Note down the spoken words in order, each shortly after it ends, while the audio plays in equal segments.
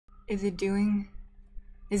is it doing?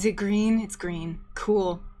 Is it green? It's green.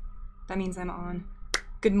 Cool. That means I'm on.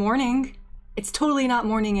 Good morning. It's totally not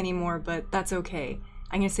morning anymore, but that's okay.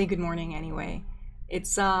 I'm gonna say good morning anyway.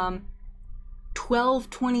 It's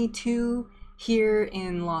 12:22 here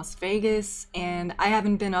in Las Vegas, and I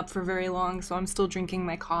haven't been up for very long, so I'm still drinking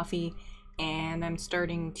my coffee, and I'm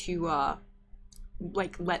starting to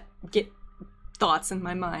get thoughts in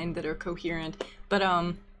my mind that are coherent. But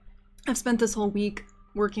I've spent this whole week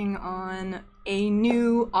working on a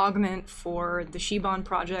new augment for the Shibon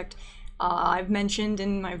project. I've mentioned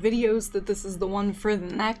in my videos that this is the one for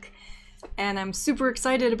the neck, and I'm super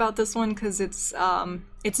excited about this one because it's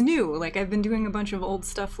new. Like, I've been doing a bunch of old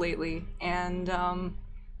stuff lately, and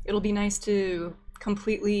it'll be nice to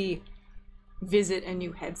completely visit a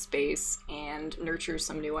new headspace and nurture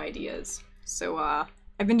some new ideas. So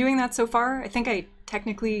I've been doing that so far. I think I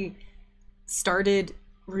technically started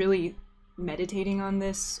really meditating on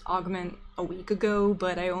this augment a week ago,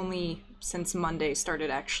 but I only since Monday started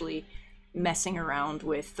actually messing around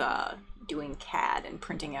with doing CAD and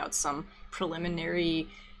printing out some preliminary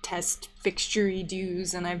test fixture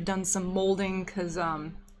redos, and I've done some molding because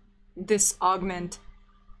this augment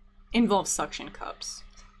involves suction cups.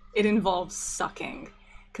 It involves sucking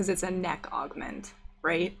because it's a neck augment,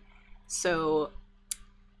 right? So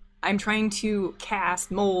I'm trying to cast,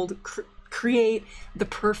 mold, create the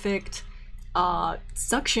perfect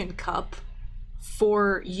suction cup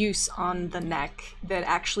for use on the neck that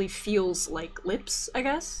actually feels like lips, I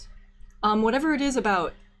guess. Whatever it is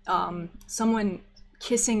about someone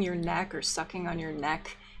kissing your neck or sucking on your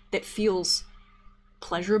neck that feels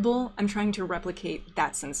pleasurable, I'm trying to replicate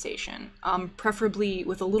that sensation. Preferably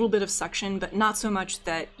with a little bit of suction, but not so much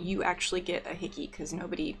that you actually get a hickey, because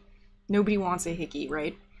nobody wants a hickey,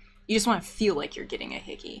 right? You just want to feel like you're getting a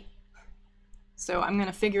hickey. So I'm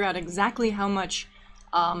gonna figure out exactly how much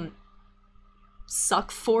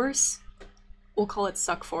suck force, we'll call it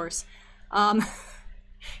suck force.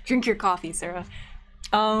 Drink your coffee, Sarah.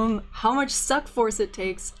 How much suck force it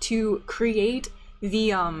takes to create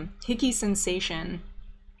the hickey sensation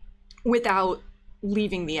without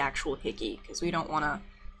leaving the actual hickey, because we don't want to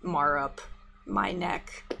mar up my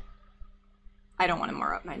neck. I don't want to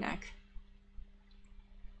mar up my neck.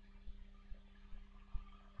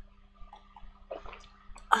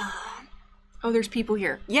 Oh, there's people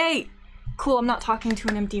here. Yay! Cool, I'm not talking to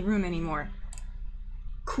an empty room anymore.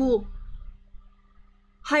 Cool.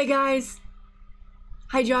 Hi, guys.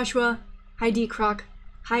 Hi, Joshua. Hi, D-Croc.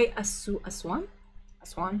 Hi, Aswan?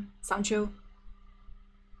 Aswan? Sancho?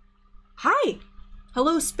 Hi!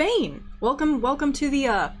 Hello, Spain! Welcome to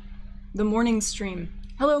the morning stream.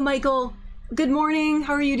 Hello, Michael. Good morning.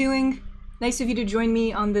 How are you doing? Nice of you to join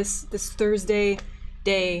me on this Thursday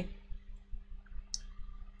day.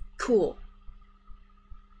 Cool.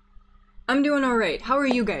 I'm doing alright. How are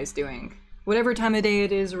you guys doing? Whatever time of day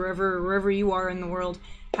it is, wherever you are in the world,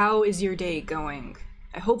 how is your day going?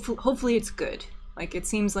 Hopefully it's good. Like, it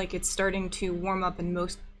seems like it's starting to warm up in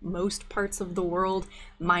most parts of the world,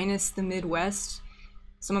 minus the Midwest.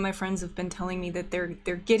 Some of my friends have been telling me that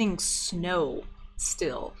they're getting snow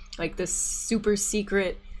still. Like, this super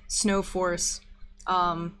secret snow force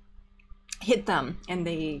hit them, and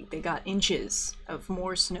they got inches of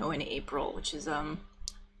more snow in April, which is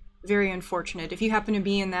very unfortunate. If you happen to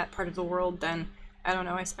be in that part of the world, then I don't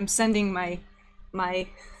know, I'm sending my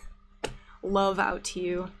love out to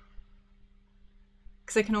you,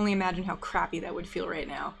 because I can only imagine how crappy that would feel right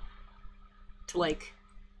now, to like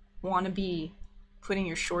want to be putting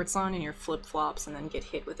your shorts on and your flip-flops and then get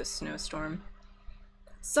hit with a snowstorm.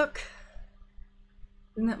 Suck.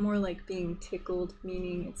 Isn't that more like being tickled,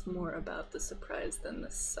 meaning it's more about the surprise than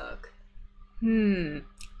the suck?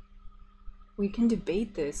 We can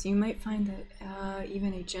debate this. You might find that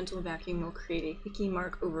even a gentle vacuum will create a hickey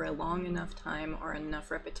mark over a long enough time or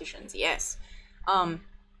enough repetitions. Yes.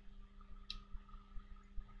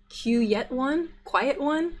 Quiet one.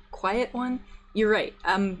 You're right.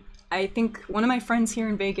 I think one of my friends here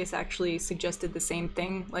in Vegas actually suggested the same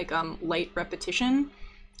thing. Like, light repetition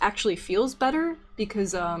actually feels better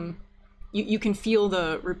because you can feel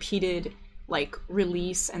the repeated like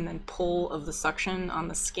release and then pull of the suction on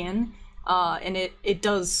the skin, and it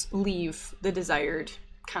does leave the desired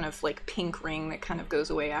kind of like pink ring that kind of goes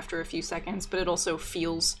away after a few seconds, but it also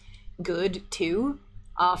feels good too,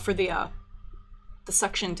 for the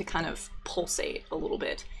suction to kind of pulsate a little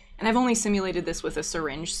bit. And I've only simulated this with a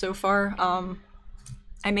syringe so far.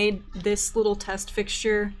 I made this little test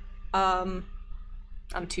fixture on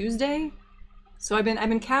Tuesday. So I've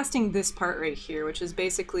been casting this part right here, which is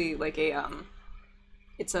basically like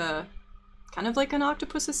it's a kind of like an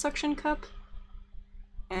octopus's suction cup.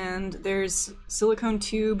 and there's silicone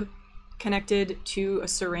tube connected to a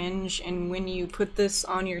syringe, and when you put this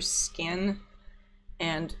on your skin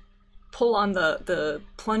and pull on the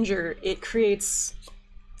plunger, it creates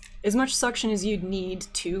as much suction as you'd need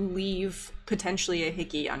to leave potentially a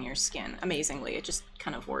hickey on your skin. Amazingly, it just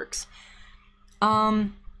kind of works.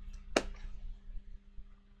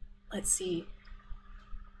 Let's see.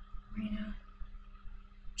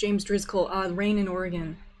 James Driscoll, rain in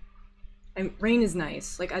Oregon. Rain is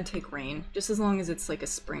nice. Like, I'd take rain, just as long as it's like a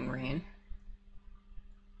spring rain.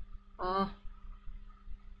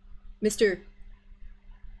 Mr.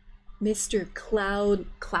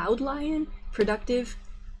 Cloud Lion? Productive?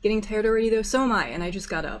 Getting tired already though? So am I, and I just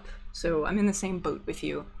got up. So I'm in the same boat with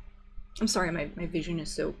you. I'm sorry, my vision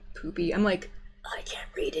is so poopy. I'm like, I can't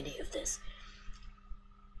read any of this.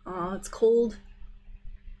 It's cold.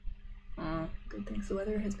 Good things. The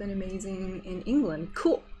weather has been amazing in England.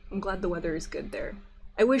 Cool. I'm glad the weather is good there.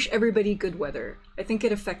 I wish everybody good weather. I think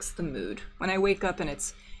it affects the mood. When I wake up and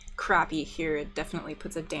it's crappy here, it definitely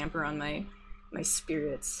puts a damper on my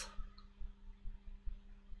spirits.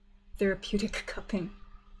 Therapeutic cupping.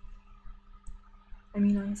 I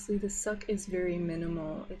mean, honestly, the suck is very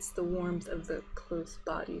minimal. It's the warmth of the close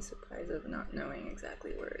body, surprise of not knowing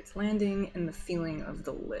exactly where it's landing, and the feeling of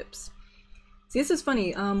the lips. See, this is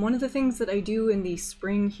funny. One of the things that I do in the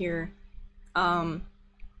spring here, or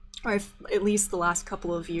at least the last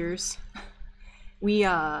couple of years, we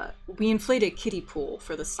inflate a kiddie pool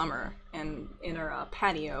for the summer and in our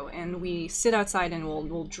patio, and we sit outside and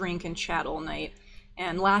we'll drink and chat all night.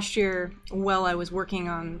 And last year, while I was working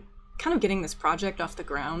on kind of getting this project off the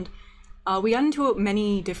ground, we got into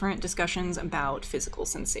many different discussions about physical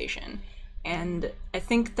sensation. And I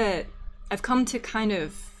think that I've come to kind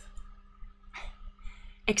of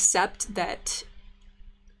accept that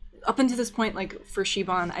up until this point, like for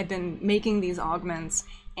Shiban, I've been making these augments,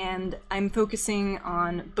 and I'm focusing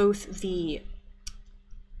on both the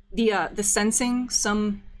sensing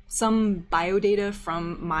some biodata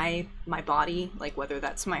from my body, like whether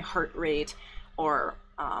that's my heart rate or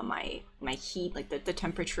my heat, like the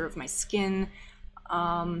temperature of my skin.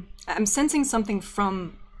 I'm sensing something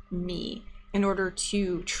from me in order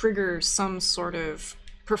to trigger some sort of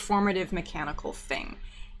performative mechanical thing.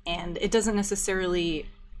 And it doesn't necessarily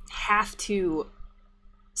have to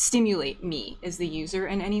stimulate me as the user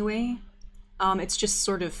in any way. It's just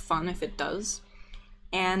sort of fun if it does.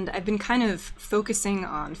 And I've been kind of focusing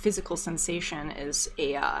on physical sensation as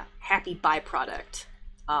a happy byproduct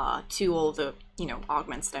to all the,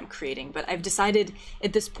 augments that I'm creating. But I've decided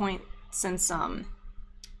at this point, since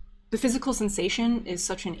the physical sensation is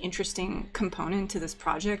such an interesting component to this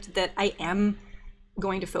project, that I am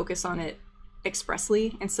going to focus on it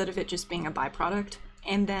expressly instead of it just being a byproduct.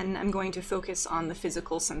 And then I'm going to focus on the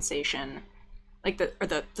physical sensation, like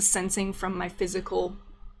the sensing from my physical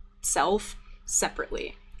self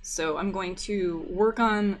separately. So I'm going to work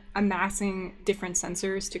on amassing different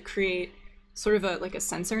sensors to create sort of a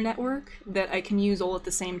sensor network that I can use all at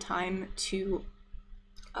the same time to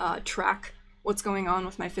track what's going on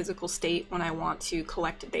with my physical state when I want to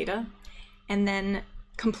collect data. And then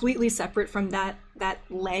completely separate from that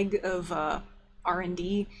leg of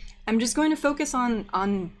R&D, I'm just going to focus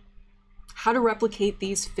on how to replicate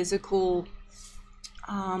these physical,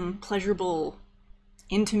 pleasurable,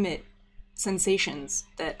 intimate sensations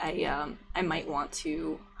that I might want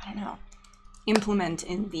to, implement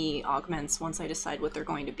in the augments once I decide what they're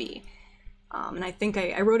going to be. And I think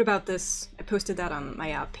I wrote about this, I posted that on my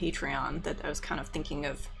Patreon, that I was kind of thinking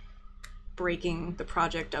of breaking the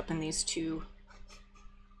project up in these two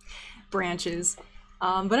branches.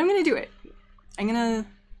 But I'm gonna do it. I'm gonna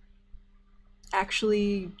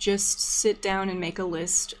actually just sit down and make a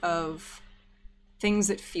list of things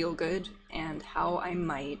that feel good and how I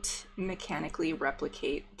might mechanically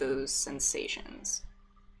replicate those sensations.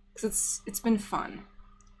 Because it's been fun.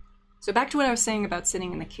 So back to what I was saying about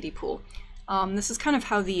sitting in the kiddie pool. This is kind of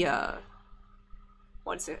how the,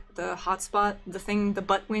 what is it? The hotspot, the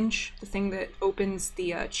butt winch, the thing that opens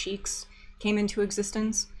the cheeks, came into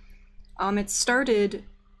existence. It started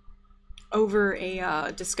over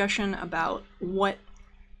a discussion about what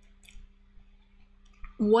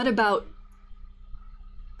about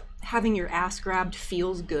having your ass grabbed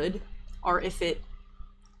feels good, or if it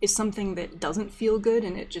is something that doesn't feel good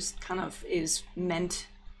and it just kind of is meant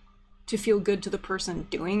to feel good to the person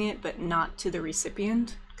doing it, but not to the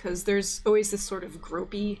recipient. Because there's always this sort of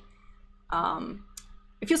gropey,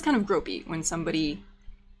 it feels kind of gropey when somebody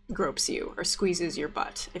gropes you or squeezes your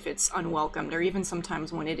butt if it's unwelcomed, or even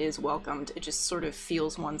sometimes when it is welcomed, it just sort of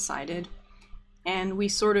feels one-sided. And we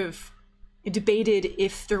sort of debated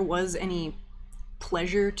if there was any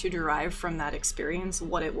pleasure to derive from that experience,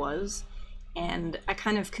 what it was. And I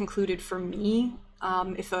kind of concluded for me,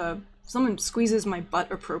 if someone squeezes my butt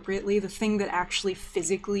appropriately, the thing that actually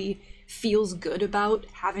physically feels good about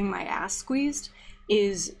having my ass squeezed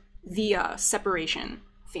is the separation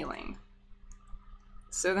feeling.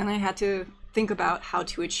 So then I had to think about how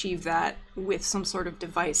to achieve that with some sort of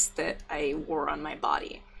device that I wore on my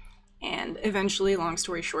body. And eventually, long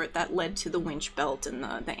story short, that led to the winch belt and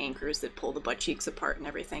the anchors that pull the butt cheeks apart and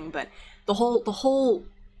everything. But the whole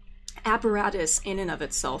apparatus in and of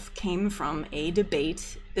itself came from a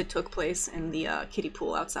debate that took place in the kiddie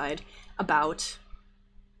pool outside about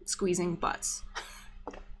squeezing butts.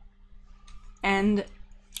 And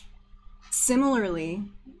similarly,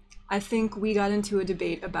 I think we got into a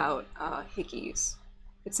debate about hickeys.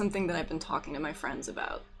 It's something that I've been talking to my friends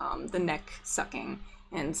about, the neck sucking.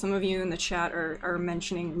 And some of you in the chat are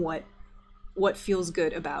mentioning what feels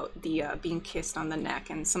good about the being kissed on the neck,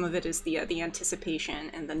 and some of it is the anticipation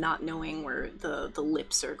and the not knowing where the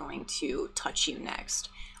lips are going to touch you next,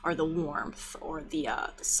 or the warmth, or the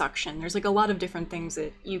suction. There's like a lot of different things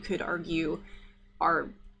that you could argue are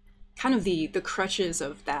kind of the crutches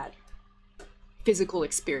of that physical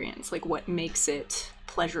experience, like what makes it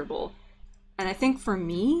pleasurable. And I think for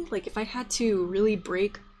me, like if I had to really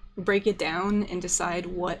break it down and decide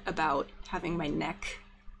what about having my neck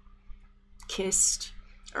kissed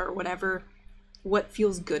or whatever, what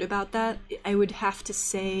feels good about that, I would have to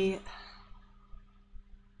say,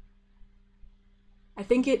 I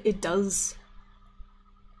think it does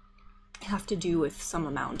have to do with some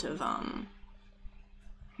amount of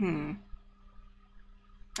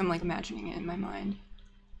I'm like imagining it in my mind.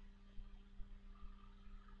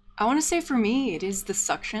 I want to say for me it is the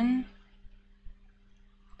suction,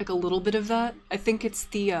 like a little bit of that. I think it's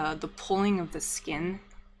the pulling of the skin,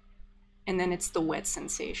 and then it's the wet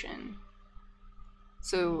sensation.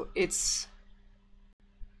 So it's,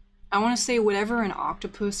 I want to say whatever an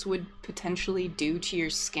octopus would potentially do to your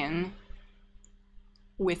skin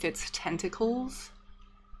with its tentacles,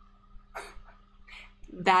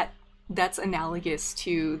 that's analogous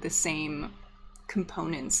to the same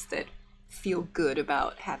components that feel good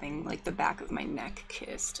about having like the back of my neck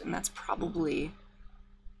kissed. And that's probably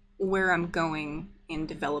where I'm going in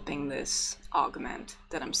developing this augment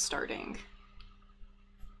that I'm starting.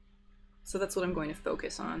 So that's what I'm going to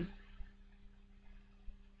focus on.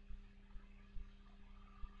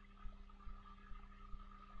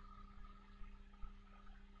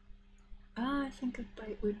 I think a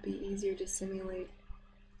bite would be easier to simulate.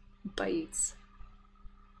 Bites.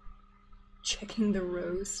 Checking the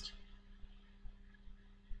roast.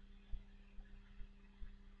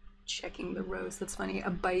 Checking the roast, that's funny.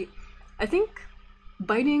 A bite. I think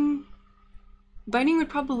biting would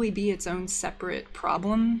probably be its own separate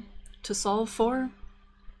problem to solve for.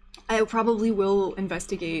 I probably will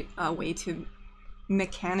investigate a way to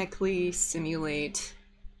mechanically simulate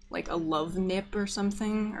like a love nip or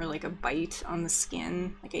something, or like a bite on the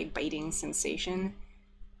skin, like a biting sensation.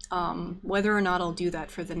 Whether or not I'll do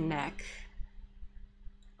that for the neck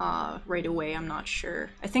right away, I'm not sure.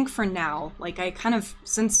 I think for now, like I kind of,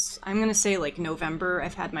 since I'm gonna say like November,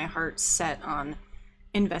 I've had my heart set on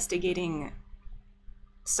investigating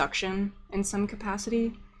suction in some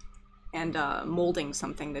capacity and molding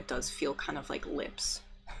something that does feel kind of like lips.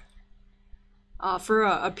 For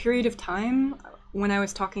a period of time, when I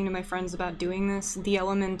was talking to my friends about doing this, the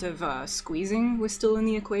element of squeezing was still in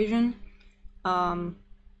the equation.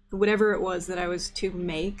 Whatever it was that I was to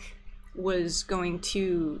make was going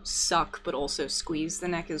to suck but also squeeze the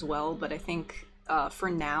neck as well, but I think for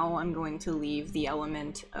now I'm going to leave the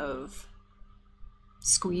element of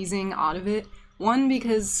squeezing out of it. One,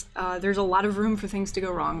 because there's a lot of room for things to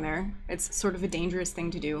go wrong there. It's sort of a dangerous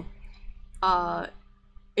thing to do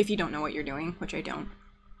if you don't know what you're doing, which I don't.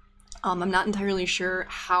 I'm not entirely sure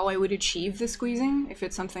how I would achieve the squeezing, if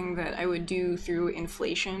it's something that I would do through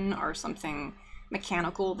inflation or something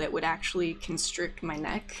mechanical that would actually constrict my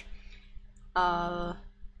neck.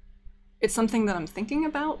 It's something that I'm thinking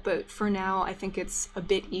about, but for now I think it's a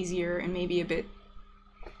bit easier and maybe a bit,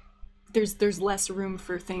 there's less room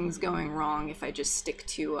for things going wrong if I just stick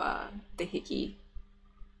to the hickey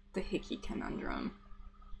conundrum.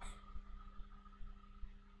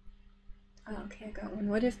 Okay, I got one.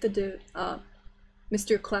 What if the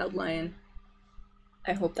Mr. Cloudlion,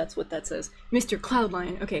 I hope that's what that says. Mr.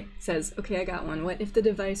 Cloudlion, okay, says, okay, I got one. What if the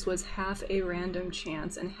device was half a random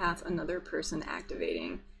chance and half another person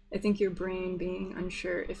activating? I think your brain being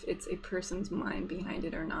unsure if it's a person's mind behind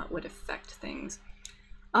it or not would affect things.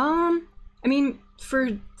 I mean, for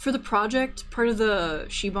the project, part of the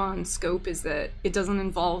Shiban scope is that it doesn't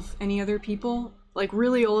involve any other people. Like,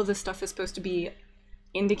 really, all of this stuff is supposed to be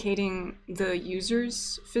indicating the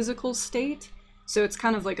user's physical state. So it's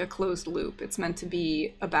kind of like a closed loop. It's meant to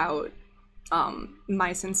be about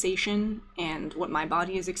my sensation and what my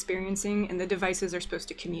body is experiencing, and the devices are supposed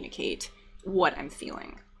to communicate what I'm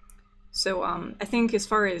feeling. So I think as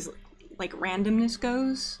far as like randomness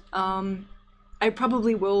goes, I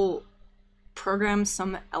probably will program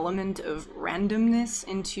some element of randomness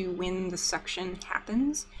into when the suction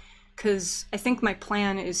happens, because I think my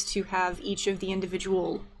plan is to have each of the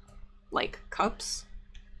individual like cups.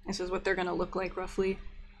 This is what they're going to look like roughly.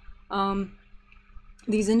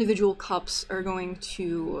 These individual cups are going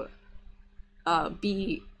to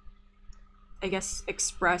be, I guess,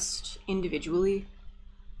 expressed individually.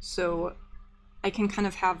 So I can kind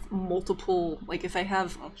of have multiple, like if I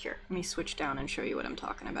have, oh, here, let me switch down and show you what I'm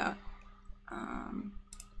talking about.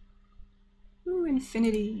 Ooh,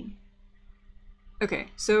 infinity. Okay,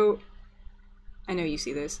 so I know you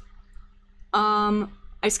see this.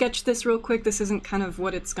 I sketched this real quick. This isn't kind of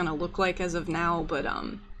what it's gonna look like as of now, but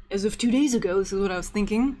as of 2 days ago, this is what I was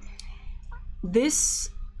thinking. There's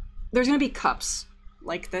gonna be cups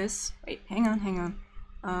like this. Wait, hang on.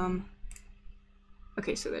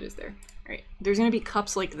 Okay, so that is there. All right, there's gonna be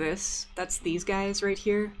cups like this. That's these guys right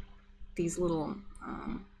here. These little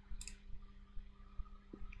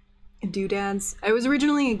doodads. I was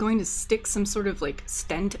originally going to stick some sort of like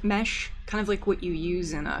stent mesh, kind of like what you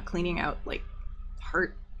use in cleaning out like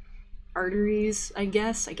heart arteries, I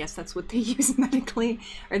guess. I guess that's what they use medically.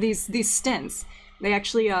 Are these stents. They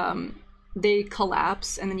actually they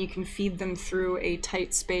collapse, and then you can feed them through a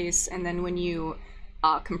tight space, and then when you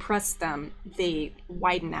compress them, they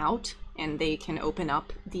widen out and they can open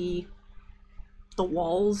up the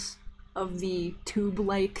walls of the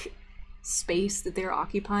tube-like space that they're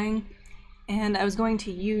occupying. And I was going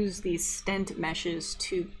to use these stent meshes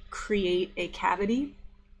to create a cavity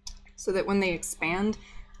so that when they expand,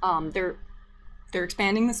 they're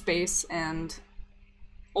expanding the space and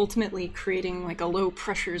ultimately creating like a low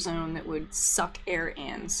pressure zone that would suck air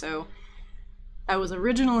in. So that was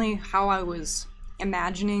originally how I was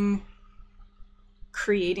imagining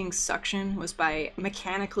creating suction, was by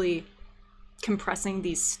mechanically compressing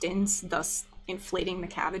these stents, thus inflating the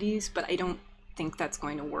cavities, but I don't think that's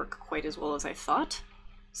going to work quite as well as I thought.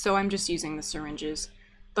 So I'm just using the syringes.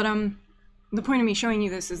 But the point of me showing you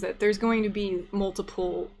this is that there's going to be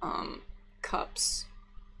multiple cups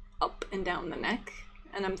up and down the neck,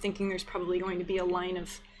 and I'm thinking there's probably going to be a line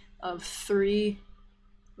of 3,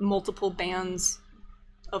 multiple bands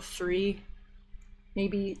of 3,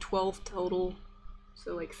 maybe 12 total.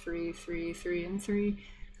 So like 3, 3, 3, and 3.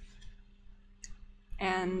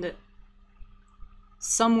 And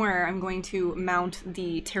somewhere I'm going to mount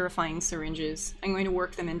the terrifying syringes. I'm going to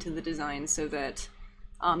work them into the design so that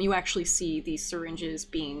you actually see these syringes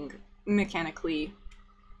being mechanically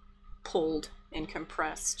pulled and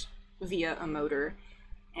compressed via a motor.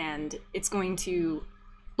 And it's going to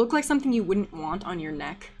look like something you wouldn't want on your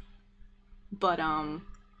neck, but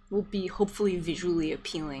will be hopefully visually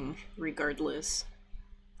appealing regardless.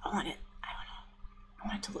 I want it, I don't know, I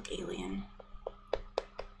want it to look alien.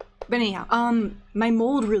 But anyhow, my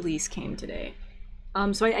mold release came today.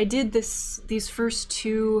 So I did these first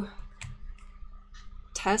 2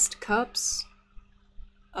 test cups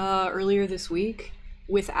earlier this week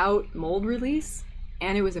without mold release,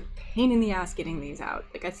 and it was a pain in the ass getting these out.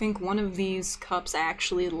 Like, I think one of these cups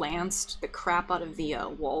actually lanced the crap out of the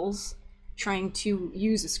walls, trying to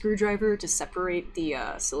use a screwdriver to separate the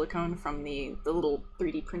silicone from the little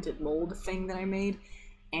 3D printed mold thing that I made,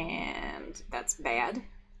 and that's bad.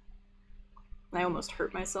 I almost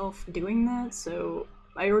hurt myself doing that, so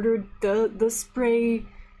I ordered the spray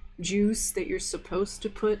juice that you're supposed to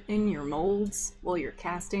put in your molds while you're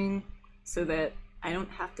casting, so that I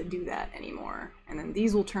don't have to do that anymore. And then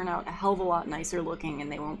these will turn out a hell of a lot nicer looking, and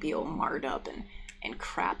they won't be all marred up and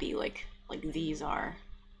crappy like these are.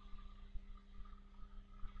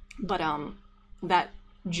 But that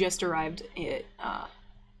just arrived in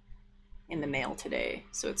the mail today,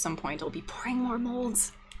 so at some point I'll be pouring more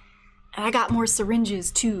molds. And I got more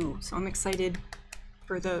syringes too, so I'm excited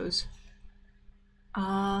for those.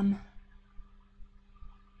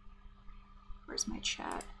 Where's my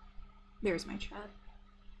chat? There's my chat.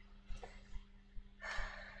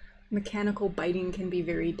 Mechanical biting can be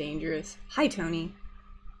very dangerous. Hi, Tony.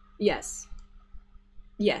 Yes.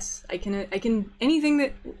 Yes, I can, anything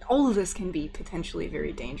that, all of this can be potentially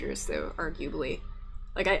very dangerous though, arguably.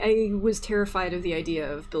 Like, I was terrified of the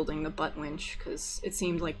idea of building the butt winch, because it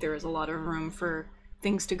seemed like there was a lot of room for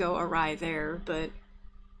things to go awry there, but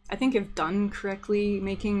I think if done correctly,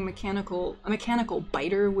 making a mechanical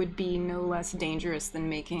biter would be no less dangerous than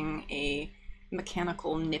making a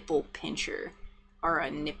mechanical nipple pincher or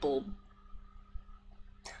a nipple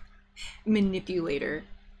manipulator.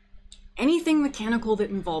 Anything mechanical that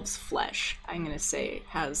involves flesh, I'm gonna say,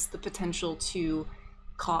 has the potential to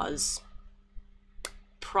cause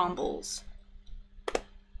problems.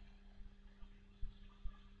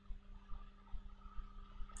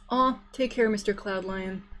 Aw, take care, Mr. Cloud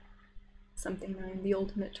Lion. Something 9, the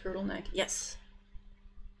ultimate turtleneck. Yes.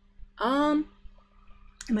 Am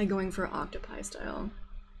I going for octopi style?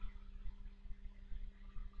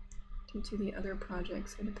 Due to the other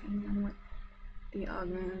projects, or depending on what the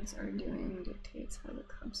augments are doing dictates how the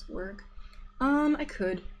cups work. I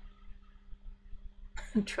could.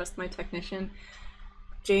 Trust my technician.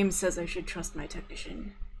 James says I should trust my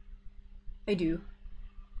technician. I do.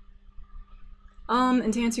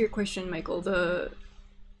 And to answer your question, Michael,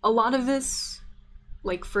 a lot of this,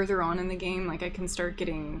 like further on in the game, like I can start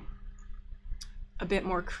getting a bit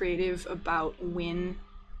more creative about when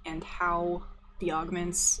and how the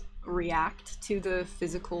augments react to the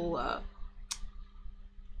physical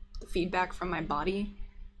feedback from my body,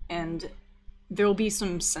 and there'll be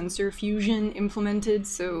some sensor fusion implemented,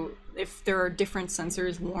 so if there are different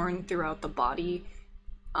sensors worn throughout the body,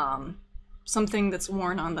 something that's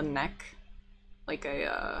worn on the neck, like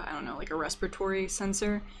a, I don't know, like a respiratory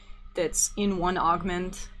sensor that's in one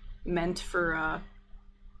augment meant for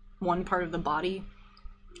one part of the body,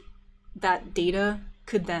 that data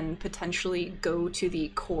could then potentially go to the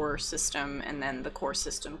core system, and then the core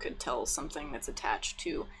system could tell something that's attached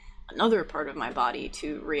to another part of my body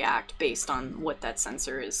to react based on what that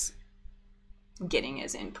sensor is getting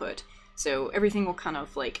as input. So everything will kind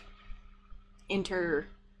of like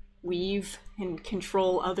interweave and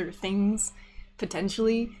control other things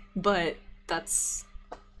potentially, but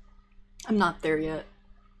I'm not there yet.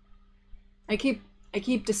 I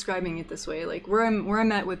keep describing it this way, like where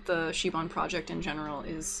I'm at with the Shiban project in general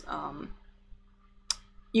is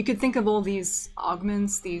you could think of all these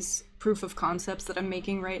augments, these proof of concepts that I'm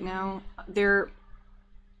making right now, they're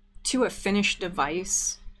to a finished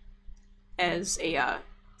device as a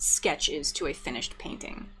sketch is to a finished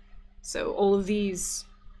painting. So all of these,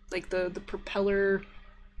 like the propeller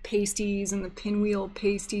pasties and the pinwheel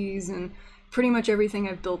pasties and pretty much everything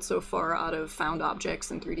I've built so far out of found objects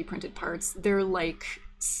and 3D printed parts, they're like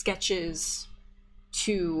sketches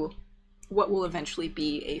to what will eventually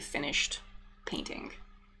be a finished painting.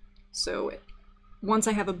 So once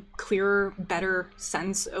I have a clearer, better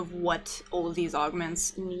sense of what all of these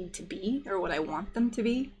augments need to be, or what I want them to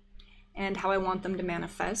be, and how I want them to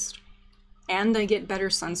manifest, and I get better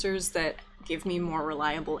sensors that give me more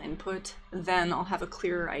reliable input, then I'll have a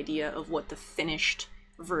clearer idea of what the finished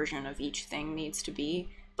version of each thing needs to be,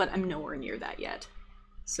 but I'm nowhere near that yet.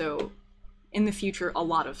 So in the future, a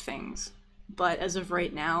lot of things, but as of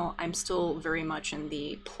right now, I'm still very much in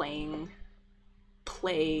the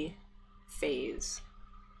play phase.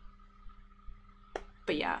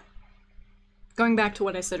 But yeah, going back to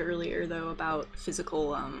what I said earlier though about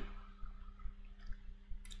physical,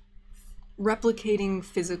 replicating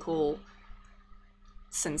physical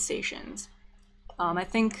sensations. I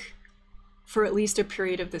think for at least a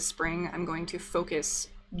period of the spring, I'm going to focus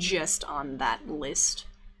just on that list.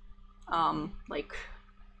 Like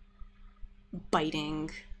biting,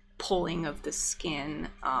 pulling of the skin,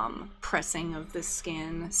 pressing of the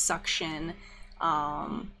skin, suction,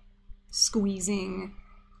 squeezing,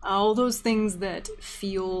 all those things that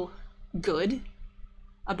feel good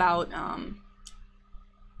about, I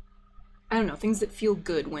don't know, things that feel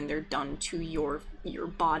good when they're done to your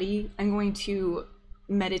body. I'm going to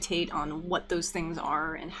meditate on what those things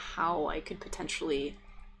are and how I could potentially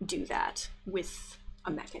do that with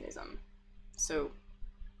a mechanism. So,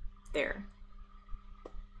 there.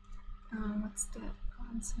 What's that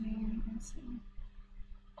on saying?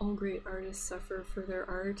 All great artists suffer for their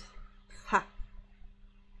art. Ha!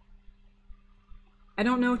 I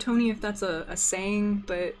don't know, Tony, if that's a saying,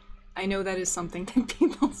 but I know that is something that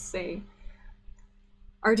people say.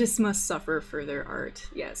 Artists must suffer for their art,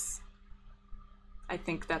 yes. I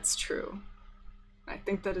think that's true. I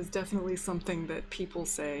think that is definitely something that people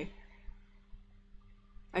say.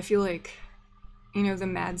 I feel like, you know, the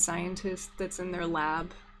mad scientist that's in their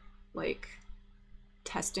lab, like,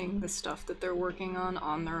 testing the stuff that they're working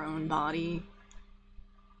on their own body.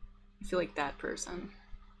 I feel like that person.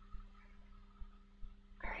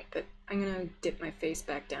 Alright, but I'm gonna dip my face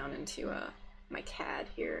back down into my CAD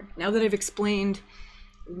here. Now that I've explained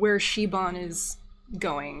where Shiban is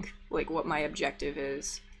going, like what my objective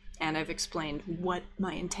is, and I've explained what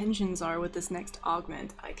my intentions are with this next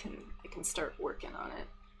augment, I can start working on it.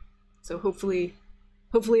 So hopefully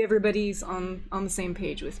everybody's on the same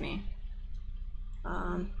page with me.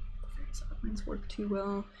 Various augments work too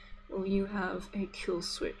well. Will you have a kill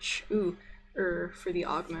switch? Ooh, for the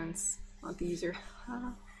augments, not the user.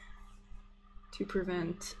 To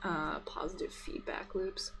prevent positive feedback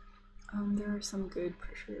loops. There are some good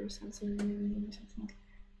pressure sensors, I think.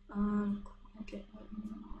 Okay.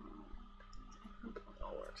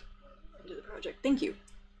 All works. Into the project. Thank you,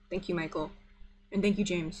 Michael, and thank you,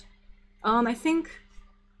 James. I think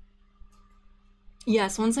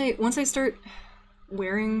yes. Once I start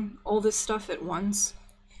wearing all this stuff at once,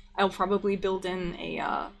 I'll probably build in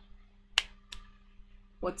a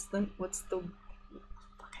what's the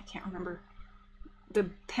fuck, I can't remember. The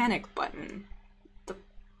panic button,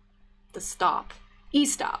 the stop,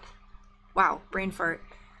 e-stop. Wow, brain fart.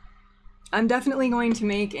 I'm definitely going to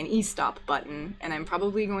make an e-stop button, and I'm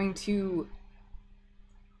probably going to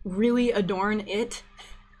really adorn it.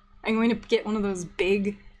 I'm going to get one of those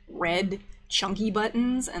big, red, chunky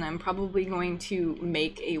buttons, and I'm probably going to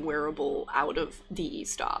make a wearable out of the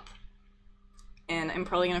e-stop. And I'm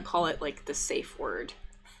probably going to call it, like, the safe word,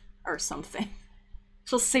 or something.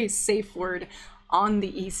 She'll say safe word on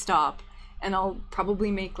the e-stop, and I'll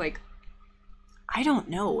probably make, like, I don't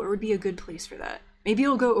know, where would be a good place for that? Maybe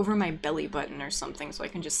it'll go over my belly button or something, so I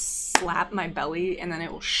can just slap my belly and then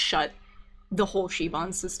it will shut the whole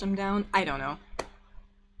Shibon system down. I don't know.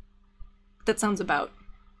 That sounds about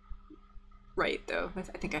right, though. I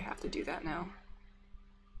think I have to do that now.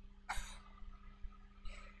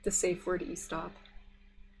 The safe word e-stop.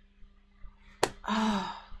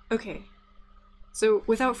 Okay. So,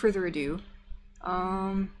 without further ado,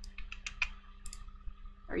 are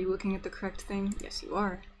you looking at the correct thing? Yes, you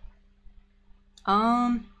are.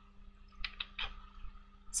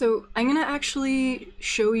 So I'm gonna actually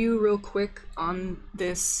show you real quick on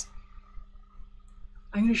this.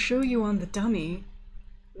 I'm gonna show you on the dummy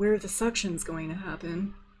where the suction's going to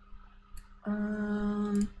happen.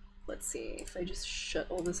 Let's see if I just shut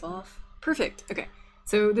all this off. Perfect. Okay.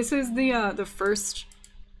 So this is the first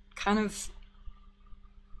kind of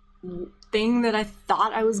thing that I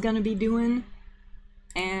thought I was gonna be doing,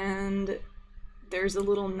 and there's a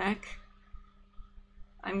little neck.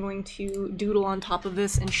 I'm going to doodle on top of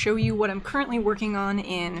this and show you what I'm currently working on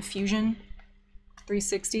in Fusion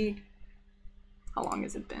 360. How long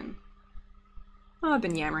has it been? Oh, I've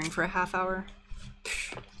been yammering for a half hour.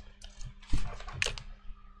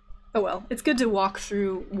 Oh well, it's good to walk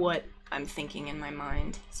through what I'm thinking in my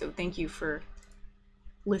mind. So thank you for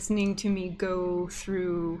listening to me go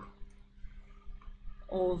through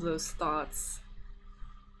all of those thoughts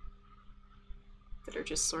that are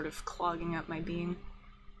just sort of clogging up my being.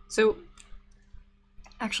 So,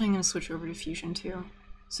 actually I'm going to switch over to Fusion too.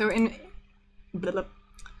 So in... Blah, blah.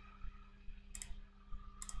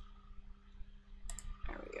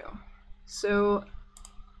 There we go. So,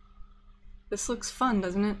 this looks fun,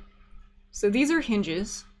 doesn't it? So these are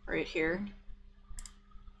hinges right here.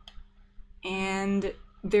 And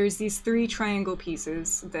there's these 3 triangle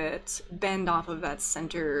pieces that bend off of that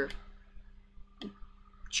center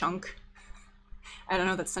chunk. I don't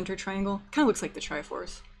know, that center triangle. Kind of looks like the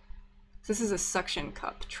Triforce. This is a suction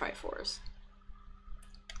cup Triforce.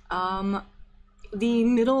 The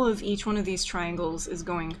middle of each one of these triangles is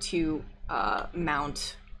going to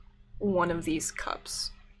mount one of these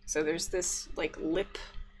cups. So there's this like lip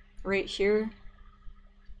right here.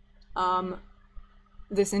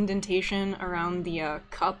 This indentation around the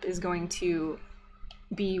cup is going to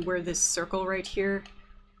be where this circle right here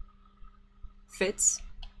fits.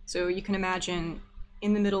 So you can imagine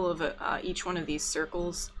in the middle of each one of these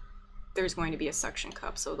circles, there's going to be a suction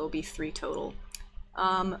cup, so there'll be 3 total.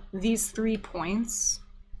 These 3 points,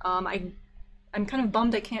 I'm kind of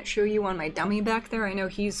bummed I can't show you on my dummy back there. I know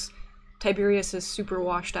Tiberius is super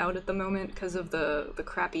washed out at the moment because of the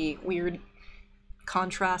crappy, weird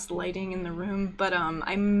contrast lighting in the room, but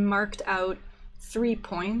I marked out 3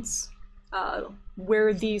 points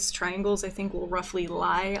where these triangles I think will roughly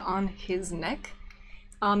lie on his neck.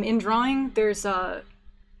 In drawing, there's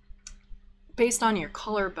based on your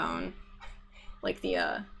collarbone, like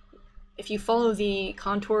if you follow the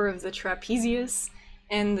contour of the trapezius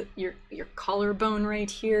and your collarbone right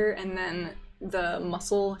here, and then the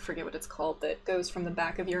muscle, I forget what it's called, that goes from the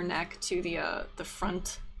back of your neck to the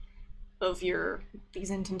front of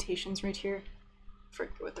these indentations right here. I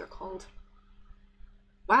forget what they're called.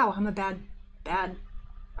 Wow, I'm a bad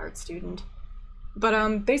art student.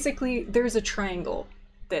 But basically, there's a triangle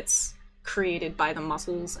that's created by the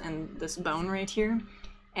muscles and this bone right here,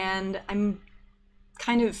 and I'm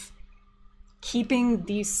kind of keeping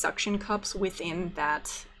these suction cups within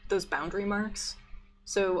those boundary marks.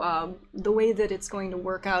 So the way that it's going to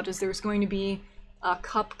work out is there's going to be a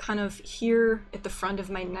cup kind of here at the front of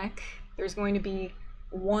my neck. There's going to be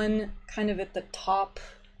one kind of at the top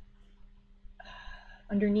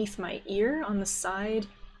underneath my ear on the side,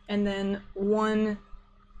 and then one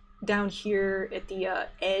down here at the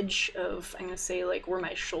edge of, I'm going to say, like where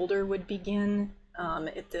my shoulder would begin,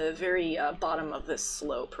 at the very bottom of this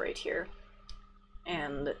slope right here.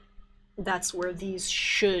 And that's where these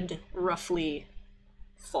should roughly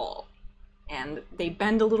fall. And they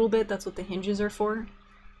bend a little bit, that's what the hinges are for.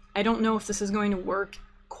 I don't know if this is going to work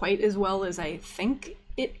quite as well as I think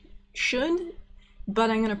it should,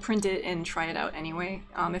 but I'm going to print it and try it out anyway.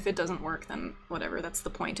 If it doesn't work, then whatever, that's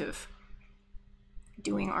the point of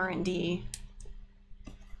doing R&D.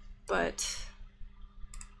 But,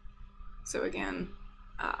 so again,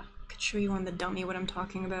 I could show you on the dummy what I'm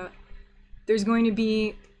talking about. There's going to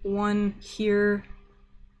be one here,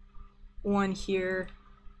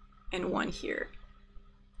 and one here.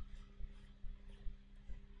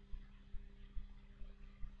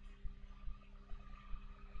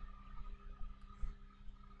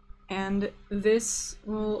 And this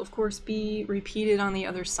will, of course, be repeated on the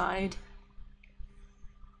other side.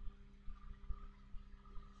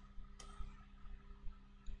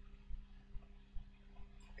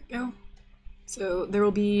 There we go. So there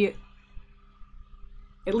will be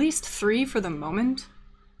at least 3 for the moment,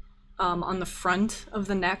 on the front of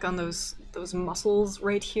the neck, on those muscles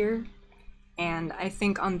right here, and I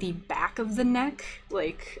think on the back of the neck,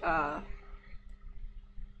 like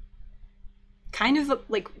kind of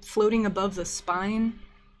like floating above the spine.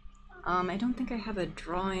 I don't think I have a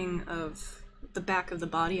drawing of the back of the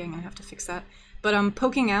body. I'm gonna have to fix that. But I'm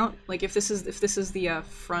poking out, like if this is the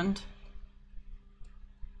front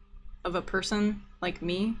of a person like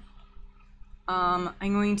me. I'm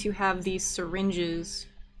going to have these syringes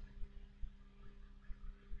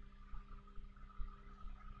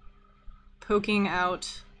poking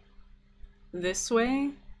out this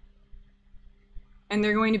way, and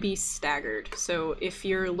they're going to be staggered. So if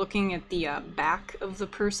you're looking at the back of the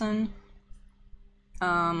person,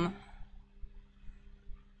 actually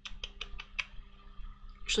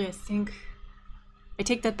I think I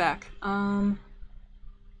take that back. I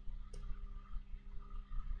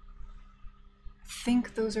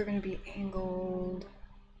think those are going to be angled.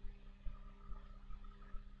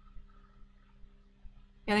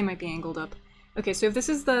 Yeah, they might be angled up. Okay, so if this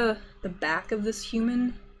is the back of this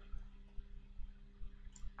human,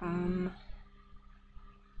 how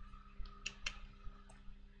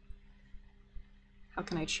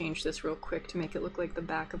can I change this real quick to make it look like the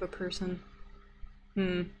back of a person?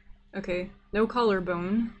 Okay, no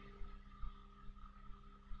collarbone.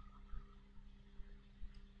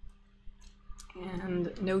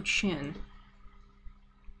 And no chin.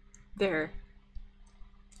 There.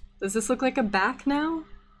 Does this look like a back now?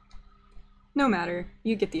 No matter,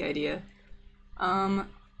 you get the idea.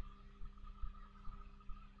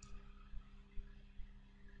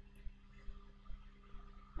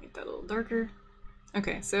 Make that a little darker.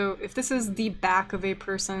 Okay, so if this is the back of a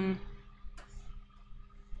person,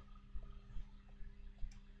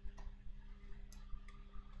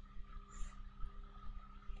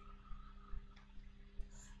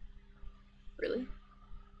 really?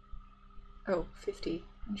 Oh, 50.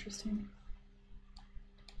 Interesting.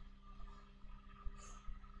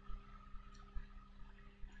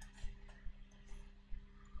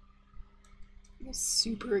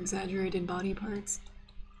 Super exaggerated body parts.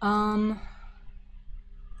 I'm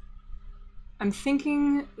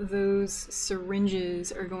thinking those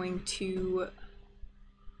syringes are going to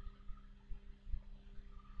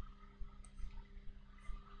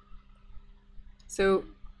so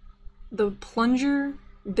the plunger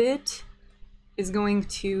bit is going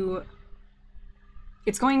to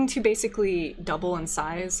basically double in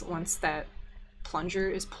size once that plunger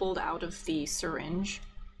is pulled out of the syringe.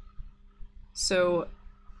 So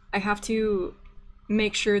I have to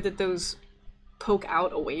make sure that those poke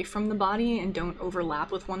out away from the body and don't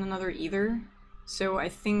overlap with one another either. So I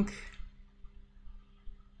think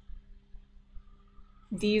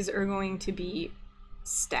these are going to be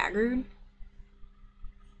staggered.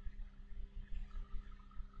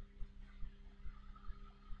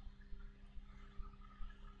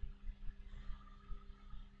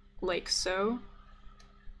 Like so.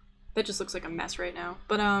 That just looks like a mess right now.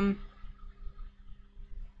 But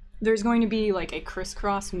there's going to be like a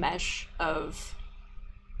crisscross mesh of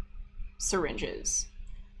syringes.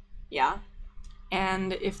 Yeah.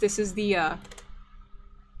 And if this is the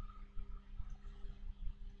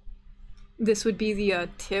this would be the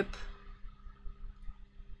tip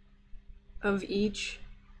of each.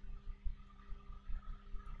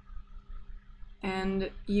 And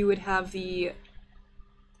you would have the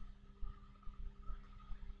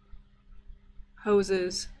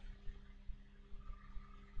hoses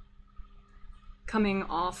coming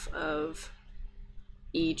off of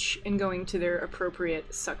each and going to their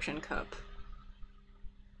appropriate suction cup.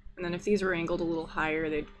 And then if these were angled a little higher,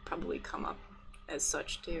 they'd probably come up as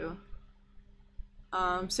such too.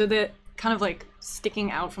 So that kind of like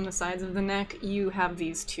sticking out from the sides of the neck, you have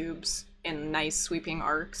these tubes in nice sweeping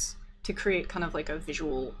arcs to create kind of like a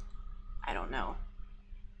visual, I don't know,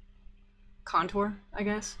 contour, I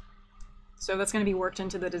guess. So that's going to be worked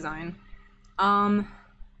into the design.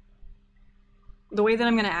 The way that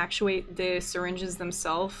I'm going to actuate the syringes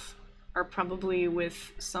themselves are probably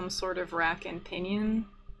with some sort of rack and pinion.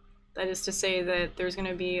 That is to say that there's going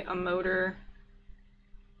to be a motor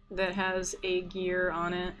that has a gear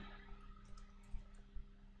on it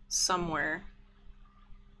somewhere,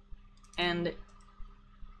 and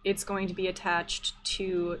it's going to be attached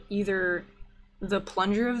to either the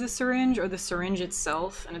plunger of the syringe or the syringe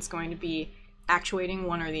itself, and it's going to be actuating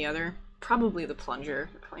one or the other. Probably the plunger,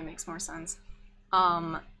 it probably makes more sense.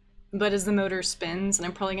 But as the motor spins, and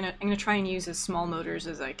I'm gonna try and use as small motors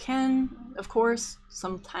as I can, of course,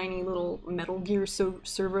 some tiny little Metal Gear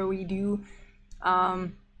servo-y do.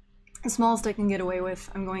 The smallest I can get away with,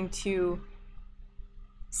 I'm going to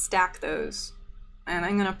stack those, and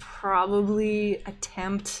I'm gonna probably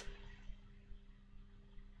attempt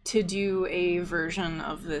to do a version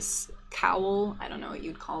of this cowl. I don't know what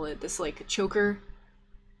you'd call it, this like choker.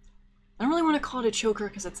 I don't really want to call it a choker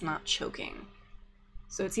because it's not choking.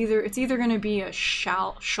 So it's either going to be a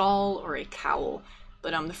shawl or a cowl,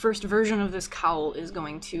 but the first version of this cowl is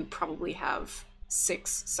going to probably have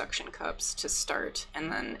 6 suction cups to start,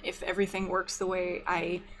 and then if everything works the way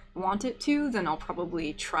I want it to, then I'll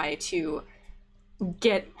probably try to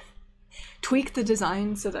tweak the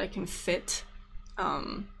design so that I can fit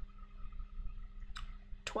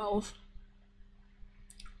 12.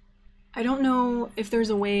 I don't know if there's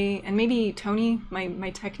a way, and maybe Tony, my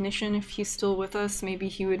technician, if he's still with us, maybe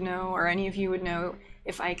he would know, or any of you would know,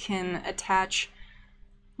 if I can attach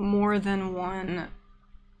more than one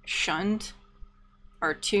shunt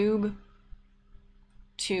or tube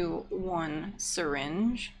to one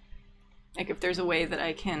syringe. Like if there's a way that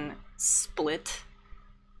I can split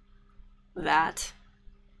that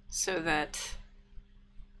so that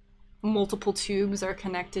multiple tubes are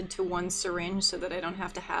connected to one syringe so that I don't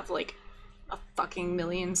have to have like a fucking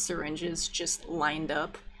million syringes just lined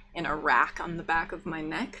up in a rack on the back of my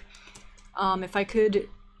neck. If I could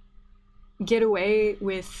get away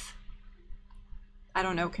with, I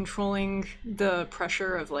don't know, controlling the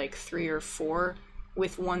pressure of like 3 or 4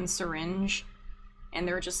 with one syringe, and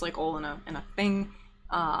they're just like all in a thing,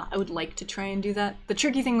 I would like to try and do that. The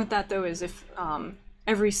tricky thing with that though is if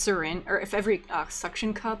every syringe, or if every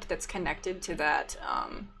suction cup that's connected to that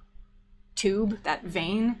tube, that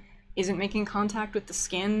vein, isn't making contact with the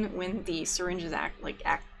skin when the syringe is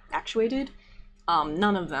actuated,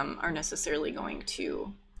 none of them are necessarily going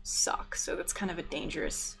to suck. So that's kind of a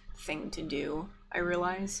dangerous thing to do, I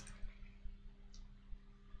realize.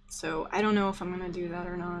 So I don't know if I'm gonna do that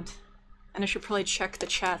or not. And I should probably check the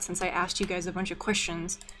chat since I asked you guys a bunch of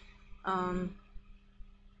questions.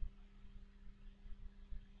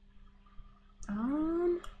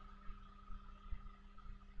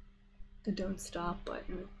 The don't stop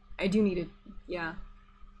button. I do need it. Yeah.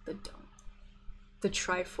 The don't. The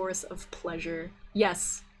Triforce of Pleasure.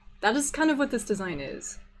 Yes, that is kind of what this design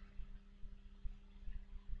is.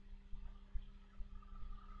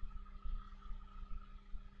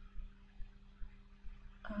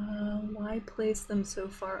 Why place them so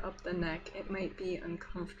far up the neck? It might be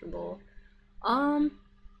uncomfortable. I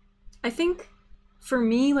think for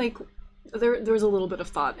me, like, there was a little bit of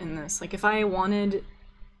thought in this. Like, if I want,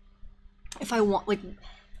 like,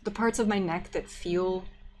 the parts of my neck that feel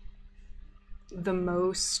the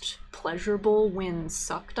most pleasurable when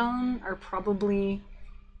sucked on are probably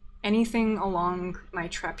anything along my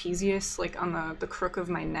trapezius, like on the crook of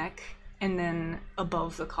my neck, and then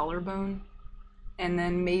above the collarbone, and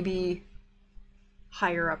then maybe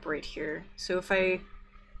higher up right here. So if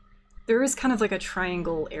there is kind of like a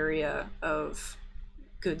triangle area of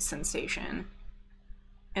good sensation,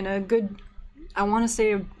 and I want to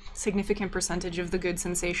say a significant percentage of the good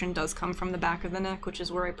sensation does come from the back of the neck, which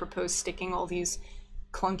is where I propose sticking all these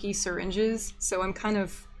clunky syringes. So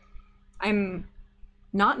I'm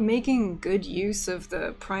not making good use of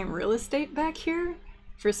the prime real estate back here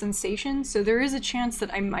for sensation. So there is a chance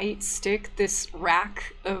that I might stick this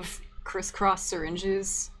rack of crisscross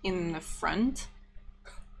syringes in the front.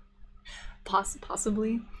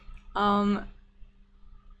 Possibly.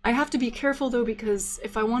 I have to be careful though, because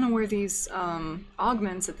if I want to wear these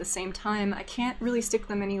augments at the same time, I can't really stick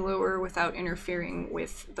them any lower without interfering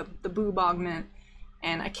with the boob augment,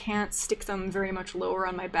 and I can't stick them very much lower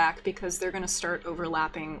on my back because they're going to start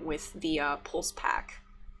overlapping with the pulse pack,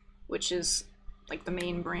 which is like the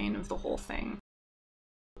main brain of the whole thing.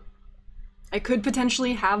 I could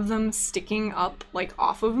potentially have them sticking up like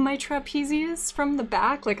off of my trapezius from the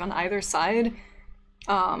back, like on either side,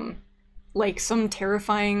 like some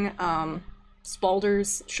terrifying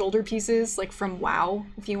Spalder's shoulder pieces, like from WoW,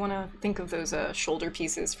 if you want to think of those shoulder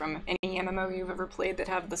pieces from any MMO you've ever played that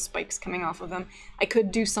have the spikes coming off of them. I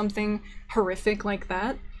could do something horrific like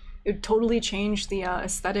that. It would totally change the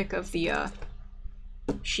aesthetic of the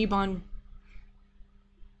Shiban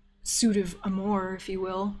suit of amour, if you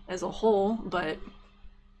will, as a whole, but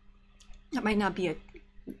that might not be a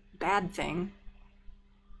bad thing.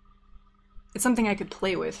 It's something I could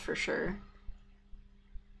play with for sure.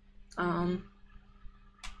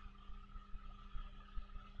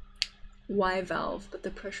 Y valve, but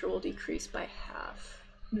the pressure will decrease by half.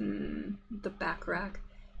 The back rack.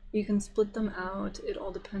 You can split them out. It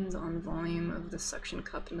all depends on the volume of the suction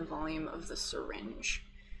cup and the volume of the syringe.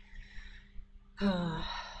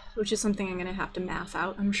 Which is something I'm gonna have to math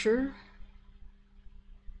out, I'm sure.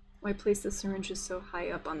 Why place the syringes so high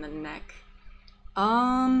up on the neck?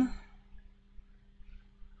 I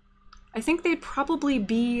think they'd probably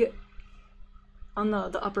be on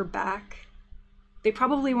the upper back. They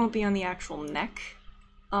probably won't be on the actual neck.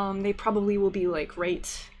 They probably will be like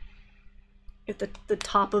right at the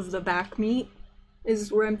top of the back meat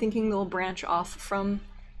is where I'm thinking they'll branch off from.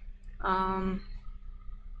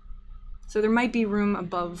 So there might be room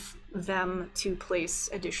above them to place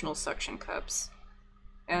additional suction cups.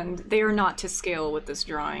 And they are not to scale with this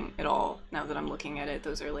drawing at all, now that I'm looking at it.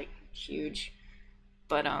 Those are like huge.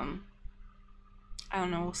 But I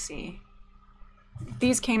don't know, we'll see.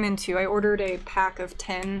 These came in too. I ordered a pack of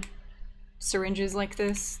 10 syringes like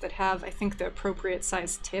this that have, I think, the appropriate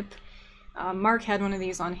size tip. Mark had one of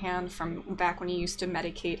these on hand from back when he used to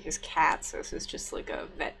medicate his cat, so this is just like a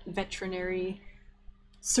veterinary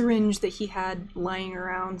syringe that he had lying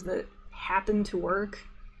around that happened to work.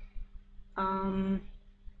 I'm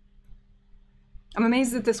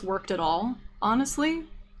amazed that this worked at all, honestly.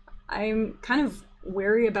 I'm kind of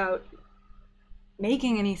wary about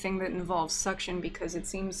making anything that involves suction because it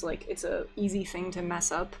seems like it's a easy thing to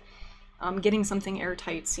mess up. Getting something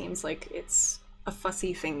airtight seems like it's a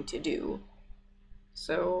fussy thing to do.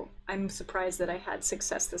 So I'm surprised that I had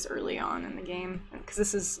success this early on in the game, because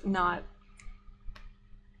this is not...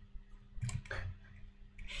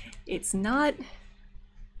 It's not... It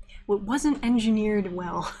wasn't engineered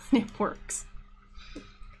well, and it works.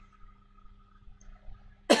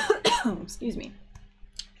 Excuse me.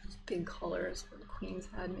 Those big collars where the queens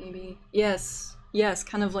had, maybe. Yes, yes,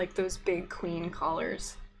 kind of like those big queen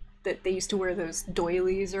collars that they used to wear, those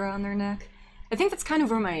doilies around their neck. I think that's kind of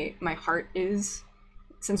where my heart is,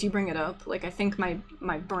 since you bring it up. Like, I think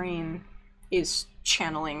my brain is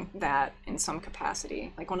channeling that in some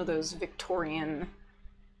capacity. Like one of those Victorian,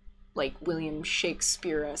 like William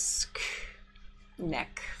Shakespeare-esque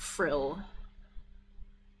neck frill.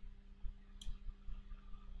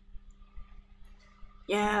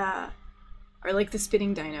 Yeah, or like the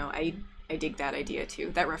spitting dino. I dig that idea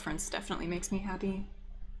too. That reference definitely makes me happy.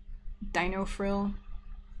 Dino frill.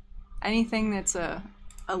 Anything that's a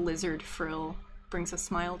lizard frill brings a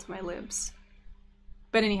smile to my lips.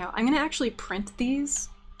 But anyhow, I'm gonna actually print these.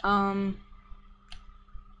 I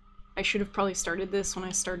should have probably started this when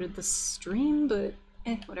I started the stream, but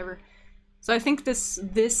whatever. So I think this,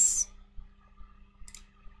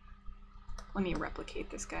 let me replicate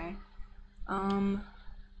this guy.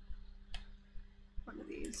 What are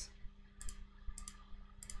these?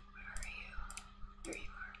 Where are you? There you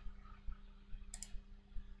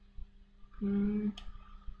are.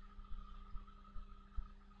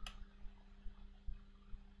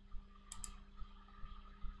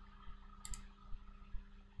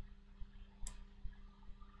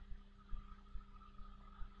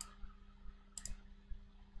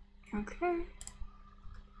 Okay.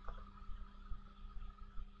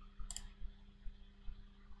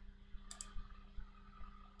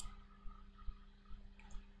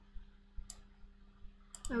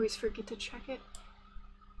 I always forget to check it.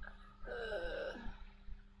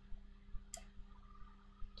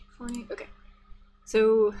 240. Okay.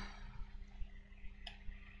 So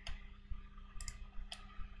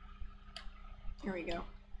here we go.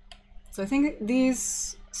 So I think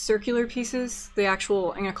these circular pieces, the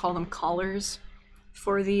actual, I'm gonna call them collars,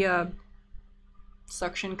 for the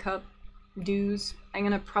suction cup doos. I'm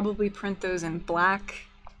gonna probably print those in black,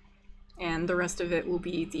 and the rest of it will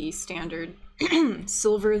be the standard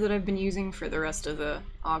silver that I've been using for the rest of the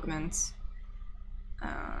augments.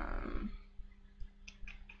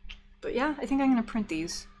 But yeah, I think I'm gonna print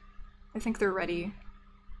these. I think they're ready.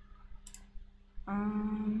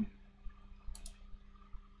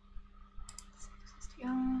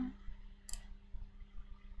 Yeah.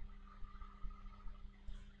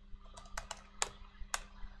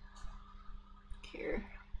 Here.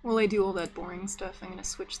 While I do all that boring stuff, I'm gonna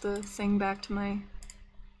switch the thing back to my...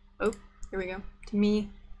 Oh, here we go. To me.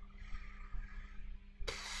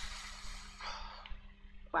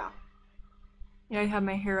 Wow. Yeah, I have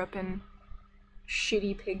my hair up in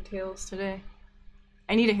shitty pigtails today.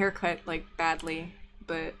 I need a haircut, like, badly,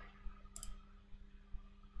 but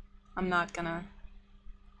I'm not gonna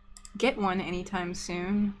get one anytime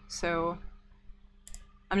soon, so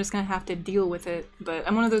I'm just gonna have to deal with it. But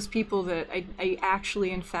I'm one of those people that I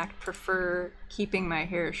actually, in fact, prefer keeping my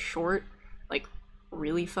hair short, like,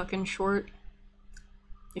 really fucking short.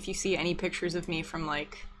 If you see any pictures of me from,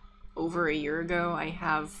 like, over a year ago, I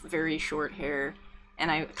have very short hair, and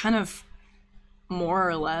I kind of, more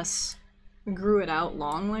or less, grew it out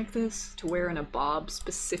long like this to wear in a bob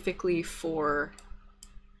specifically for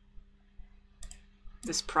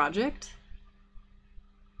this project,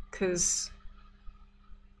 because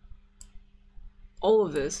all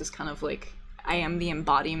of this is kind of like, I am the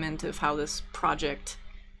embodiment of how this project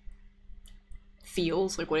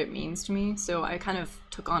feels, like what it means to me. So I kind of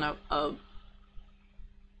took on a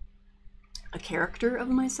character of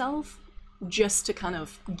myself just to kind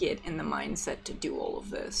of get in the mindset to do all of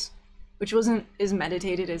this, which wasn't as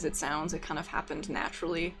meditated as it sounds. It kind of happened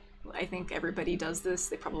naturally. I think everybody does this.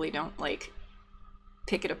 They probably don't like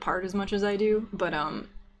pick it apart as much as I do, but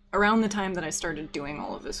around the time that I started doing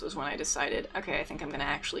all of this was when I decided, okay, I think I'm gonna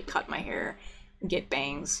actually cut my hair, get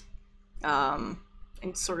bangs, and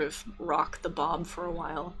sort of rock the bob for a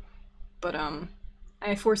while. But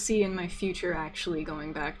I foresee in my future actually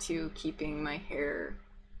going back to keeping my hair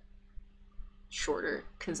shorter,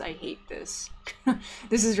 because I hate this.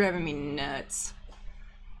 This is driving me nuts.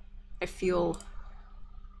 I feel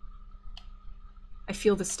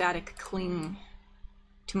the static cling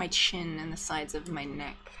to my chin and the sides of my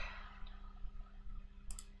neck.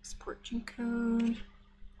 Export G code.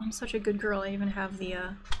 I'm such a good girl. I even have the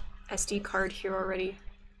SD card here already.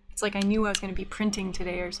 It's like I knew I was going to be printing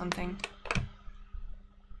today or something.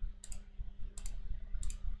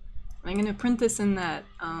 I'm going to print this in that,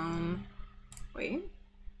 wait,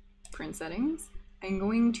 print settings. I'm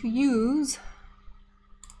going to use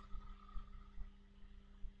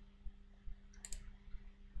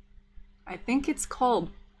I think it's called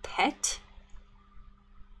Pet.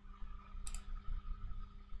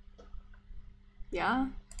 Yeah.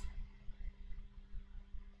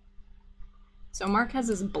 So Mark has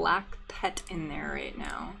this black Pet in there right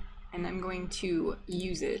now, and I'm going to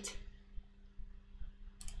use it.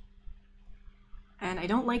 And I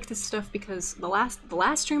don't like this stuff because the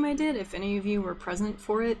last stream I did, if any of you were present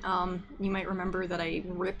for it, you might remember that I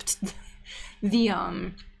ripped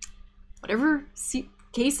the whatever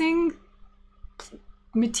casing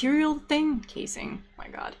material thing, casing, oh my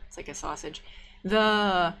god, it's like a sausage,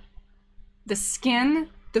 the skin,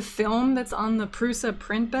 the film that's on the Prusa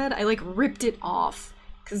print bed, I like ripped it off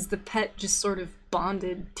because the Pet just sort of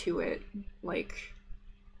bonded to it, like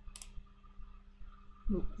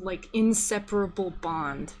inseparable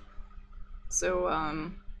bond. So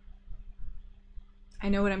I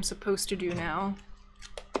know what I'm supposed to do now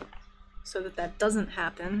so that that doesn't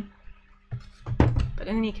happen. But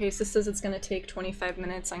in any case, this says it's gonna take 25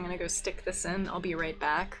 minutes. I'm gonna go stick this in. I'll be right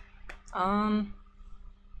back. Man,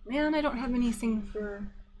 I don't have anything for...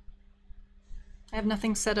 I have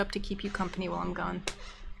nothing set up to keep you company while I'm gone.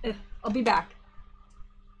 I'll be back.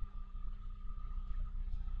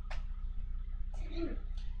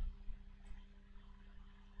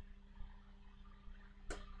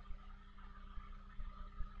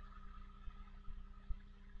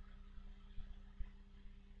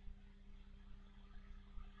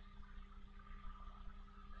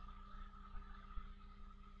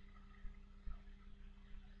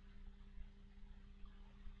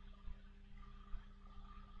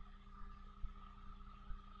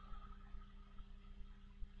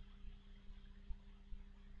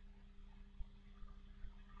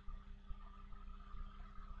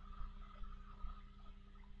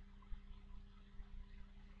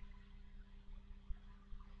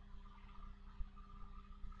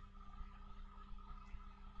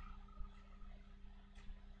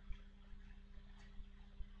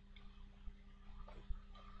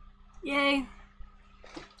 Yay!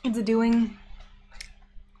 It's a doing.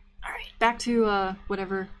 Alright, back to,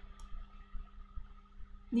 whatever.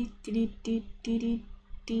 Let's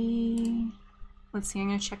see, I'm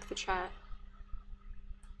gonna check the chat.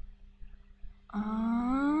 There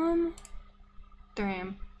I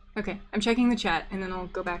am. Okay, I'm checking the chat, and then I'll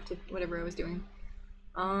go back to whatever I was doing.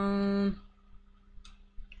 Up.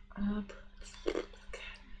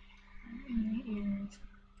 In the ears.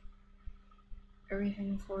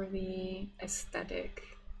 Everything for the aesthetic.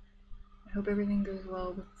 I hope everything goes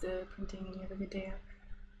well with the printing and you have a good day.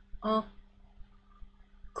 Oh.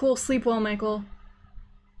 Cool, sleep well, Michael.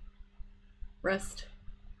 Rest.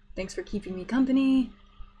 Thanks for keeping me company.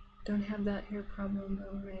 Don't have that hair problem,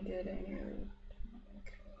 but when I did, I knew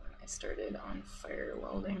I started on fire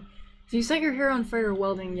welding. If you set your hair on fire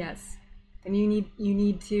welding, yes. Then you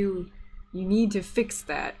need to fix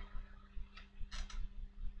that.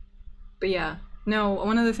 But yeah, no,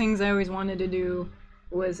 one of the things I always wanted to do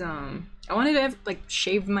was I wanted to like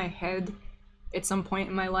shave my head at some point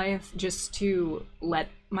in my life, just to let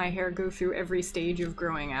my hair go through every stage of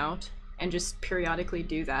growing out and just periodically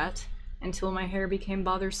do that until my hair became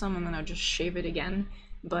bothersome, and then I'd just shave it again.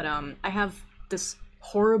 But I have this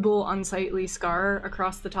horrible unsightly scar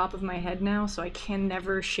across the top of my head now, so I can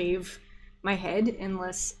never shave my head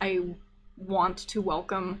unless I want to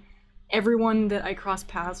welcome everyone that I cross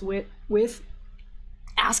paths with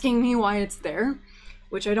asking me why it's there,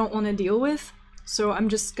 which I don't want to deal with. So I'm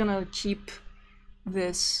just gonna keep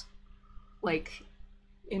this like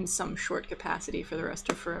in some short capacity for the rest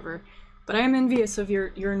of forever. But I am envious of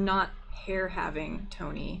your not hair having,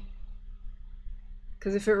 Tony.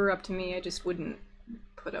 Because if it were up to me, I just wouldn't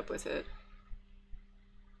put up with it.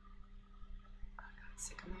 I got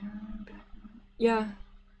sick of my own back. Yeah.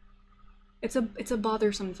 It's a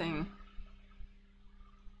bothersome thing.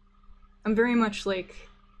 I'm very much like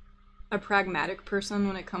a pragmatic person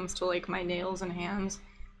when it comes to like my nails and hands.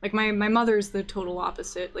 Like my mother's the total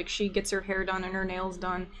opposite. Like she gets her hair done and her nails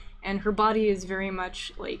done, and her body is very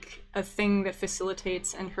much like a thing that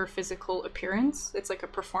facilitates in her physical appearance. It's like a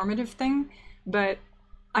performative thing, but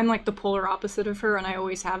I'm like the polar opposite of her, and I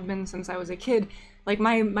always have been since I was a kid. Like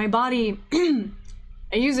my body,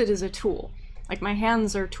 I use it as a tool. Like my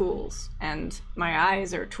hands are tools, and my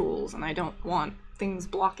eyes are tools, and I don't want things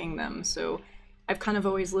blocking them. So I've kind of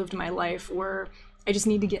always lived my life where I just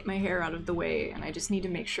need to get my hair out of the way, and I just need to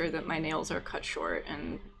make sure that my nails are cut short,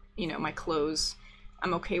 and, you know, my clothes,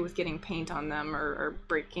 I'm okay with getting paint on them or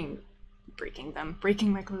breaking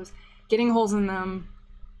my clothes, getting holes in them,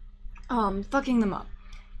 fucking them up.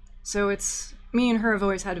 So it's, me and her have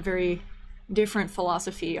always had a very different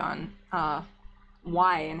philosophy on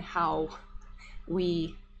why and how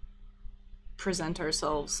we present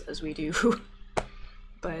ourselves as we do.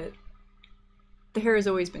 But the hair has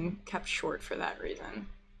always been kept short for that reason.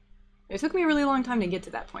 It took me a really long time to get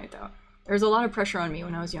to that point, though. There was a lot of pressure on me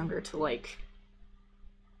when I was younger to, like,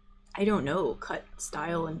 I don't know, cut,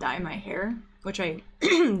 style, and dye my hair, which I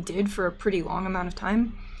did for a pretty long amount of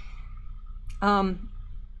time. A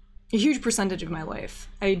huge percentage of my life,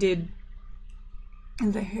 I did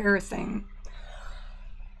the hair thing.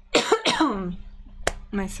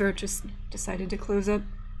 My throat just decided to close up.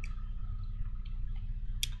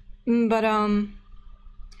 But, I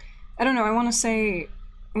don't know, I want to say,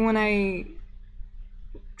 when I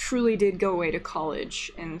truly did go away to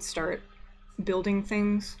college and start building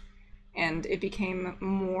things, and it became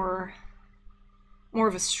more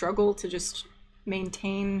of a struggle to just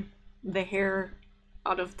maintain the hair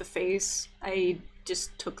out of the face, I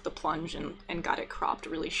just took the plunge and got it cropped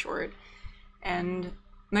really short. And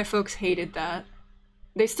my folks hated that.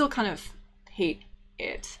 They still kind of hate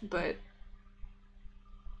it, but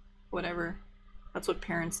whatever. That's what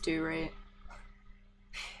parents do, right?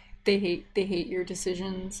 They hate your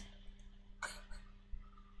decisions.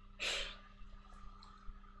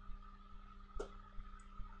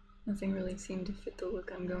 Nothing really seemed to fit the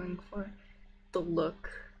look I'm going for. The look.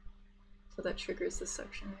 So that triggers the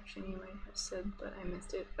suction action, you might have said, but I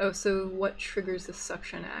missed it. Oh, so what triggers the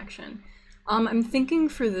suction action? I'm thinking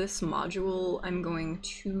for this module, I'm going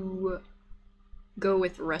to go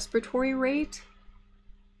with respiratory rate.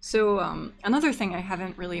 So another thing I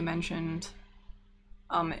haven't really mentioned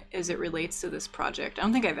as it relates to this project, I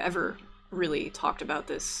don't think I've ever really talked about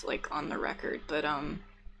this like on the record, but I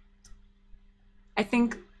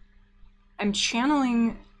think I'm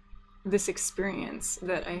channeling this experience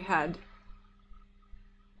that I had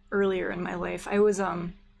earlier in my life. I was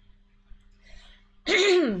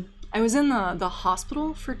I was in the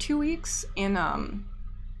hospital for 2 weeks in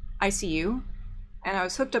ICU, and I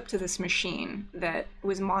was hooked up to this machine that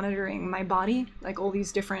was monitoring my body, like all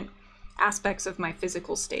these different aspects of my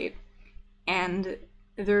physical state. And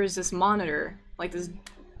there is this monitor, like this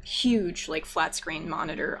huge, like flat screen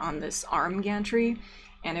monitor on this arm gantry,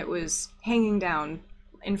 and it was hanging down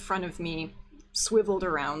in front of me, swiveled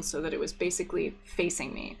around so that it was basically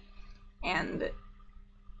facing me. And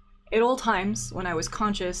at all times when I was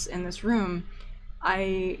conscious in this room,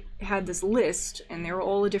 I had this list, and they were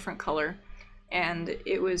all a different color, and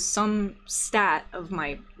it was some stat of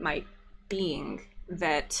my being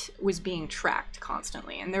that was being tracked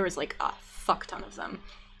constantly, and there was like a fuck ton of them.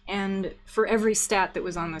 And for every stat that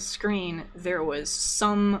was on the screen, there was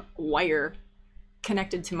some wire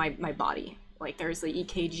connected to my body. Like there's the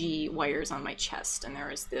EKG wires on my chest, and there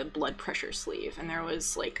was the blood pressure sleeve, and there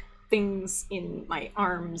was like things in my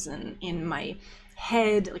arms and in my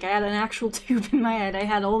head. Like I had an actual tube in my head. I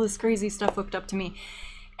had all this crazy stuff hooked up to me.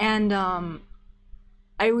 And I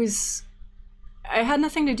had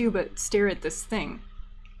nothing to do but stare at this thing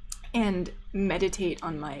and meditate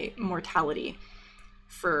on my mortality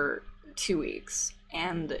for 2 weeks.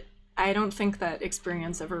 And I don't think that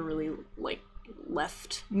experience ever really like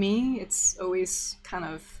left me. It's always kind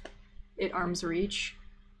of at arm's reach.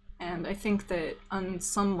 And I think that on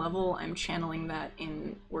some level I'm channeling that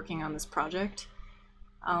in working on this project.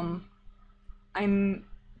 I'm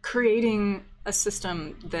creating a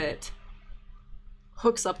system that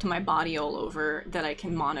hooks up to my body all over, that I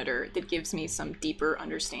can monitor, that gives me some deeper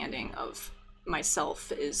understanding of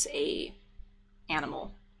myself as a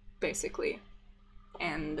animal, basically.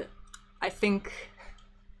 And I think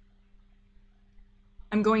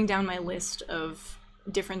I'm going down my list of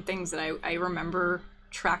different things that I remember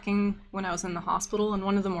tracking when I was in the hospital, and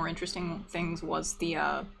one of the more interesting things was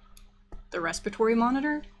the respiratory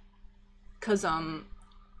monitor, because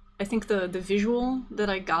I think the visual that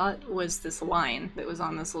I got was this line that was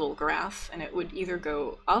on this little graph, and it would either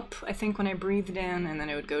go up, I think, when I breathed in, and then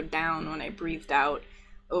it would go down when I breathed out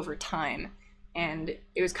over time. And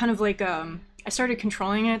it was kind of like I started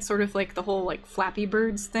controlling it, sort of like the whole like Flappy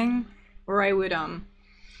Birds thing, where I would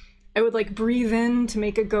like breathe in to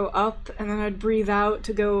make it go up, and then I'd breathe out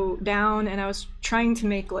to go down, and I was trying to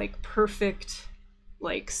make like perfect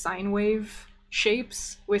like sine wave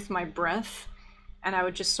shapes with my breath, and I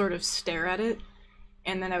would just sort of stare at it,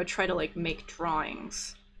 and then I would try to like make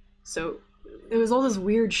drawings. So it was all this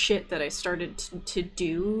weird shit that I started to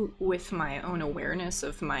do with my own awareness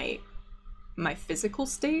of my physical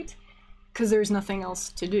state, because there's nothing else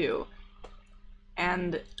to do.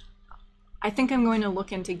 And I think I'm going to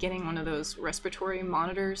look into getting one of those respiratory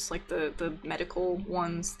monitors, like the medical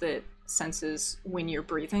ones that senses when you're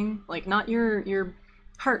breathing, like not your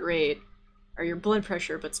heart rate or your blood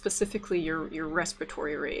pressure, but specifically your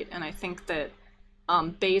respiratory rate. And I think that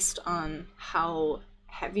based on how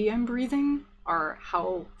heavy I'm breathing or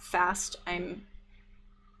how fast I'm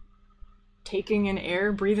taking in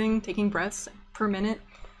air, taking breaths per minute,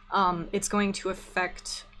 it's going to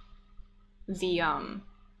affect the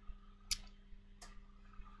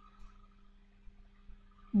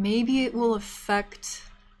maybe it will affect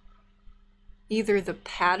either the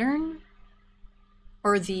pattern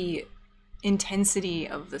or the intensity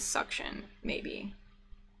of the suction, maybe.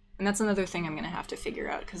 And that's another thing I'm gonna have to figure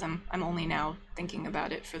out, because I'm only now thinking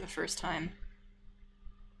about it for the first time.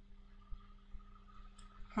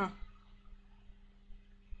 Huh.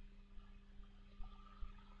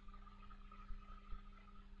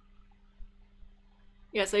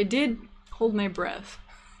 Yes, I did hold my breath.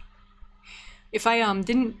 If I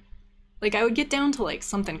didn't, like, I would get down to like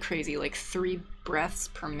something crazy, like 3 breaths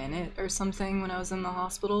per minute or something when I was in the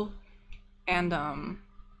hospital. And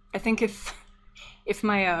I think if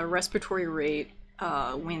my respiratory rate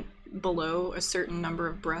went below a certain number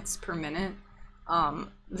of breaths per minute,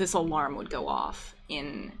 this alarm would go off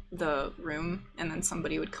in the room, and then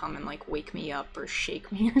somebody would come and like wake me up or shake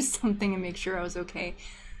me or something and make sure I was okay.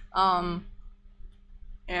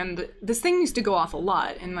 And this thing used to go off a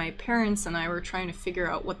lot, and my parents and I were trying to figure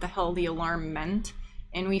out what the hell the alarm meant,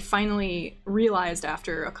 and we finally realized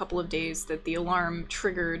after a couple of days that the alarm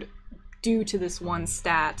triggered due to this one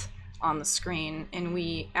stat on the screen, and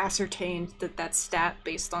we ascertained that that stat,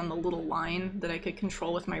 based on the little line that I could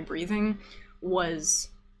control with my breathing, was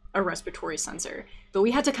a respiratory sensor. But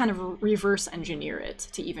we had to kind of reverse engineer it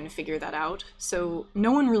to even figure that out. So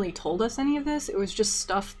no one really told us any of this. It was just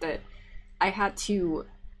stuff that I had to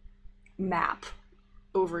map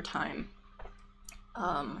over time.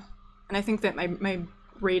 And I think that my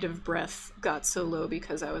rate of breath got so low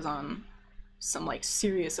because I was on some like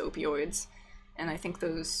serious opioids, and I think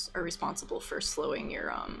those are responsible for slowing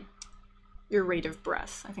your rate of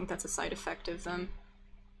breath. I think that's a side effect of them.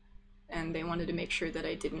 And they wanted to make sure that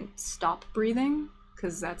I didn't stop breathing,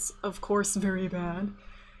 because that's of course very bad.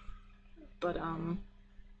 But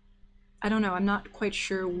I don't know, I'm not quite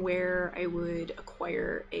sure where I would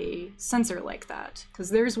acquire a sensor like that, because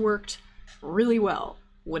theirs worked really well.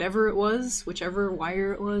 Whatever it was, whichever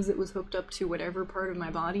wire it was hooked up to whatever part of my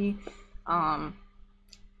body,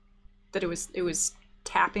 that it was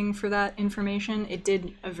tapping for that information. It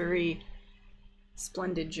did a very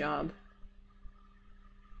splendid job.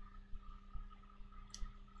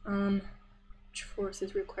 Which force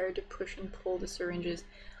is required to push and pull the syringes?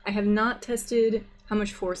 I have not tested how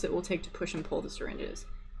much force it will take to push and pull the syringes.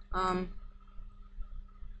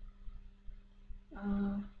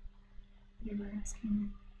 They were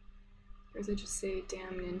asking, or does it just say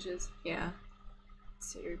damn ninjas? Yeah.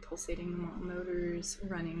 So you're pulsating the motors,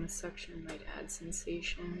 running the suction might add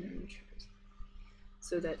sensation,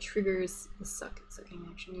 so that triggers the sucking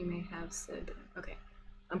action you may have said. But okay,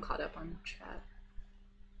 I'm caught up on chat.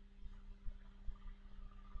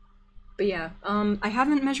 But yeah, I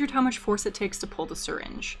haven't measured how much force it takes to pull the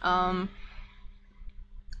syringe.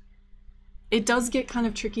 It does get kind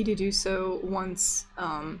of tricky to do so once,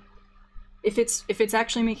 if it's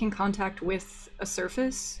actually making contact with a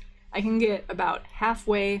surface. I can get about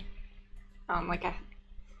halfway, I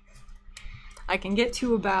can get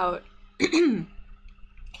to about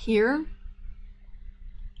here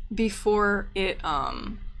before it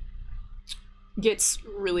gets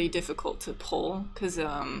really difficult to pull, because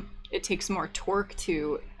it takes more torque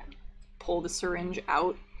to pull the syringe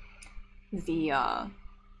out the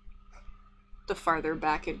farther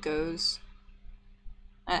back it goes.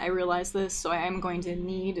 I realize this, so I am going to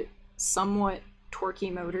need somewhat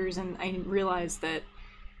torquey motors, and I realize that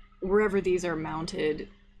wherever these are mounted,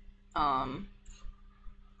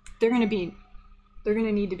 they're gonna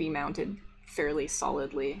need to be mounted fairly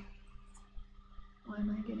solidly. What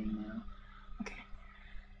am I getting now? Okay.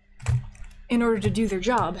 In order to do their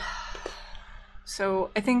job.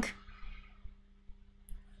 So I think,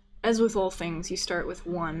 as with all things, you start with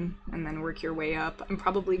one and then work your way up. I'm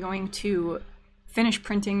probably going to finish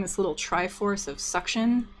printing this little Triforce of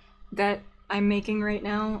suction that I'm making right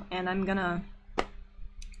now, and I'm gonna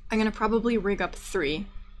probably rig up 3.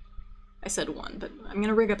 I said 1, but I'm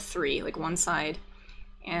gonna rig up 3, like one side,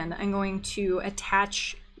 and I'm going to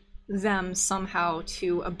attach them somehow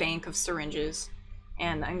to a bank of syringes,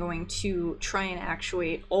 and I'm going to try and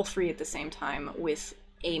actuate all 3 at the same time with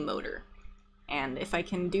a motor. And if I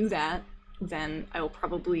can do that, then I will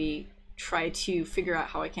probably try to figure out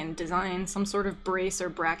how I can design some sort of brace or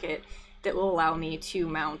bracket that will allow me to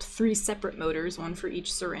mount 3 separate motors, one for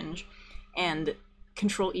each syringe, and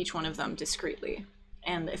control each one of them discreetly.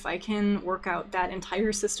 And if I can work out that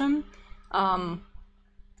entire system,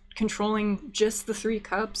 controlling just the 3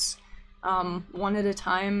 cups, one at a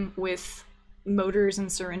time, with motors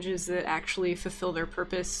and syringes that actually fulfill their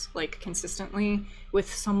purpose, like, consistently,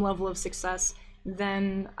 with some level of success,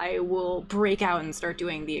 then I will break out and start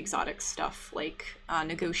doing the exotic stuff, like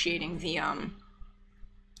negotiating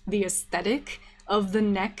the aesthetic of the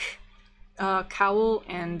neck cowl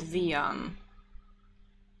and the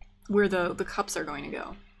where the cups are going to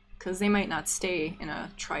go, because they might not stay in a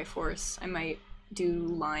Triforce. I might do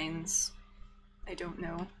lines. I don't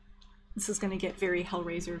know. This is going to get very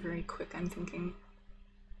Hellraiser very quick, I'm thinking.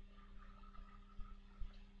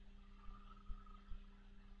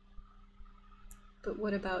 But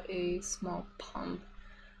what about a small pump?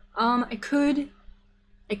 I could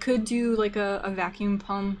do like a vacuum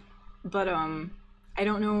pump, but I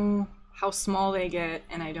don't know how small they get,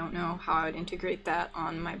 and I don't know how I would integrate that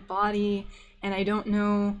on my body, and I don't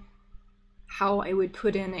know how I would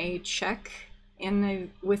put in a check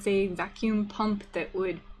with a vacuum pump that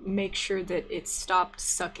would make sure that it stopped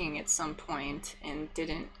sucking at some point and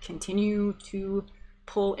didn't continue to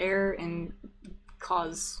pull air and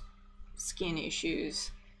cause skin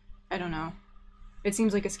issues. I don't know. It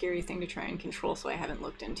seems like a scary thing to try and control, so I haven't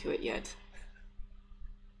looked into it yet.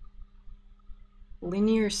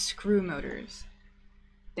 Linear screw motors.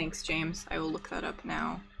 Thanks, James. I will look that up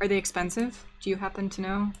now. Are they expensive? Do you happen to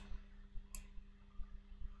know?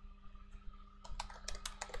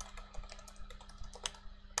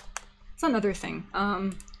 It's another thing.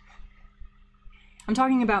 I'm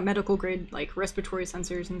talking about medical grade, like respiratory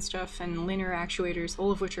sensors and stuff, and linear actuators,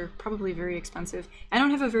 all of which are probably very expensive. I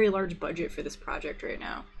don't have a very large budget for this project right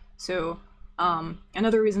now. So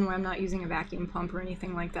another reason why I'm not using a vacuum pump or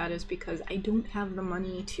anything like that is because I don't have the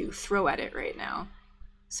money to throw at it right now.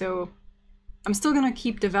 So I'm still going to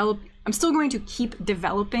keep developing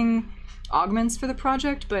augments for the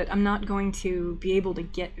project, but I'm not going to be able to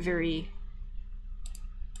get very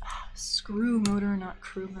screw motor, not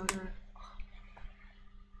crew motor.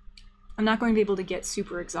 I'm not going to be able to get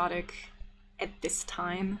super exotic at this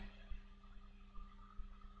time.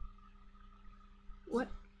 What?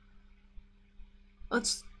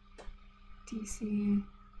 Let's DC.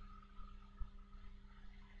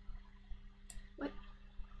 What?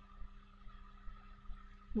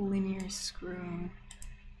 Linear screw.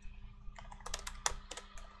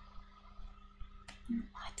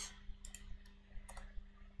 What?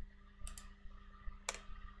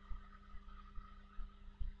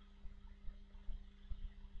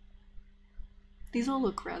 These all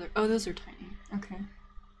look rather... Oh, those are tiny. Okay.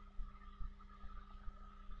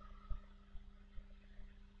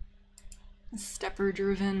 A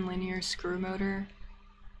stepper-driven linear screw motor.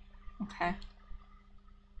 Okay.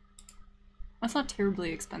 That's not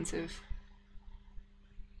terribly expensive.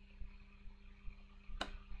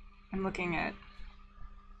 I'm looking at...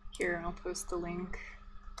 Here, I'll post the link.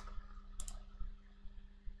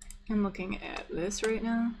 I'm looking at this right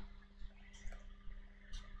now.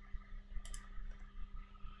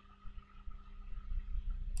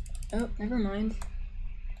 Oh, never mind.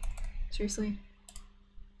 Seriously.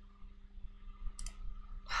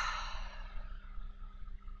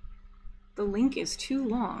 The link is too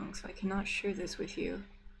long, so I cannot share this with you.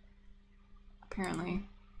 Apparently.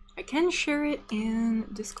 I can share it in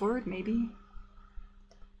Discord, maybe.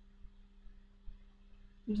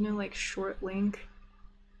 There's no, like, short link.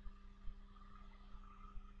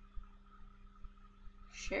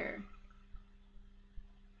 Share.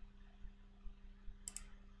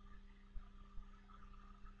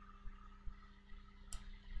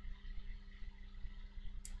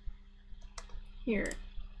 Here.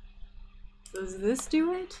 Does this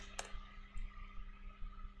do it?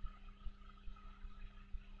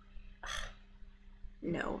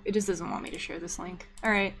 No, it just doesn't want me to share this link.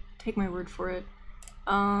 Alright, take my word for it.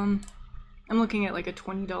 I'm looking at like a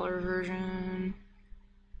 $20 version.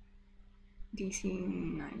 DC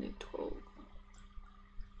 9 to 12.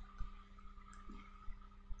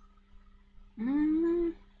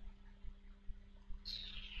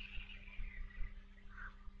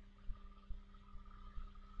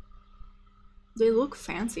 They look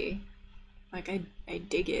fancy. Like, I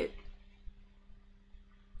dig it.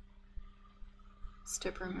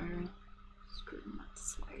 Stepper motor, screw nut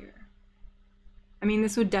slider. I mean,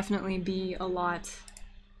 this would definitely be a lot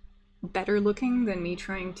better looking than me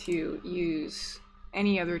trying to use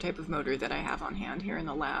any other type of motor that I have on hand here in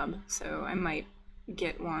the lab, so I might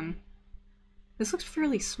get one. This looks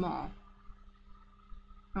fairly small.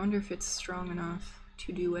 I wonder if it's strong enough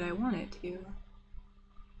to do what I want it to.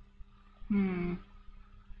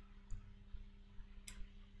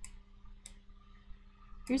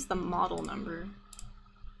 Here's the model number.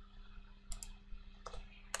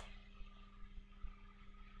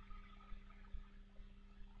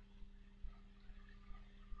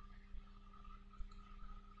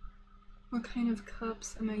 What kind of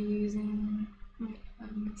cups am I using? Might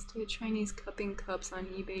have missed it. Chinese cupping cups on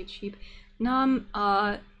eBay cheap. Nom,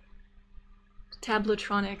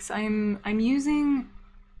 Tabletronics. I'm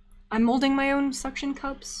molding my own suction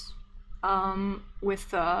cups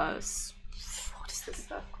with what is this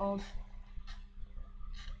stuff called?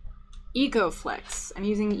 EcoFlex. I'm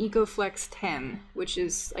using EcoFlex 10, which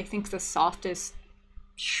is, I think, the softest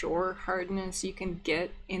shore hardness you can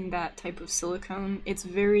get in that type of silicone. It's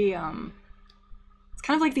very it's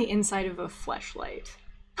kind of like the inside of a fleshlight.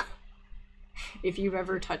 If you've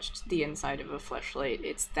ever touched the inside of a fleshlight,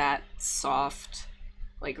 it's that soft,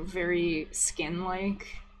 like very skin-like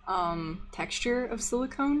texture of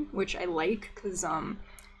silicone, which I like because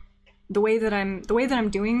the way that I'm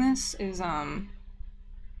doing this is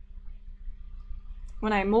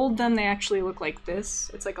when I mold them, they actually look like this.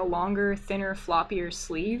 It's like a longer, thinner, floppier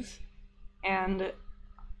sleeve, and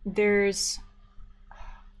there's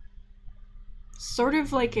sort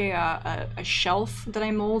of like a shelf that I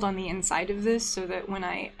mold on the inside of this so that when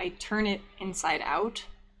I turn it inside out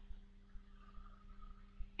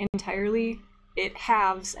entirely, it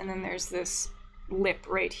halves, and then there's this lip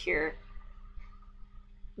right here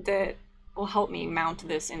that will help me mount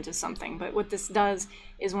this into something. But what this does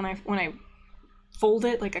is when I fold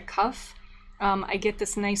it like a cuff, I get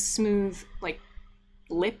this nice smooth like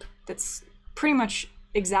lip that's pretty much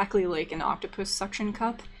exactly like an octopus suction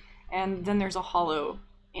cup, and then there's a hollow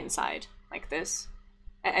inside like this.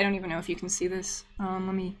 I don't even know if you can see this. Let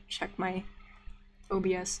me check my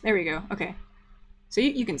OBS. There we go. Okay, so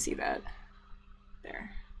you can see that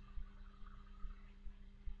there.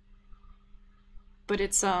 But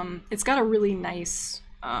it's got a really nice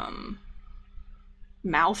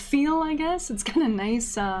mouth feel, I guess. It's got a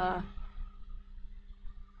nice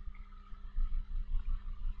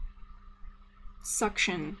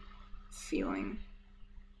suction feeling.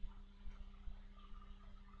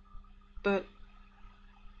 But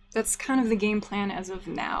that's kind of the game plan as of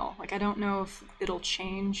now. Like, I don't know if it'll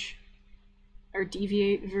change or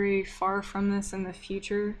deviate very far from this in the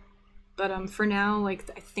future. But for now, like,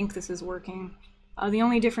 I think this is working. The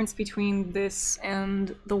only difference between this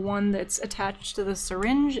and the one that's attached to the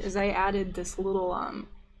syringe is I added this little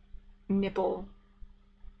nipple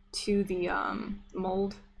to the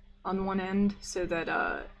mold on one end so that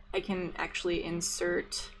I can actually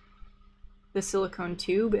insert the silicone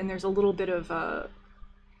tube, and there's a little bit of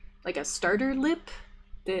like a starter lip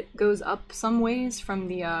that goes up some ways from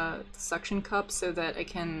the suction cup so that I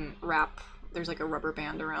can wrap, there's like a rubber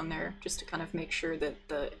band around there just to kind of make sure that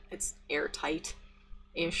it's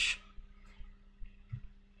airtight-ish.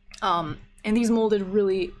 And these molded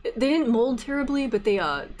really, they didn't mold terribly, but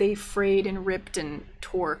they frayed and ripped and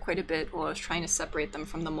tore quite a bit while I was trying to separate them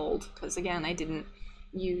from the mold, because again, I didn't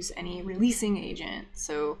use any releasing agent,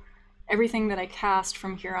 so everything that I cast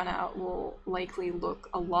from here on out will likely look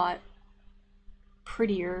a lot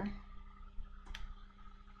prettier.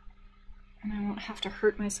 And I won't have to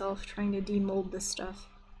hurt myself trying to demold this stuff.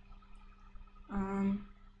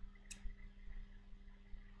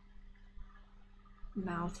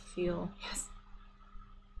 Mouth feel, yes.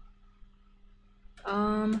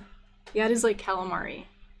 Yeah, it is like calamari,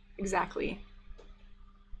 exactly.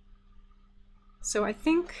 So I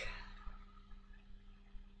think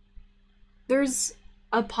there's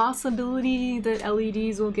a possibility that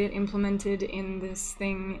LEDs will get implemented in this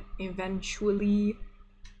thing eventually.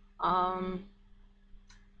 But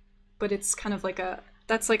it's kind of like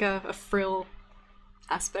that's like a frill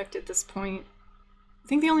aspect at this point. I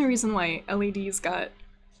think the only reason why LEDs got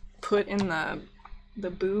put in the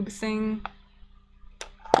boob thing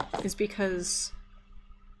is because,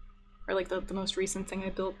 or like the most recent thing I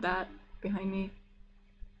built, that behind me,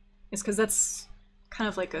 is because that's kind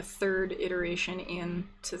of like a third iteration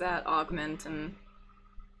into that augment, and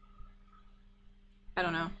I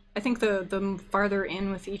don't know. I think the farther in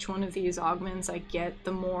with each one of these augments I get,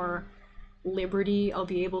 the more liberty I'll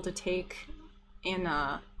be able to take in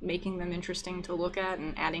making them interesting to look at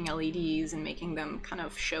and adding LEDs and making them kind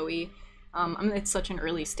of showy. It's such an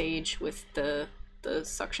early stage with the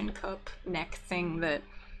suction cup neck thing that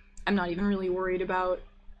I'm not even really worried about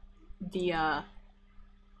the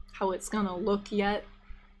how it's gonna look yet,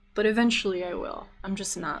 but eventually I will. I'm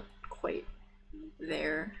just not quite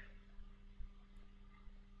there.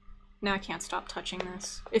 Now I can't stop touching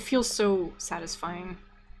this. It feels so satisfying.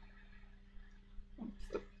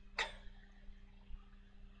 There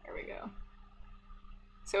we go.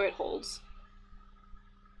 So it holds.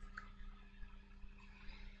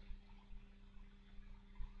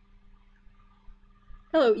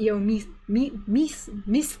 Hello,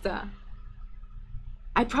 Mista.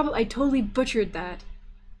 I totally butchered that.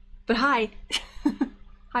 But hi.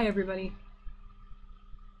 Hi, everybody.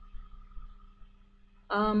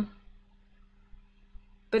 But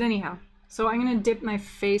anyhow, so I'm gonna dip my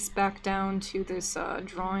face back down to this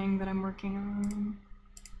drawing that I'm working on.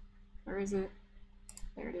 Where is it?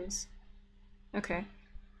 There it is. Okay.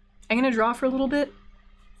 I'm gonna draw for a little bit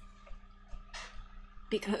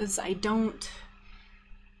because I don't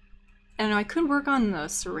know, I could work on the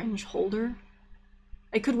syringe holder.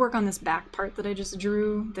 I could work on this back part that I just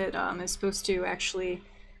drew that is supposed to actually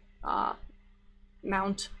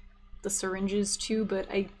mount the syringes to,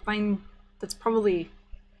 but I find that's probably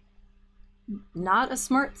not a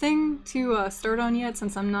smart thing to start on yet,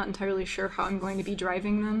 since I'm not entirely sure how I'm going to be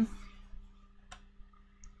driving them.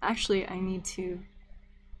 Actually, I need to...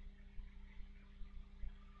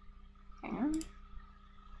 hang on.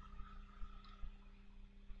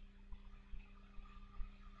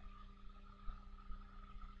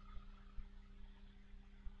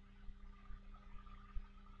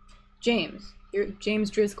 James, James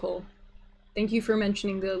Driscoll. Thank you for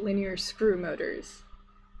mentioning the linear screw motors.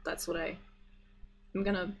 That's what I'm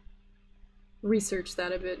gonna research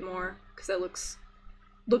that a bit more, because that looks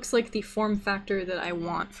like the form factor that I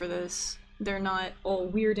want for this. They're not all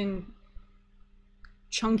weird and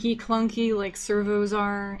chunky clunky like servos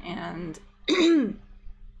are, and I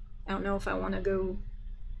don't know if I want to go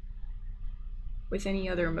with any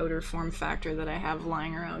other motor form factor that I have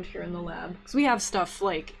lying around here in the lab. Because we have stuff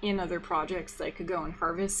like in other projects that I could go and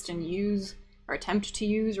harvest and use, or attempt to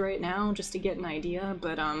use right now, just to get an idea,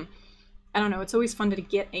 but I don't know, it's always fun to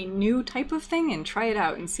get a new type of thing and try it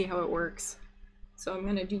out and see how it works. So I'm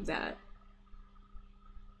gonna do that.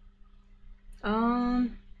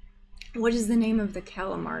 What is the name of the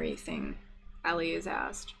calamari thing? Ali has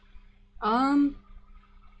asked. I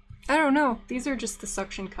don't know. These are just the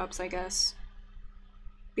suction cups, I guess.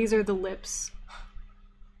 These are the lips.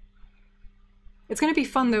 It's gonna be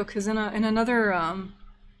fun though, because in another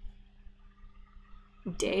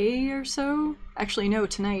day or so, actually no,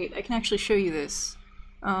 tonight, I can actually show you this.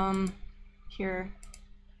 Here.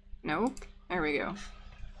 Nope. There we go.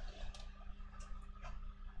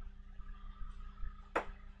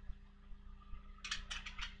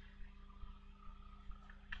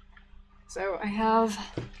 So I have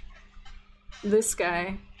this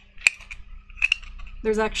guy.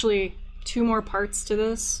 There's actually 2 more parts to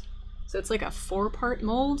this. So it's like a 4-part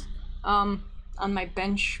mold on my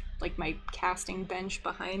bench, like my casting bench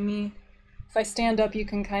behind me. If I stand up, you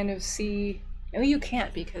can kind of see. No, you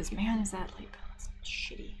can't, because man, is that light balance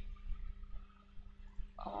shitty.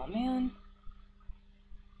 Oh man.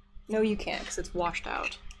 No, you can't, because it's washed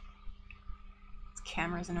out. This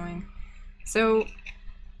camera's annoying. So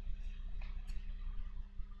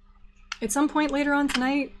at some point later on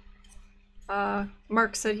tonight,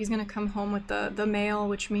 Mark said he's gonna come home with the mail,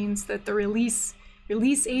 which means that the release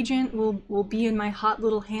agent will be in my hot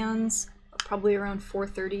little hands, probably around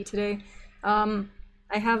 4:30 today.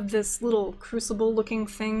 I have this little crucible looking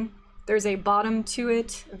thing. There's a bottom to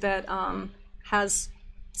it that has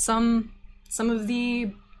some of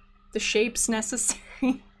the shapes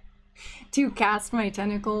necessary to cast my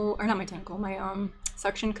tentacle, or not my tentacle, my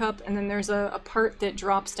suction cup, and then there's a part that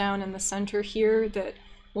drops down in the center here that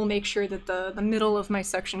will make sure that the middle of my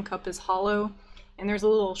suction cup is hollow, and there's a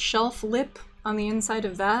little shelf lip on the inside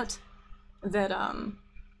of that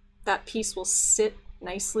that piece will sit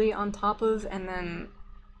nicely on top of, and then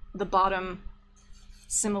the bottom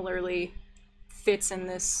similarly fits in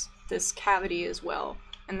this cavity as well.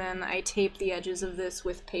 And then I tape the edges of this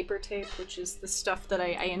with paper tape, which is the stuff that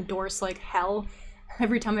I endorse like hell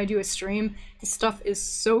every time I do a stream. This stuff is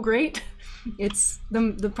so great. It's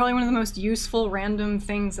probably one of the most useful random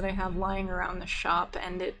things that I have lying around the shop,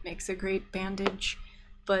 and it makes a great bandage.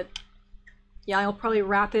 But yeah, I'll probably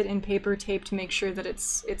wrap it in paper tape to make sure that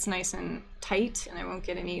it's nice and tight and I won't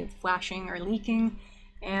get any flashing or leaking.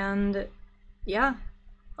 And yeah,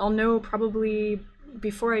 I'll know probably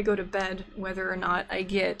before I go to bed whether or not I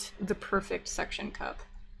get the perfect suction cup.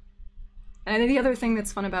 And the other thing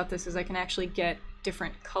that's fun about this is I can actually get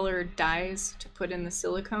different colored dyes to put in the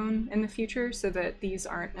silicone in the future, so that these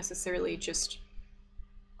aren't necessarily just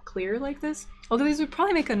clear like this. Although these would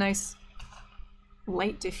probably make a nice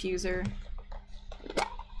light diffuser.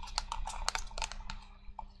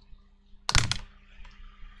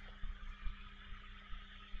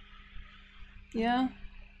 Yeah,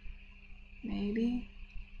 maybe.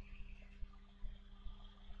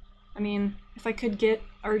 I mean, if I could get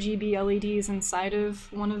RGB LEDs inside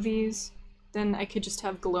of one of these, then I could just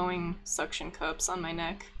have glowing suction cups on my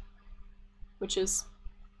neck. Which is...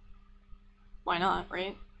 why not,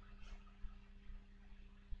 right?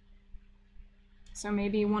 So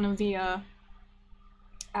maybe one of the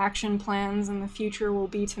action plans in the future will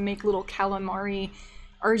be to make little calamari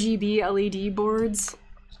RGB LED boards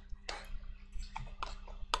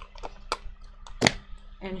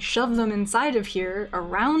and shove them inside of here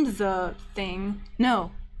around the thing.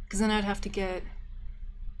 No, because then I'd have to get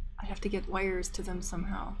wires to them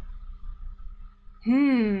somehow.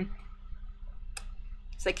 So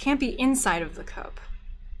they can't be inside of the cup.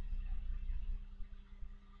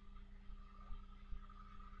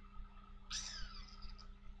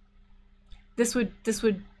 This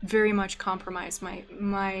would very much compromise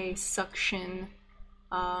my suction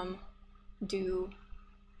do.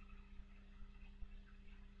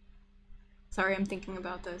 Sorry, I'm thinking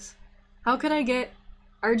about this. How could I get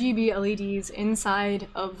RGB LEDs inside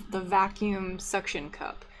of the vacuum suction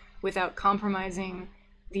cup without compromising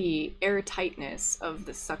the airtightness of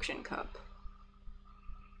the suction cup?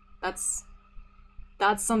 That's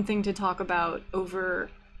something to talk about over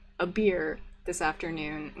a beer this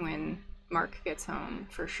afternoon when Mark gets home,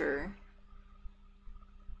 for sure.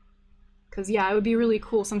 Because yeah, it would be really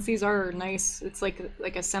cool, since these are nice, it's like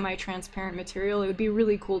a semi-transparent material, it would be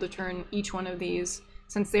really cool to turn each one of these,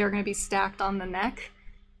 since they are going to be stacked on the neck,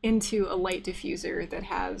 into a light diffuser that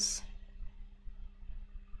has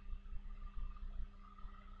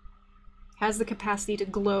the capacity to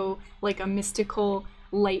glow like a mystical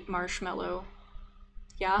light marshmallow.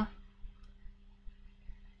 Yeah?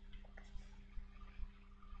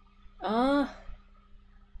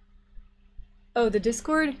 Oh, the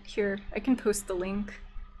Discord? Here, I can post the link.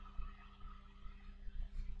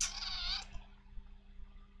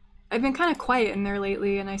 I've been kind of quiet in there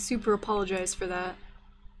lately, and I super apologize for that.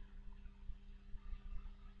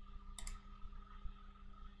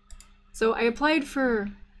 So I applied for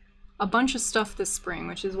a bunch of stuff this spring,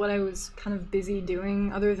 which is what I was kind of busy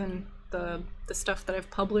doing, other than the stuff that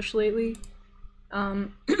I've published lately. I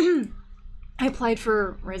applied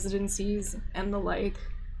for residencies and the like,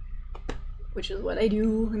 which is what I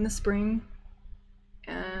do in the spring.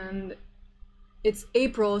 And it's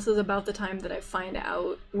April, so it's about the time that I find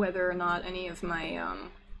out whether or not any of my,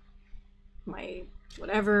 my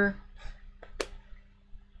whatever,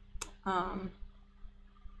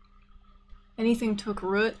 anything took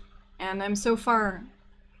root. And I'm so far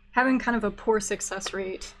having kind of a poor success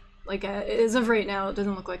rate. Like, as of right now, it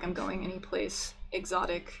doesn't look like I'm going anyplace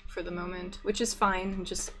exotic for the moment, which is fine.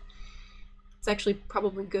 Just, it's actually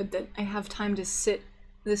probably good that I have time to sit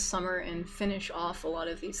this summer and finish off a lot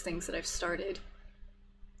of these things that I've started.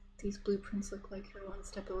 These blueprints look like you're one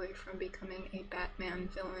step away from becoming a Batman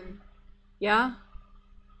villain. Yeah?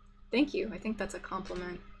 Thank you. I think that's a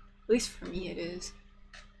compliment. At least for me it is.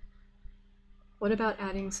 What about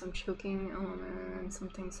adding some choking element,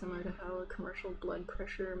 something similar to how a commercial blood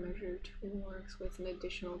pressure measure tool works with an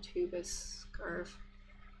additional tube as scarf?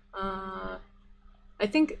 I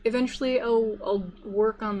think eventually I'll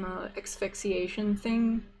work on the asphyxiation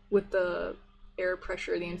thing with the air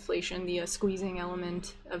pressure, the inflation, the squeezing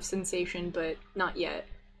element of sensation, but not yet.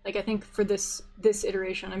 Like, I think for this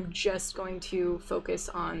iteration, I'm just going to focus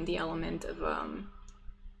on the element of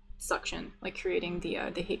suction, like creating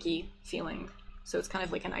the hickey feeling. So it's kind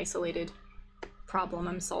of like an isolated problem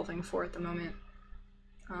I'm solving for at the moment.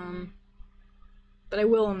 But I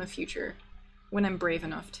will in the future, when I'm brave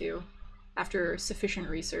enough to, after sufficient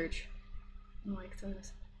research. I like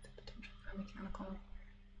this. The potential for mechanical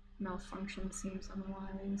malfunction seems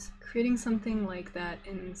unwise. Creating something like that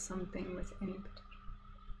in something with any potential.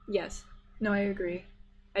 Yes. No, I agree.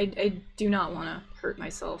 I do not want to hurt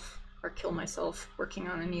myself or kill myself working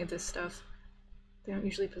on any of this stuff. They don't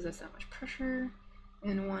usually possess that much pressure,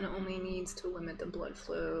 and one only needs to limit the blood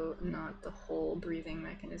flow, not the whole breathing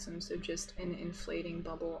mechanism, so just an inflating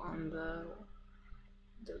bubble on the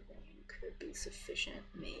vein could be sufficient,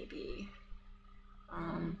 maybe.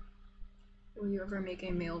 Will you ever make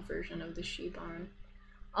a male version of the Shiban?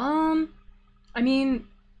 I mean,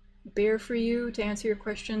 bear for you, to answer your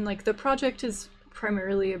question, like, the project is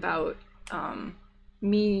primarily about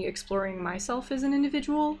me exploring myself as an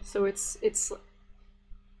individual, so it's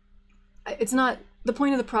not, the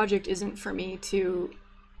point of the project isn't for me to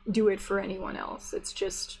do it for anyone else. It's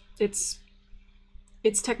just, it's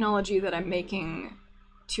technology that I'm making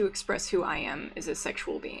to express who I am as a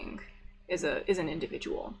sexual being, as an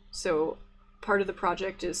individual. So part of the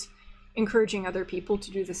project is encouraging other people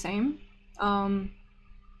to do the same.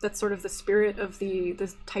 That's sort of the spirit of the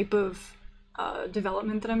type of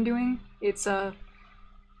development that I'm doing. It's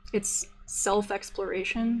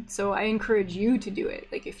self-exploration, so I encourage you to do it.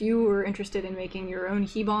 Like, if you were interested in making your own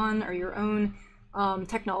Hiban or your own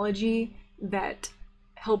technology that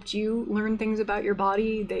helped you learn things about your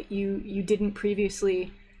body that you didn't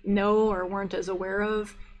previously know or weren't as aware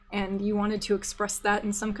of, and you wanted to express that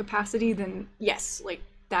in some capacity, then yes, like,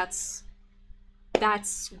 that's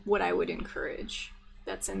what I would encourage.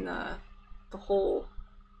 That's in the whole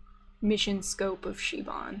mission scope of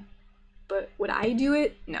Shiban. But would I do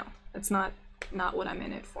it? No. That's not what I'm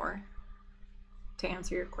in it for, to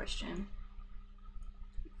answer your question.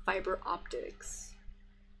 Fiber optics.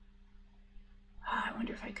 I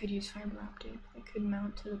wonder if I could use fiber optic. I could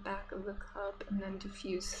mount to the back of the cup and then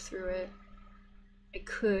diffuse through it. I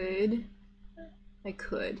could.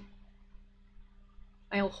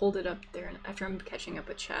 I'll hold it up there, and after I'm catching up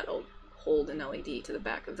a chat, I'll hold an LED to the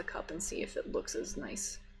back of the cup and see if it looks as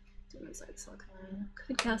nice. Do them inside silicone.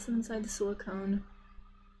 Could cast them inside the silicone.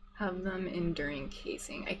 Have them in during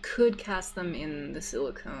casing. I could cast them in the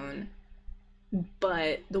silicone,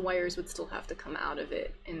 but the wires would still have to come out of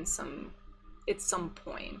it at some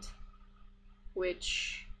point,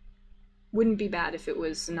 which wouldn't be bad if it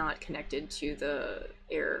was not connected to the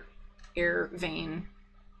air vein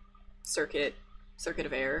circuit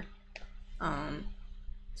of air.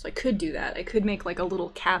 So I could do that. I could make like a little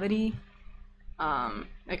cavity,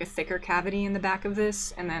 like a thicker cavity in the back of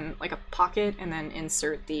this, and then like a pocket, and then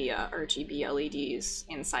insert the RGB LEDs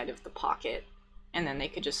inside of the pocket, and then they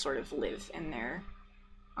could just sort of live in there.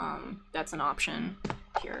 That's an option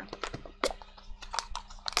here.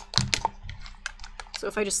 So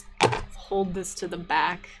if I just hold this to the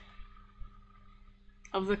back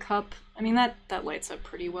of the cup, I mean, that lights up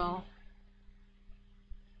pretty well.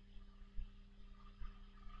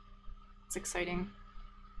 It's exciting.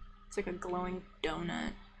 It's like a glowing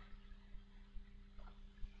donut.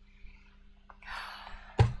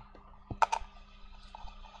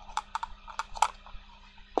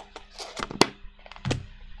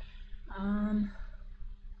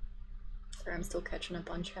 Sorry, I'm still catching up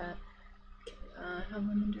on chat. How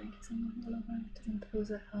women drink is to impose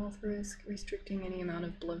a health risk. Restricting any amount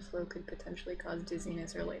of blood flow could potentially cause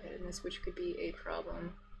dizziness or lightheadedness, which could be a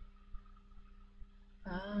problem.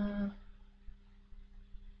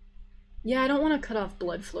 Yeah, I don't want to cut off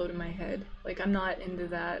blood flow to my head. Like, I'm not into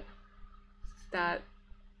that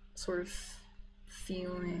sort of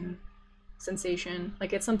feeling, sensation.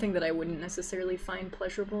 Like, it's something that I wouldn't necessarily find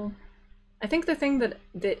pleasurable. I think the thing that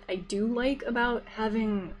I do like about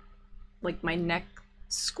having, like, my neck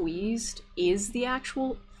squeezed is the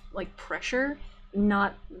actual, like, pressure,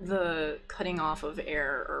 not the cutting off of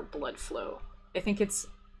air or blood flow. I think it's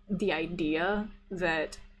the idea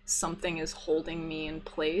that something is holding me in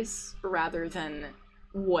place rather than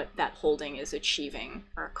what that holding is achieving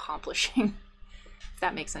or accomplishing, if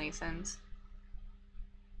that makes any sense.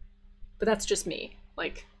 But that's just me.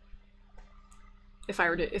 Like, if I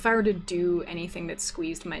were to do anything that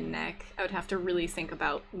squeezed my neck, I would have to really think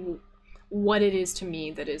about what it is to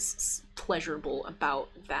me that is pleasurable about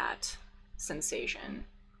that sensation.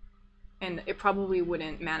 And it probably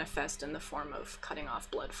wouldn't manifest in the form of cutting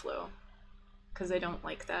off blood flow, because I don't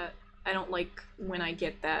like that. I don't like when I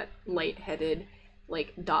get that lightheaded,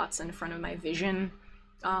 like, dots in front of my vision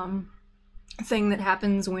thing that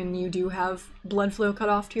happens when you do have blood flow cut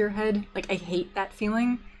off to your head. Like, I hate that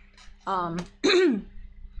feeling. I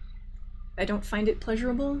don't find it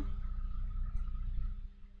pleasurable.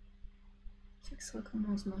 Silicone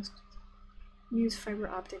molds most use fiber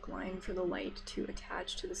optic line for the light to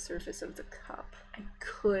attach to the surface of the cup. I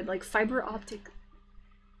could, like, fiber optic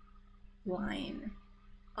line.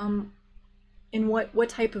 In what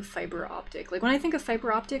type of fiber optic? Like, when I think of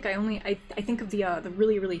fiber optic, I think of the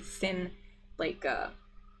really, really thin, like,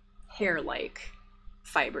 hair-like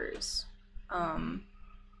fibers. And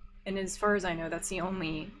as far as I know, that's the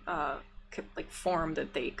only like, form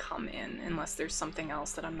that they come in, unless there's something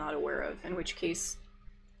else that I'm not aware of, in which case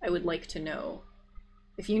I would like to know.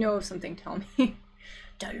 If you know of something, tell me.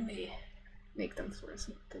 Tell me. Make them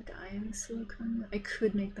fluorescent. The dye in the silicone. I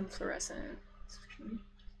could make them fluorescent.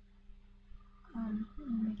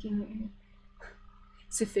 Making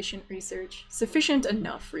sufficient research. Sufficient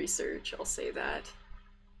enough research, I'll say that.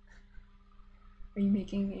 Are you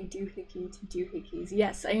making a doohickey to doohickeys?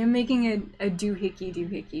 Yes, I am making a doohickey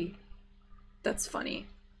doohickey. That's funny.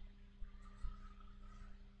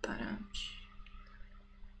 But,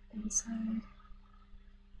 inside.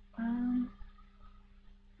 I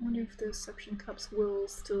wonder if those suction cups will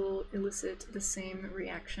still elicit the same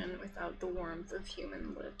reaction without the warmth of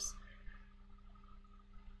human lips.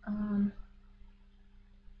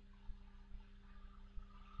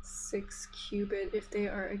 6 cubit. If they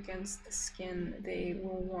are against the skin, they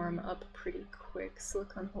will warm up pretty quick.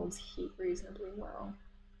 Silicone holds heat reasonably well.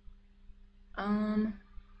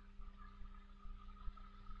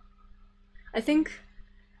 I think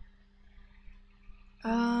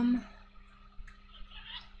from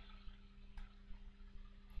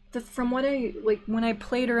what I, like, when I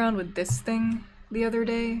played around with this thing the other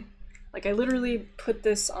day, like, I literally put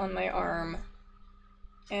this on my arm,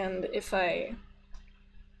 and if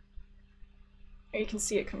you can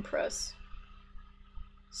see it compress.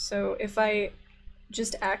 So if I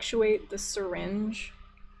just actuate the syringe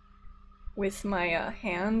with my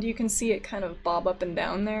hand, you can see it kind of bob up and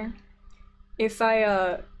down there. If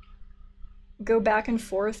I go back and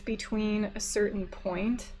forth between a certain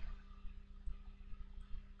point,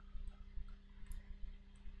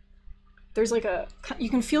 there's like you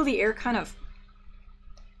can feel the air kind of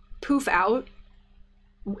poof out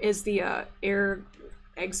as the air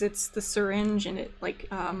exits the syringe, and it, like,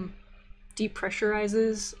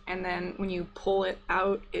 depressurizes, and then when you pull it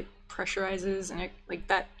out, it pressurizes, and it, like,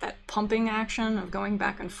 that pumping action of going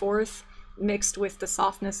back and forth mixed with the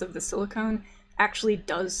softness of the silicone actually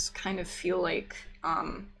does kind of feel like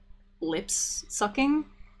lips sucking.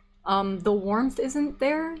 The warmth isn't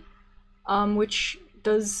there, which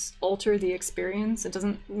does alter the experience. It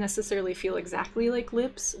doesn't necessarily feel exactly like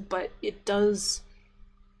lips, but it does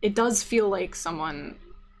feel like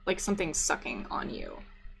something's sucking on you.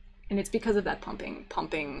 And it's because of that pumping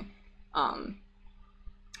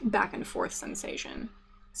back and forth sensation.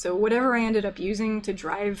 So whatever I ended up using to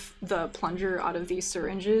drive the plunger out of these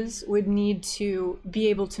syringes would need to be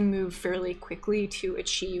able to move fairly quickly to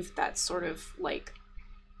achieve that sort of, like,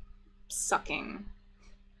 sucking,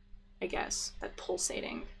 I guess, that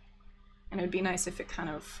pulsating. And it would be nice if it kind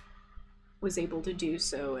of was able to do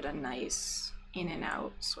so at a nice in and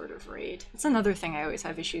out sort of rate. That's another thing I always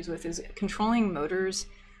have issues with, is controlling motors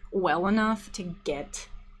well enough to get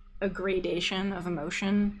a gradation of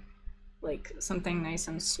emotion, like something nice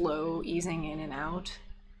and slow, easing in and out.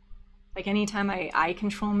 Like anytime I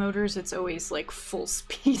control motors, it's always like full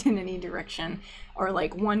speed in any direction, or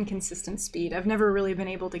like one consistent speed. I've never really been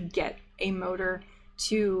able to get a motor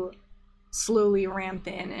to slowly ramp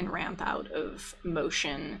in and ramp out of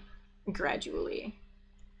motion gradually.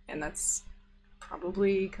 And that's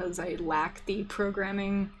probably because I lack the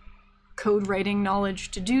programming code writing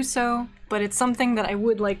knowledge to do so, but it's something that I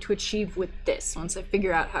would like to achieve with this once I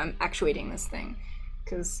figure out how I'm actuating this thing.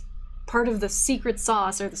 Because part of the secret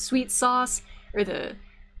sauce, or the sweet sauce, or the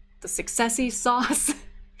successy sauce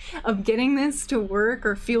of getting this to work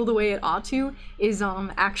or feel the way it ought to is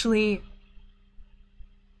actually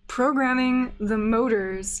programming the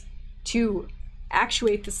motors to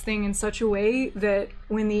actuate this thing in such a way that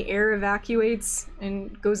when the air evacuates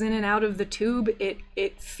and goes in and out of the tube,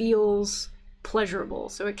 it feels pleasurable.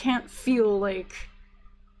 So it can't feel like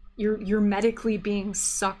you're medically being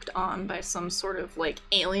sucked on by some sort of like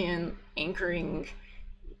alien anchoring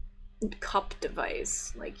cup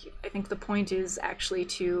device. Like, I think the point is actually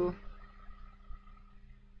to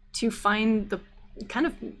find the kind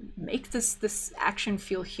of make this action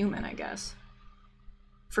feel human, I guess.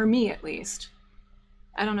 For me, at least.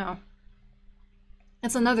 I don't know.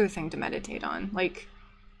 It's another thing to meditate on. Like,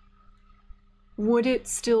 would it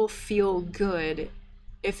still feel good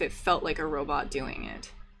if it felt like a robot doing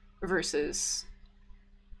it versus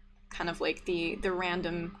kind of like the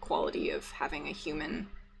random quality of having a human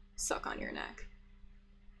suck on your neck?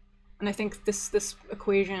 And I think this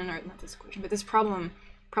equation, or not this equation, but this problem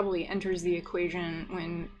probably enters the equation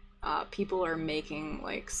when people are making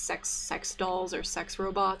like sex dolls or sex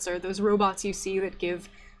robots, or those robots you see that give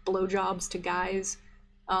blowjobs to guys.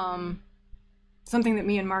 Something that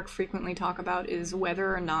me and Mark frequently talk about is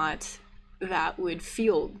whether or not that would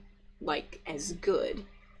feel like as good,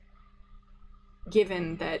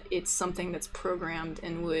 given that it's something that's programmed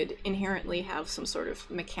and would inherently have some sort of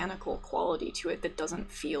mechanical quality to it that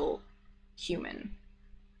doesn't feel human.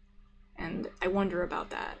 And I wonder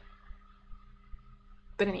about that.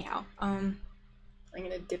 But anyhow, I'm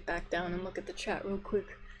gonna dip back down and look at the chat real quick.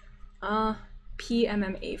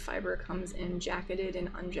 PMMA fiber comes in jacketed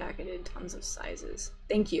and unjacketed, tons of sizes.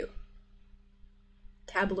 Thank you.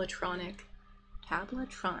 Tablatronics.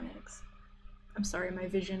 I'm sorry, my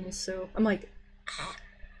vision is so... I'm like...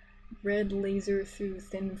 Red laser through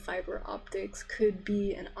thin fiber optics could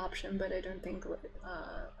be an option, but I don't think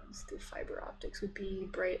through fiber optics would be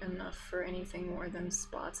bright enough for anything more than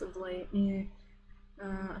spots of light. Yeah.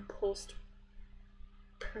 A pulsed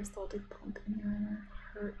peristaltic pump in your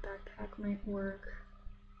hurt backpack might work.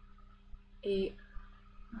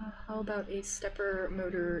 How about a stepper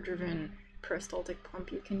motor driven peristaltic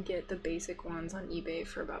pump? You can get the basic ones on eBay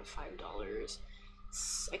for about $5.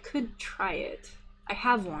 I could try it. I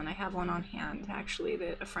have one on hand actually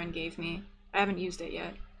that a friend gave me. I haven't used it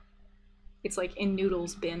yet. It's like in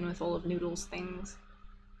Noodle's bin with all of Noodle's things.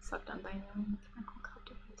 Sucked on by an alien mechanical cup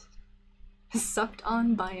device. Sucked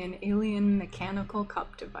on by an alien mechanical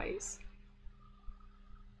cup device.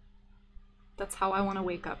 That's how I want to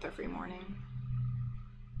wake up every morning.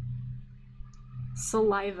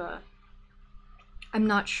 Saliva. I'm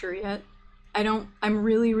not sure yet. I'm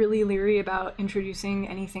really, really leery about introducing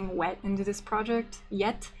anything wet into this project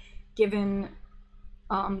yet, given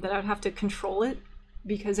that I would have to control it,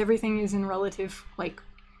 because everything is in relative, like,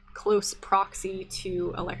 close proxy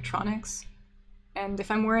to electronics. And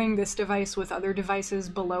if I'm wearing this device with other devices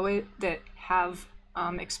below it that have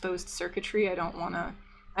exposed circuitry, I don't want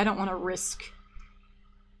to risk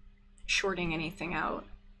shorting anything out.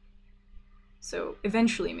 So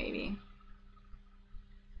eventually, maybe.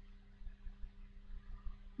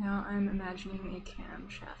 Now I'm imagining a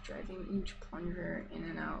camshaft driving each plunger in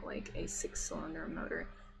and out like a 6-cylinder motor.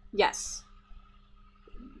 Yes.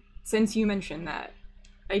 Since you mentioned that,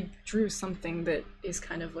 I drew something that is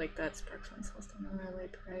kind of like that spark fun system relay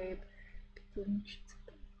pipe.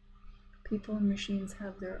 People and machines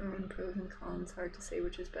have their own pros and cons. Hard to say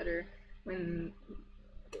which is better when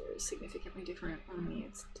they're significantly different. Only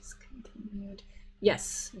it's discontinued.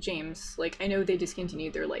 Yes, James, like, I know they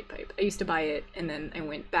discontinued their light pipe. I used to buy it, and then I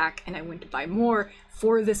went back and I went to buy more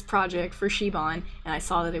for this project, for Shiban, and I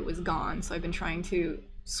saw that it was gone. So I've been trying to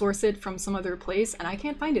source it from some other place, and I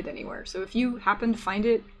can't find it anywhere. So if you happen to find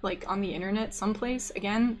it, like, on the internet someplace,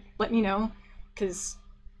 again, let me know, because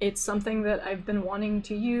it's something that I've been wanting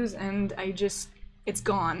to use, and it's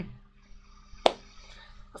gone.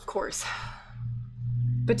 Of course.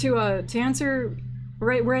 But to answer...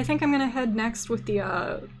 right where I think I'm gonna head next with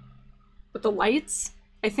the lights,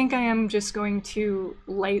 I think I am just going to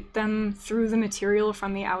light them through the material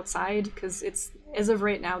from the outside, because it's, as of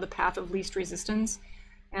right now, the path of least resistance.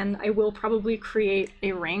 And I will probably create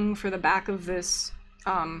a ring for the back of this,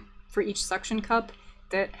 for each suction cup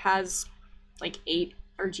that has like 8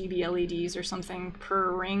 RGB LEDs or something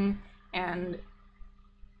per ring. And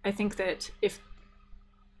I think that if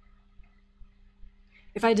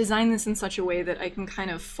I design this in such a way that I can kind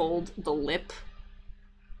of fold the lip,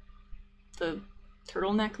 the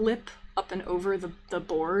turtleneck lip, up and over the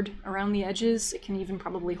board around the edges, it can even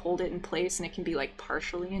probably hold it in place, and it can be like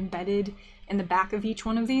partially embedded in the back of each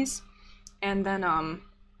one of these. And then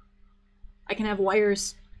I can have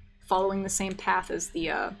wires following the same path as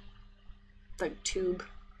the tube,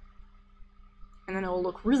 and then it will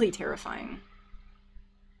look really terrifying.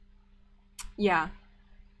 Yeah.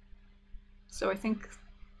 So I think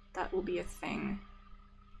that will be a thing.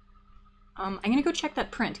 I'm gonna go check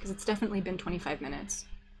that print, because it's definitely been 25 minutes.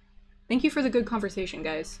 Thank you for the good conversation,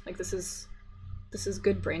 guys. Like, this is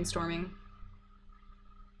good brainstorming.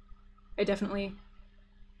 I definitely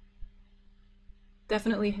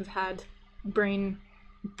have had brain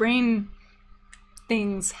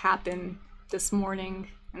things happen this morning,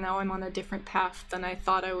 and now I'm on a different path than I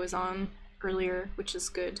thought I was on earlier, which is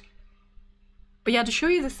good. But yeah, to show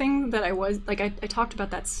you the thing that I was, like, I talked about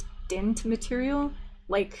that stint material,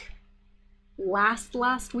 like,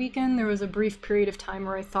 last weekend there was a brief period of time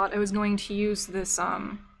where I thought I was going to use this,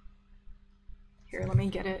 here, let me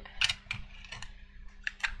get it.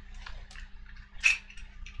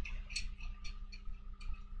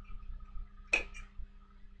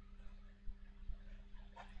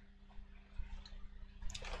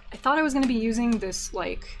 I thought I was going to be using this,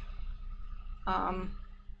 like,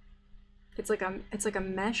 it's like a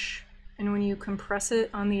mesh, and when you compress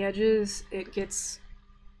it on the edges, it gets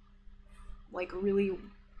like really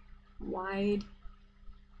wide.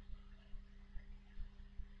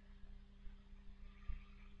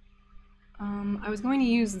 I was going to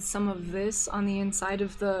use some of this on the inside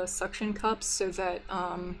of the suction cups so that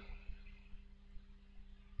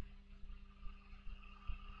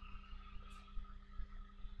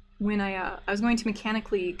when I was going to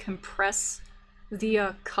mechanically compress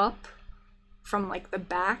the cup from like the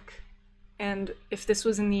back, and if this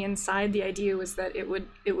was in the inside, the idea was that it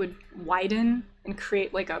would widen and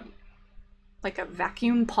create like a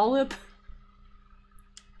vacuum polyp,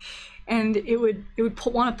 and it would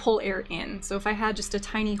want to pull air in. So if I had just a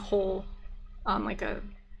tiny hole, like a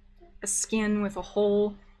skin with a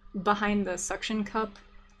hole behind the suction cup,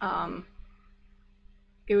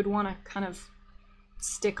 it would want to kind of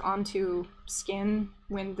stick onto skin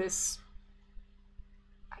when this,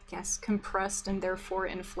 I guess, compressed and therefore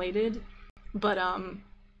inflated. But I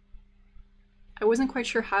wasn't quite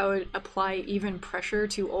sure how to apply even pressure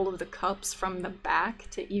to all of the cups from the back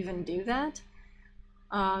to even do that.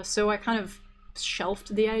 So I kind of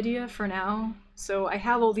shelved the idea for now. So I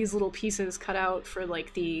have all these little pieces cut out for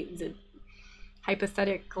like the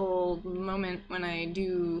hypothetical moment when I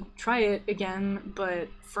do try it again, but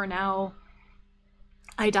for now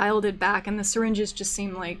I dialed it back, and the syringes just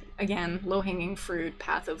seem like, again, low-hanging fruit,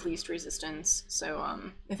 path of least resistance.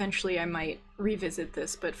 So eventually I might revisit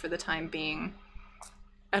this, but for the time being,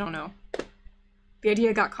 I don't know. The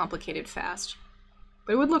idea got complicated fast.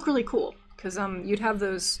 But it would look really cool, because you'd have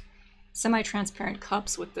those semi-transparent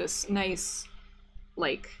cups with this nice,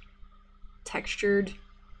 like, textured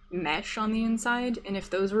mesh on the inside, and if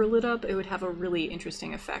those were lit up, it would have a really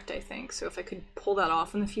interesting effect, I think. So if I could pull that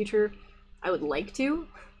off in the future, I would like to.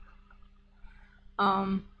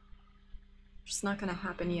 Just not gonna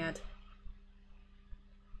happen yet.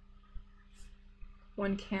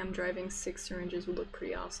 One cam driving 6 syringes would look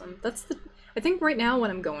pretty awesome. That's I think right now what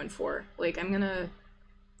I'm going for. Like, I'm gonna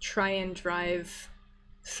try and drive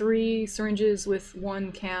 3 syringes with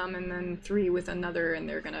one cam and then 3 with another, and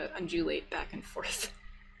they're gonna undulate back and forth.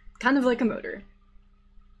 Kind of like a motor.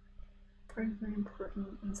 Part is very important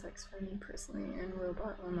in sex for me personally, and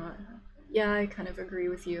robot will not. Yeah, I kind of agree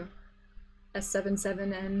with you.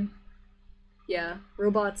 S77N. Yeah,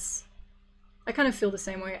 robots. I kind of feel the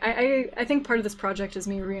same way. I think part of this project is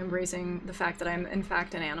me re-embracing the fact that I'm in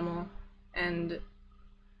fact an animal, and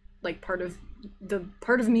like part of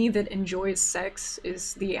me that enjoys sex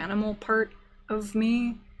is the animal part of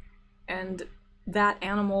me, and that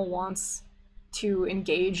animal wants to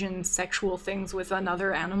engage in sexual things with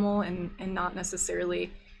another animal and not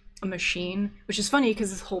necessarily a machine, which is funny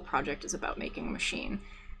because this whole project is about making a machine.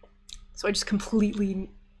 So I just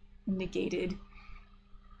completely negated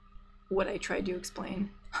what I tried to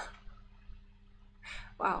explain.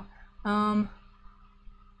 Wow. I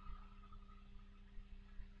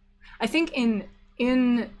think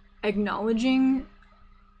in acknowledging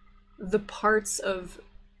the parts of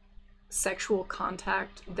sexual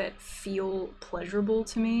contact that feel pleasurable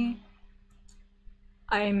to me,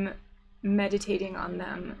 I'm meditating on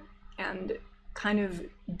them and kind of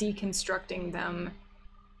deconstructing them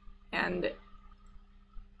and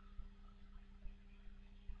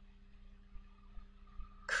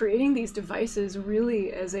creating these devices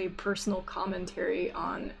really as a personal commentary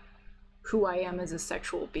on who I am as a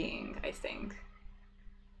sexual being, I think.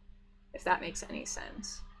 If that makes any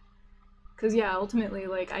sense. Because yeah, ultimately,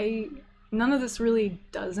 like, none of this really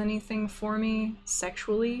does anything for me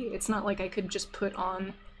sexually. It's not like I could just put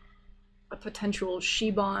on a potential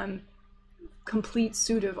Shiban complete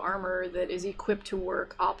suit of armor that is equipped to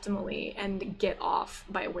work optimally and get off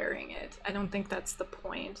by wearing it. I don't think that's the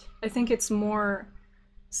point. I think it's more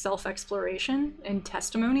self-exploration and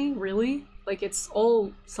testimony, really. Like, it's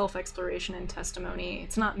all self-exploration and testimony.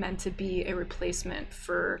 It's not meant to be a replacement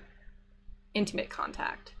for intimate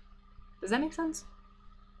contact. Does that make sense?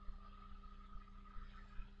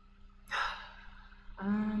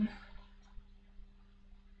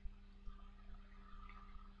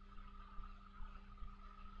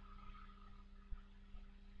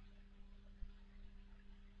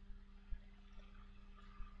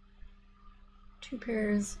 Two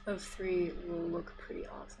pairs of three will look pretty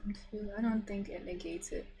awesome too. I don't think it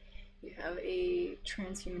negates it. You have a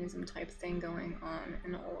transhumanism type thing going on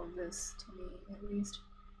in all of this, to me at least.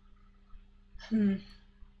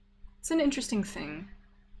 It's an interesting thing.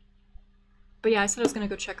 But yeah, I said I was gonna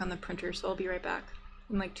go check on the printer, so I'll be right back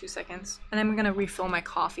in like 2 seconds. And I'm gonna refill my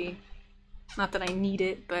coffee. Not that I need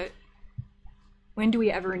it, but when do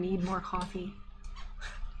we ever need more coffee?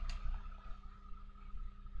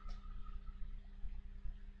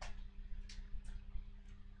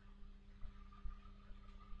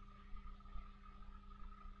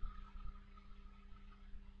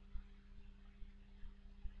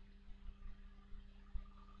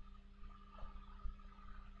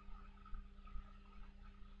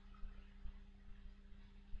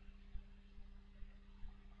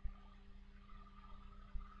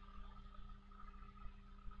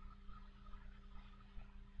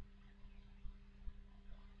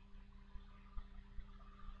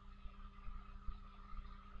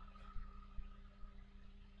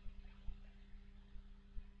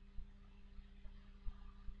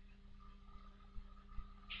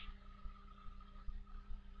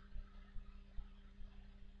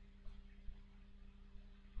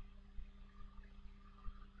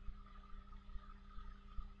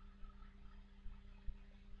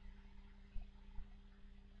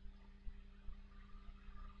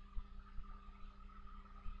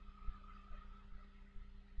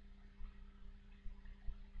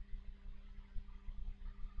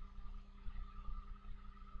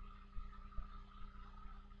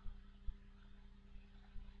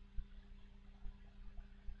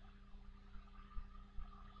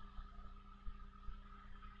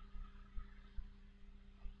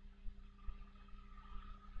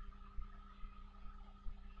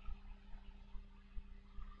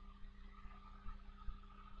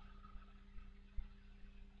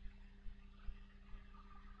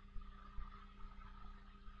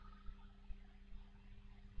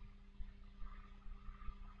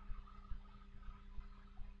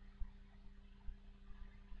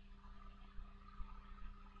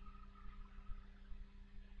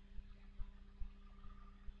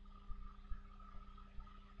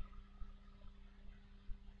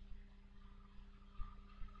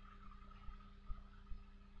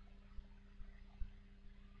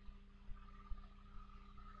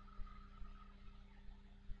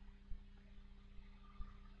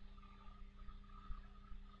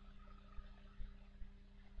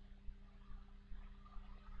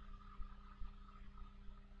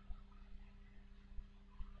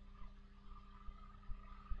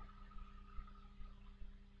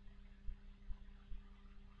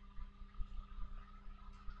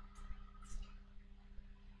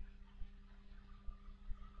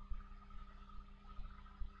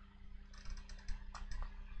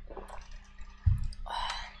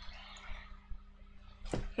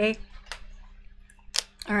 Hey.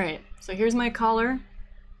 Alright, so here's my collar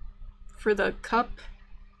for the cup.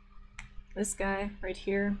 This guy right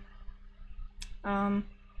here. I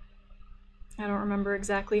don't remember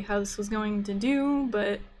exactly how this was going to do,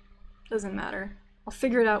 but doesn't matter. I'll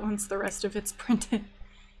figure it out once the rest of it's printed.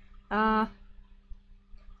 Nope,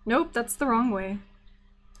 that's the wrong way.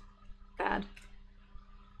 Bad.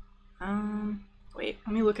 Wait,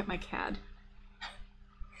 let me look at my CAD.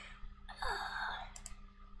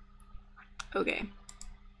 Okay.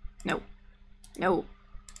 No. No.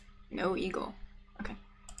 No eagle. Okay.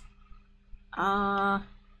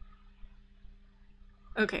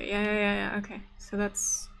 Okay, yeah, okay. So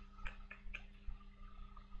that's...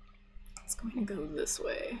 It's going to go this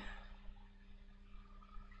way.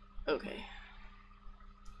 Okay.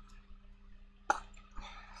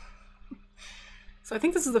 So I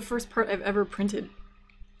think this is the first part I've ever printed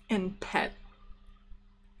in PET.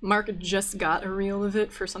 Mark just got a reel of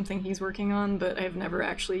it for something he's working on, but I've never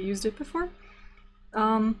actually used it before.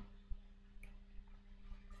 There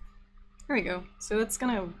we go. So that's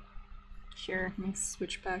gonna... Here, let me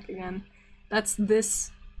switch back again. That's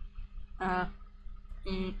this...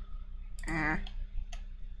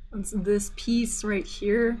 It's this piece right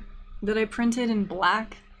here that I printed in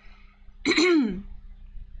black.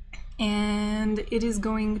 And it is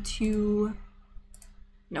going to...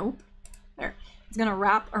 Nope. There. It's gonna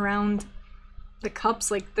wrap around the cups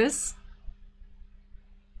like this.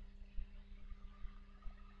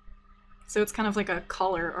 So it's kind of like a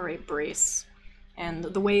collar or a brace. And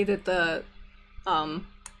the way that the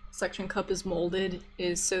suction cup is molded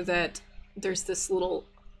is so that there's this little...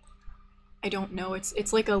 I don't know,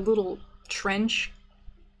 it's like a little trench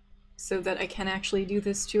so that I can actually do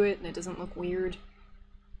this to it and it doesn't look weird.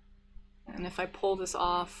 And if I pull this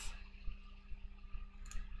off,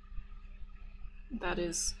 that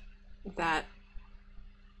is that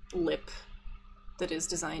lip that is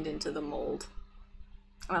designed into the mold.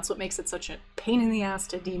 And that's what makes it such a pain in the ass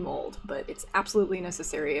to demold, but it's absolutely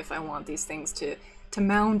necessary if I want these things to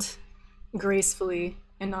mount gracefully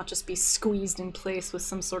and not just be squeezed in place with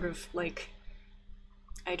some sort of, like,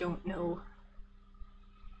 I don't know,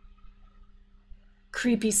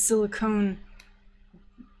 creepy silicone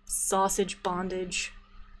sausage bondage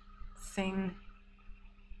thing.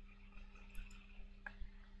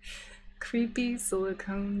 Creepy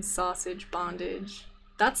silicone sausage bondage.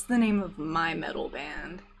 That's the name of my metal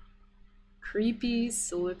band. Creepy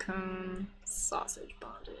silicone sausage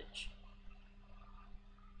bondage.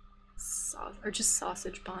 Or just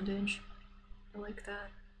sausage bondage. I like that.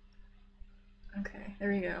 Okay, there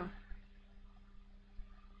we go.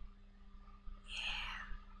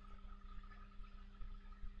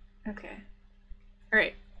 Yeah. Okay.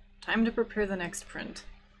 Alright, time to prepare the next print.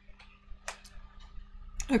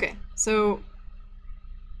 Okay, so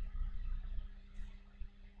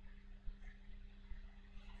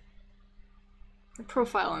the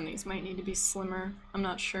profile on these might need to be slimmer. I'm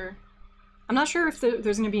not sure. I'm not sure if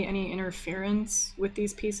there's going to be any interference with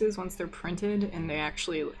these pieces once they're printed and they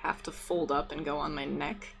actually have to fold up and go on my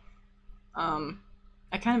neck.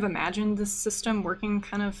 I kind of imagined this system working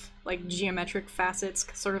kind of like geometric facets,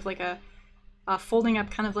 sort of like a folding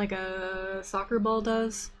up kind of like a soccer ball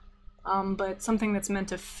does. But something that's meant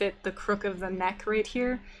to fit the crook of the neck right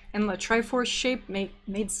here. And the Triforce shape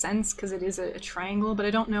made sense because it is a triangle, but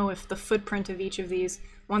I don't know if the footprint of each of these,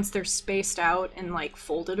 once they're spaced out and like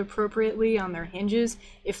folded appropriately on their hinges,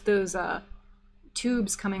 if those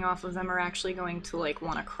tubes coming off of them are actually going to like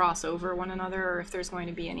want to cross over one another, or if there's going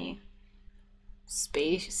to be any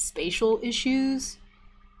spatial issues.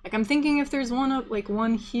 Like I'm thinking if there's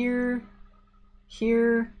one here,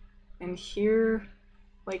 here, and here,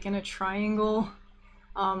 like in a triangle,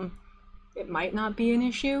 it might not be an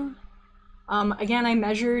issue. Again, I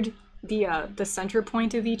measured the center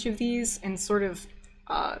point of each of these and sort of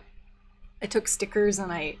I took stickers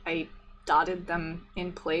and I dotted them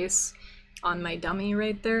in place on my dummy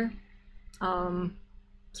right there.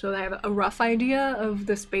 So I have a rough idea of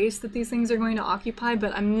the space that these things are going to occupy,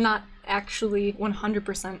 but I'm not actually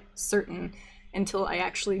 100% certain until I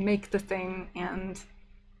actually make the thing and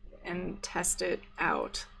test it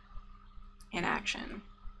out in action.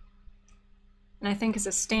 And I think as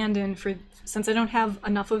a stand-in for, since I don't have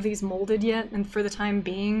enough of these molded yet, and for the time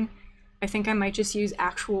being, I think I might just use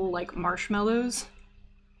actual like marshmallows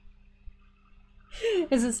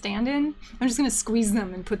as a stand-in. I'm just gonna squeeze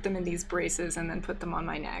them and put them in these braces and then put them on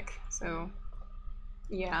my neck. So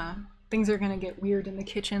yeah, things are gonna get weird in the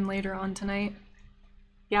kitchen later on tonight.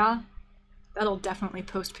 Yeah, that'll definitely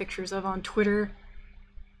post pictures of on Twitter.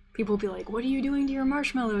 People will be like, what are you doing to your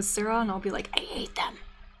marshmallows, Sarah? And I'll be like, I hate them.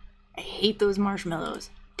 I hate those marshmallows.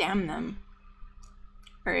 Damn them.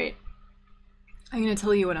 Alright. I'm gonna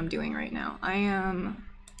tell you what I'm doing right now. I am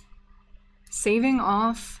saving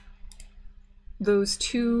off those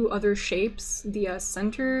two other shapes. The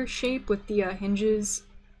center shape with the hinges.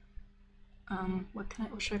 What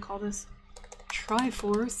should I call this?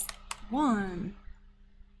 Triforce 1.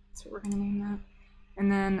 That's what we're gonna name that.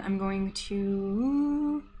 And then I'm going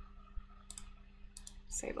to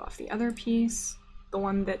save off the other piece, the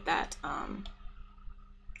one that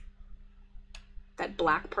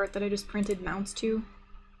black part that I just printed mounts to,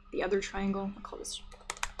 the other triangle. I'll call this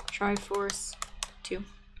Triforce 2.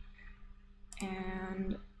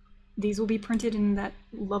 And these will be printed in that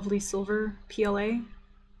lovely silver PLA,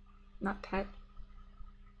 not PET.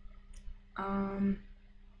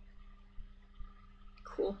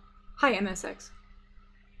 Cool. Hi, MSX.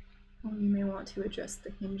 Well, you may want to adjust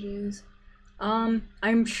the hinges.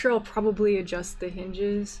 I'm sure I'll probably adjust the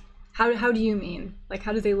hinges. How do you mean? Like,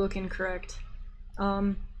 how do they look incorrect?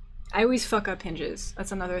 I always fuck up hinges.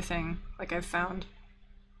 That's another thing, like I've found.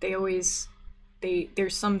 There's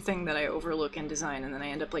something that I overlook in design, and then I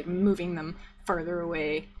end up like moving them farther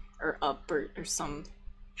away or up or some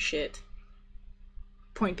shit.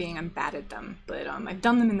 Point being, I'm bad at them, but I've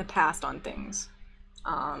done them in the past on things.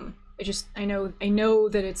 I know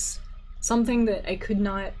that it's something that I could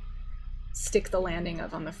not stick the landing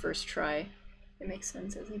of on the first try. It makes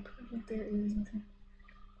sense as a project. There is nothing,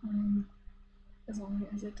 as long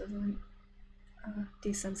as it doesn't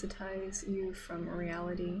desensitize you from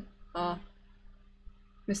reality.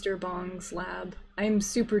 Mr. Bong's lab. I am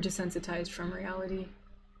super desensitized from reality.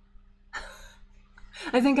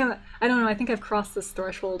 I don't know, I think I've crossed this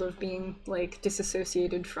threshold of being, like,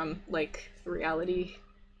 disassociated from, like, reality.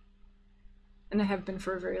 And I have been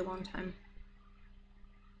for a very long time.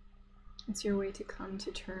 It's your way to come to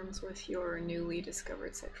terms with your newly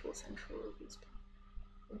discovered sexual sensualities.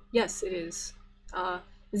 Yes, it is.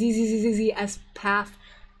 ZZZZS path.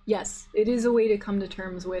 Yes, it is a way to come to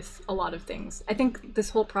terms with a lot of things. I think this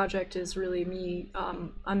whole project is really me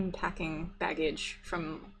unpacking baggage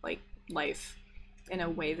from, like, life in a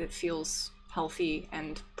way that feels healthy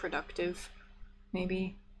and productive,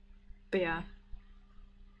 maybe. But yeah.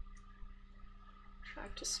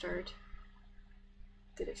 Track to start.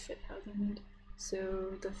 Did it fit how they need?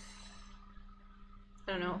 So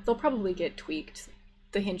I don't know, they'll probably get tweaked.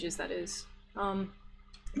 The hinges, that is.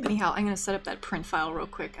 Anyhow, I'm gonna set up that print file real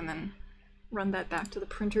quick and then run that back to the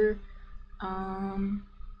printer. Oh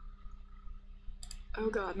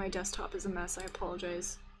god, my desktop is a mess, I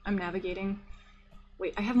apologize. I'm navigating.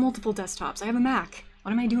 Wait, I have multiple desktops. I have a Mac.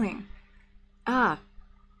 What am I doing? I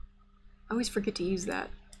always forget to use that.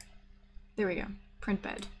 There we go. Print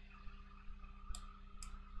bed.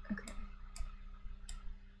 Okay.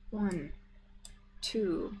 1,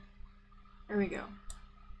 2. There we go.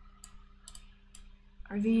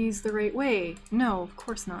 Are these the right way? No, of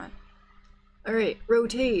course not. Alright,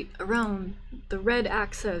 rotate around the red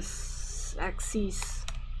axis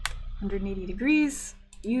 180 degrees.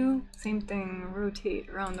 You, same thing, rotate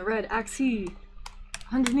around the red axis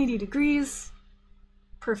 180 degrees.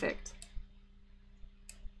 Perfect.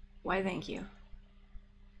 Why, thank you.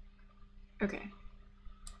 Okay.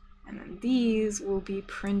 And then these will be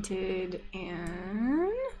printed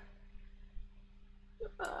in...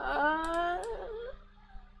 they're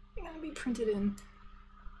gonna be printed in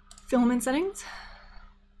filament settings.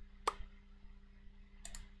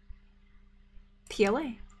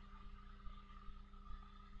 PLA.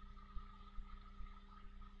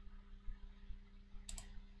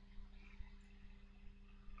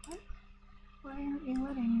 What? Why aren't you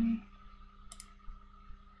letting me?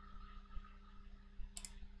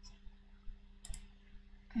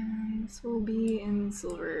 And this will be in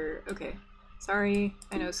silver. Okay. Sorry,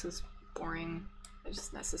 I know this is boring. It's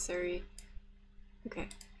just necessary. Okay.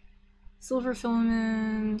 Silver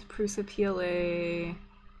filament, Prusa PLA.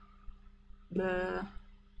 The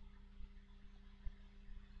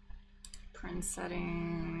print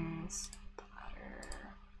settings, platter,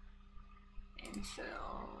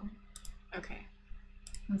 infill. Okay,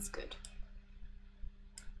 that's good.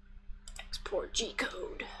 Export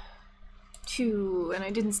G-code. 2, and I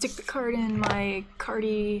didn't stick the card in my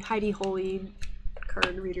Heidi Holy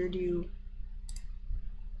card reader do.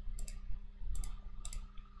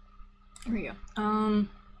 There we go.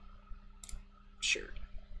 Sure.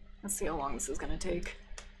 Let's see how long this is gonna take.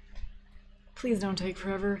 Please don't take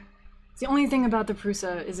forever. The only thing about the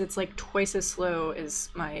Prusa is it's like twice as slow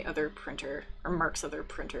as my other printer, or Mark's other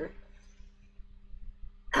printer.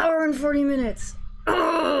 Hour and 40 minutes!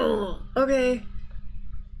 Oh, okay.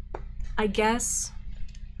 I guess.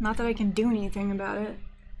 Not that I can do anything about it.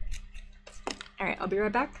 Alright, I'll be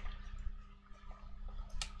right back.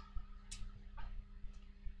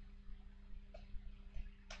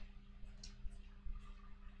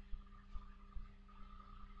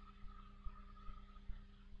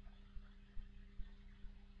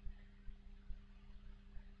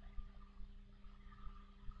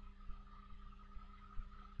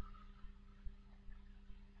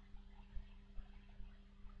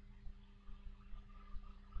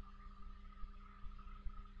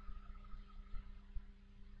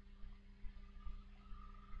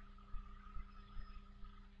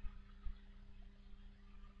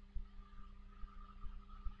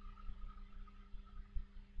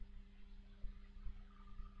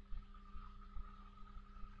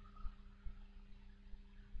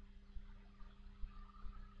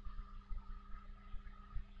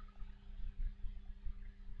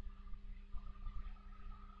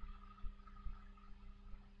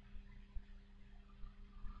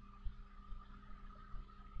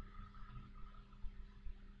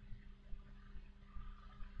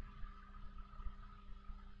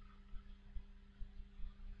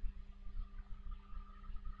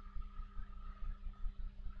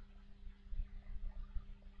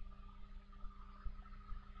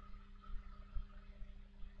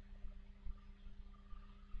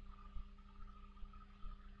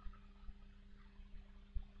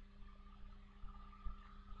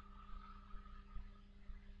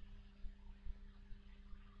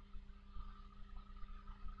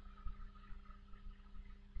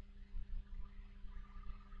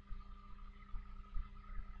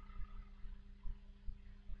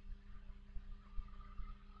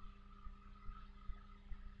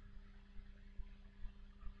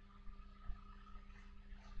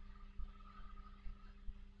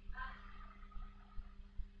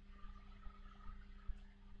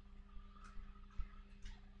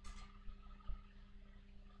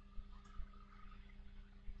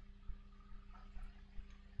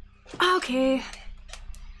 Okay.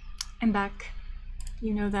 I'm back.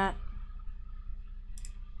 You know that.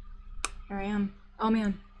 Here I am. Oh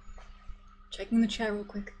man. Checking the chat real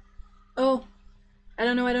quick. Oh. I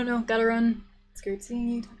don't know. Gotta run. Scared seeing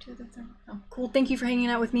you talk to that thing. Oh, cool. Thank you for hanging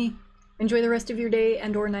out with me. Enjoy the rest of your day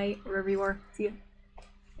and or night, wherever you are. See ya.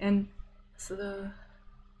 And so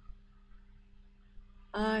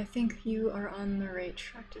I think you are on the right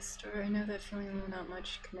track to start. I know that feeling of not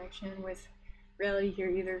much connection with reality here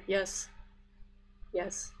either. Yes.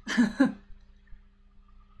 Yes. I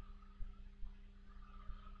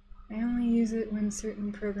only use it when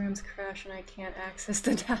certain programs crash and I can't access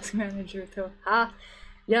the task manager though. Ha!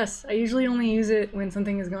 Yes, I usually only use it when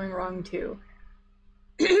something is going wrong too.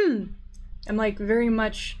 I'm like very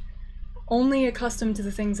much only accustomed to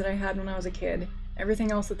the things that I had when I was a kid. Everything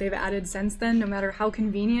else that they've added since then, no matter how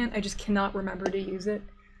convenient, I just cannot remember to use it.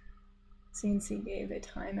 CNC gave a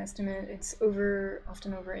time estimate. It's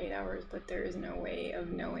often over 8 hours, but there is no way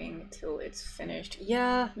of knowing till it's finished.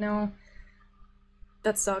 Yeah, no.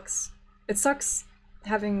 That sucks. It sucks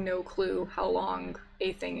having no clue how long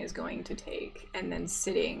a thing is going to take and then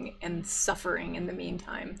sitting and suffering in the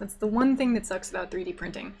meantime. That's the one thing that sucks about 3D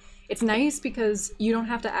printing. It's nice because you don't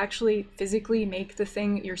have to actually physically make the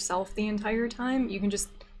thing yourself the entire time. You can just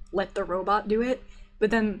let the robot do it, but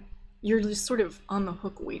then you're just sort of on the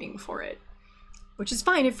hook waiting for it, which is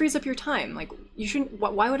fine. It frees up your time. Like, you shouldn't,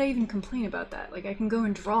 why would I even complain about that? Like, I can go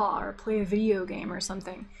and draw or play a video game or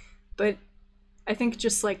something. But I think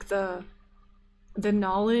just like the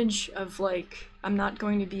knowledge of like, I'm not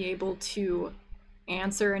going to be able to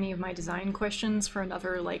answer any of my design questions for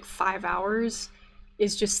another like 5 hours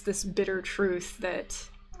is just this bitter truth that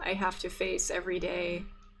I have to face every day,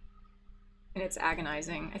 and it's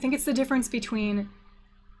agonizing. I think it's the difference between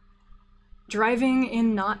driving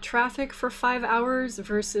in not traffic for 5 hours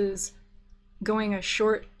versus going a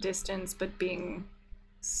short distance but being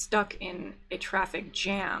stuck in a traffic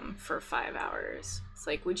jam for 5 hours. It's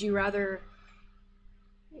like, would you rather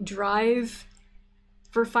drive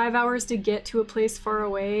for 5 hours to get to a place far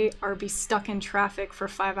away or be stuck in traffic for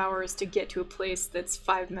 5 hours to get to a place that's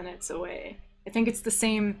 5 minutes away? I think it's the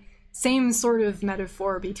same sort of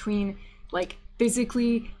metaphor between like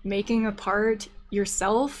physically making a part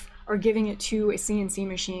yourself or giving it to a CNC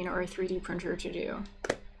machine or a 3D printer to do.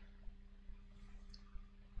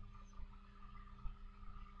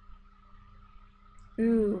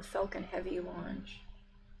 Ooh, Falcon Heavy launch.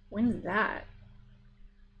 When's that?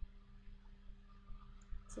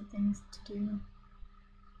 Some things to do.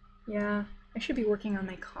 Yeah, I should be working on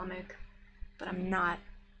my comic, but I'm not,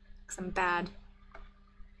 because I'm bad.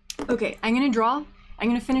 Okay, I'm gonna draw. I'm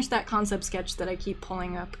gonna finish that concept sketch that I keep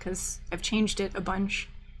pulling up because I've changed it a bunch,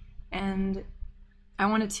 and I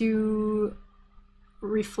wanted to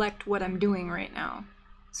reflect what I'm doing right now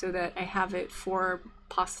so that I have it for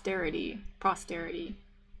posterity.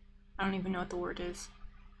 I don't even know what the word is.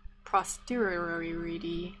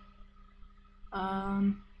 Posterity.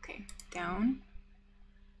 Okay, down.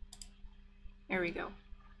 There we go.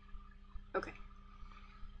 Okay.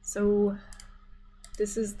 So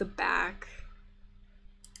this is the back.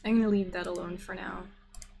 I'm gonna leave that alone for now.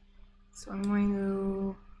 So I'm going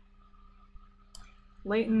to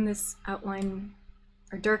lighten this outline,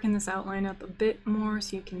 or darken this outline up a bit more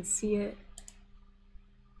so you can see it.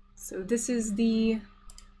 So this is the,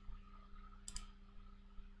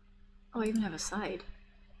 oh, I even have a side.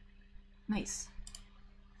 Nice.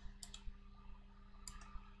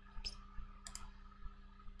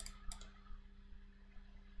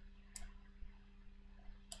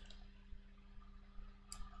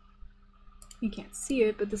 You can't see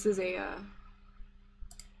it, but this is a, I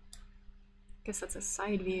guess that's a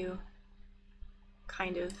side view,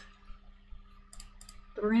 kind of.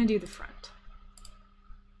 But we're gonna do the front.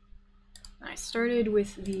 I started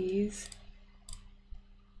with these.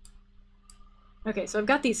 Okay, so I've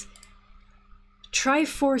got these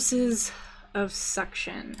triforces of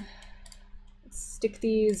suction. Let's stick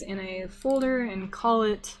these in a folder and call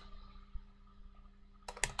it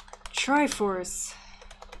Triforce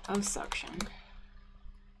of Suction.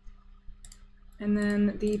 And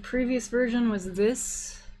then the previous version was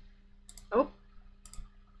this. Oh,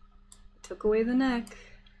 took away the neck.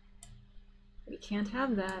 We can't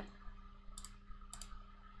have that.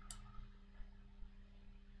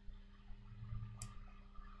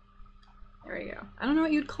 There we go. I don't know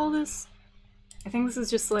what you'd call this. I think this is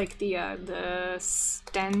just like the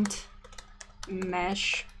stent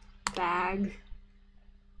mesh bag.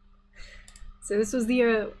 So this was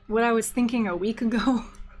the what I was thinking a week ago.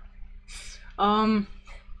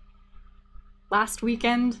 Last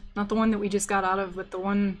weekend, not the one that we just got out of, but the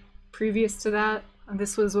one previous to that.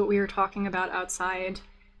 This was what we were talking about outside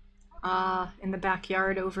in the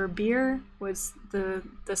backyard over beer, was the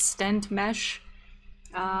stent mesh.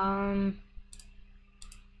 And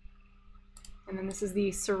then this is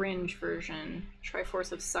the syringe version,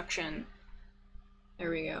 Triforce of Suction. There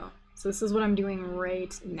we go. So this is what I'm doing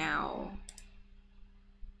right now.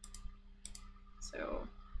 So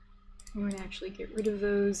I'm going to actually get rid of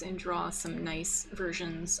those and draw some nice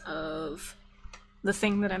versions of the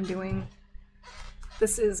thing that I'm doing.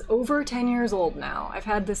 This is over 10 years old now. I've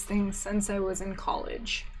had this thing since I was in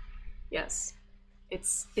college. Yes,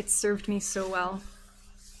 it's served me so well.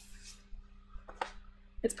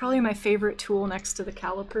 It's probably my favorite tool next to the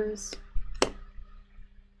calipers.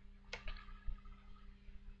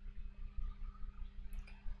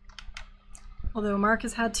 Although Mark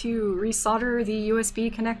has had to resolder the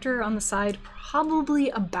USB connector on the side probably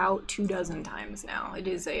about 24 times now. It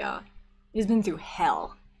is it's been through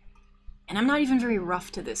hell. And I'm not even very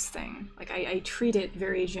rough to this thing. Like, I treat it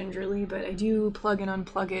very gingerly, but I do plug and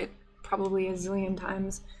unplug it probably a zillion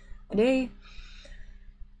times a day.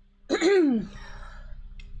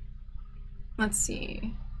 Let's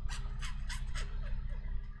see.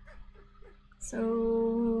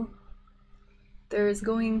 So there's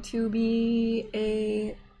going to be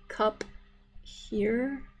a cup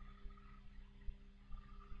here.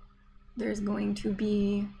 There's going to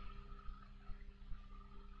be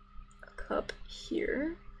a cup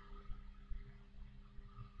here.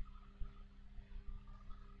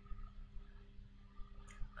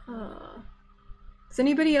 Does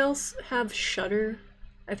anybody else have Shutter?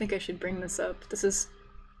 I think I should bring this up. This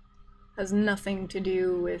has nothing to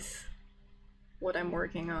do with what I'm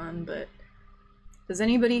working on, but does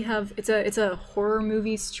anybody have, it's a horror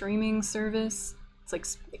movie streaming service. It's like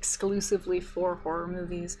exclusively for horror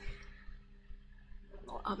movies.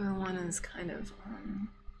 The other one is kind of on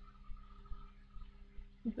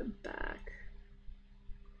the back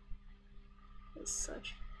as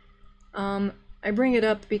such. I bring it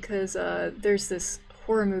up because there's this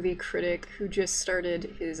horror movie critic who just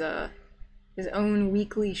started his own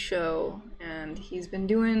weekly show, and he's been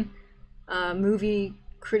doing movie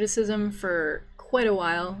criticism for quite a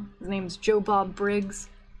while. His name's Joe Bob Briggs.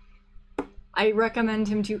 I recommend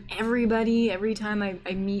him to everybody. Every time I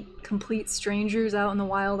meet complete strangers out in the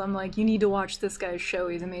wild, I'm like, you need to watch this guy's show,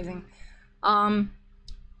 he's amazing.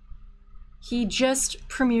 He just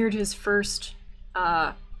premiered his first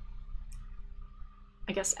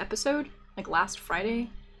I guess episode, like last Friday,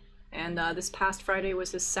 and this past Friday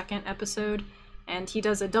was his second episode, and he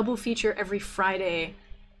does a double feature every Friday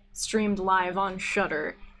streamed live on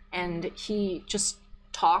Shudder, and he just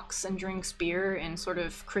talks and drinks beer and sort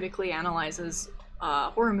of critically analyzes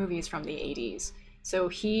horror movies from the 80s. So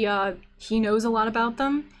he knows a lot about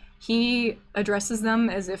them. He addresses them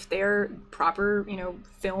as if they're proper,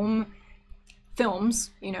 films,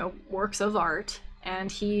 works of art.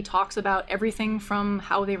 And he talks about everything from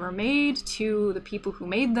how they were made to the people who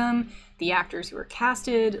made them, the actors who were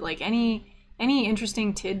casted, like any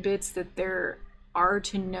interesting tidbits that there are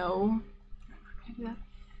to know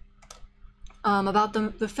about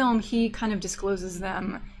the film. He kind of discloses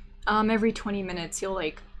them. Every 20 minutes he'll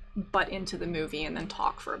like butt into the movie and then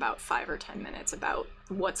talk for about 5 or 10 minutes about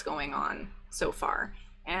what's going on so far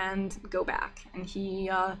and go back. And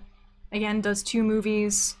he again does 2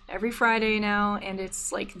 movies every Friday now, and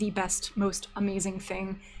it's like the best, most amazing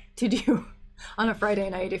thing to do on a Friday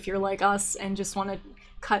night if you're like us and just want to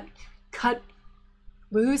cut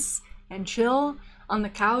loose and chill on the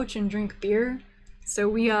couch and drink beer. So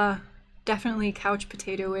we definitely couch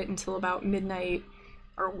potato it until about midnight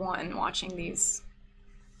or 1 watching these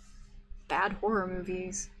bad horror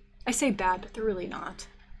movies. I say bad, but they're really not.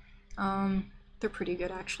 They're pretty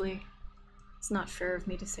good, actually. It's not fair of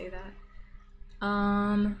me to say that.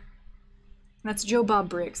 That's Joe Bob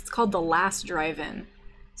Briggs. It's called The Last Drive-In.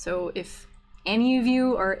 So if any of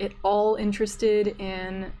you are at all interested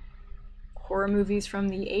in horror movies from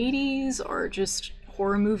the 80s, or just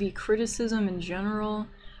horror movie criticism in general,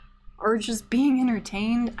 or just being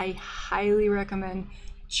entertained, I highly recommend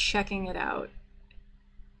checking it out.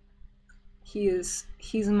 He's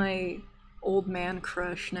my old man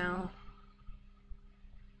crush now.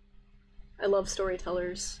 I love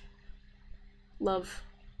storytellers. Love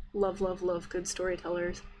good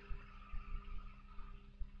storytellers.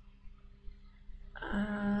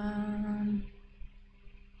 I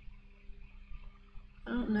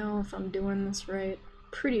don't know if I'm doing this right.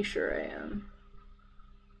 Pretty sure I am.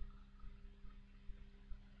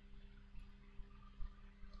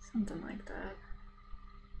 Something like that.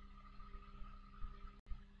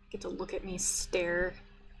 Get to look at me stare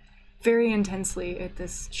very intensely at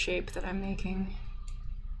this shape that I'm making.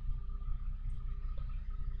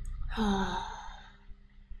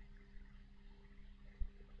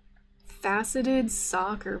 Faceted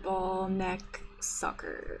soccer ball neck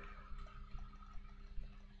sucker.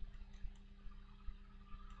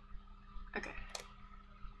 Okay.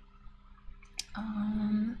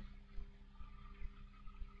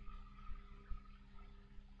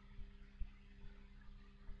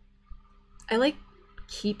 I like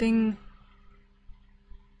keeping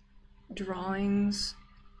drawings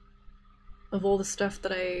of all the stuff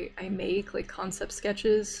that I make, like concept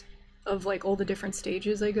sketches of like all the different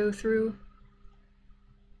stages I go through.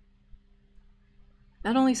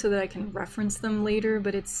 Not only so that I can reference them later,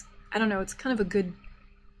 but it's, I don't know, it's kind of a good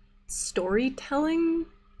storytelling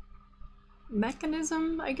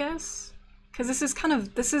mechanism, I guess. Because this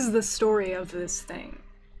is the story of this thing,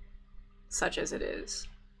 such as it is.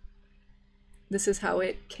 This is how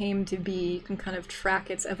it came to be. You can kind of track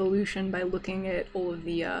its evolution by looking at all of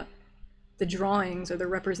the drawings or the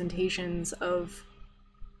representations of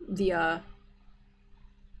the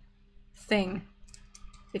thing,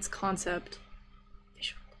 its concept.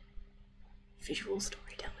 Visual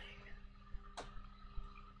storytelling.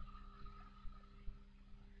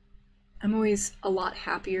 I'm always a lot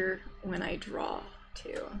happier when I draw,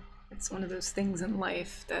 too. It's one of those things in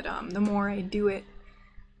life that the more I do it,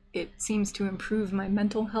 it seems to improve my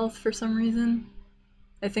mental health for some reason.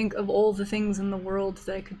 I think of all the things in the world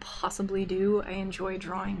that I could possibly do, I enjoy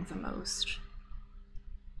drawing the most.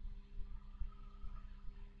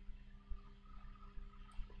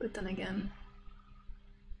 But then again,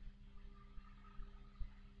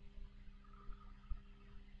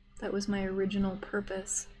 that was my original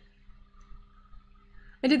purpose.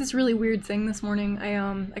 I did this really weird thing this morning.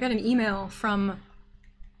 I got an email from,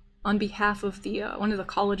 on behalf of the one of the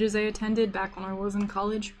colleges I attended back when I was in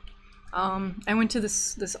college. I went to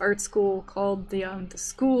this art school called the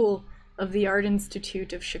School of the Art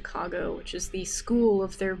Institute of Chicago, which is the school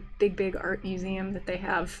of their big art museum that they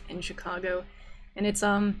have in Chicago, and it's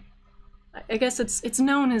I guess it's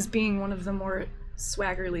known as being one of the more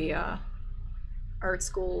swaggerly art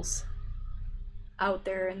schools out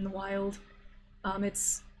there in the wild.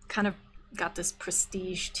 It's kind of got this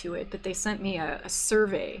prestige to it, but they sent me a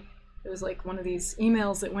survey. It was like one of these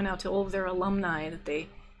emails that went out to all of their alumni that they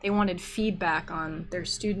wanted feedback on their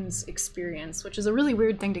students' experience, which is a really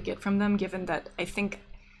weird thing to get from them, given that I think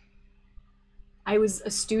I was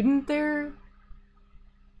a student there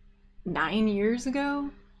 9 years ago.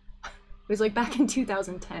 It was like back in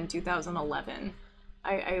 2010, 2011.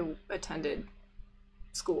 I attended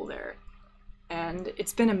school there, and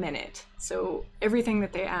it's been a minute, so everything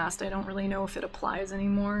that they asked, I don't really know if it applies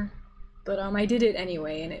anymore, but I did it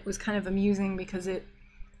anyway, and it was kind of amusing because it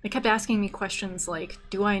kept asking me questions like,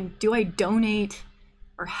 do I donate,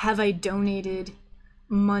 or have I donated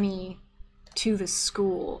money to the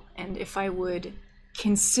school, and if I would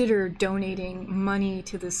consider donating money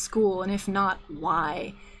to the school, and if not,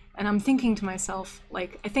 why? And I'm thinking to myself,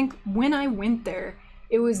 like, I think when I went there,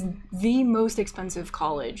 it was the most expensive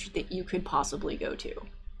college that you could possibly go to.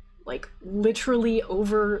 Like, literally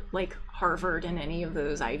over, like, Harvard and any of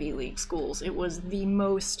those Ivy League schools. It was the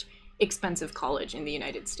most expensive college in the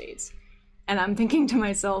United States. And I'm thinking to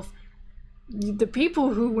myself, the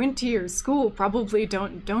people who went to your school probably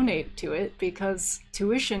don't donate to it because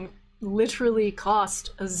tuition literally cost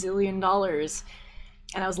 $1 zillion.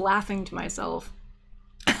 And I was laughing to myself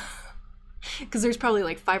because there's probably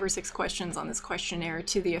like 5 or 6 questions on this questionnaire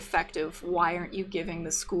to the effect of, why aren't you giving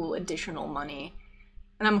the school additional money?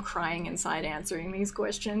 And I'm crying inside answering these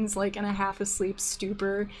questions, like in a half-asleep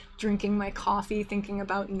stupor, drinking my coffee, thinking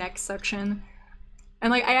about next section.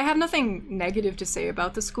 And like, I have nothing negative to say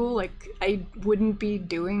about the school. Like, I wouldn't be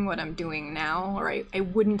doing what I'm doing now, or I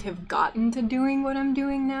wouldn't have gotten to doing what I'm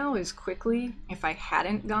doing now as quickly if I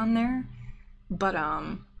hadn't gone there. But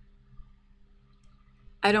I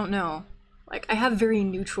don't know. Like, I have very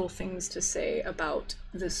neutral things to say about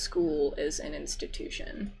the school as an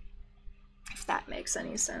institution, if that makes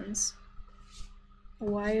any sense.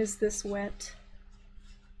 Why is this wet?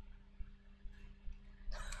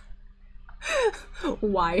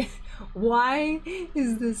 Why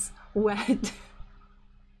is this wet?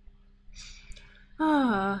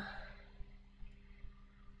 No.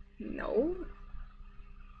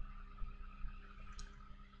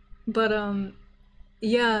 But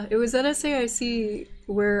yeah, it was at SAIC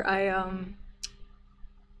where I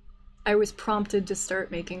was prompted to start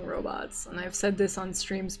making robots, and I've said this on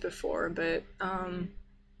streams before, but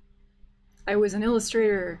I was an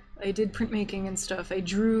illustrator. I did printmaking and stuff. I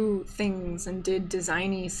drew things and did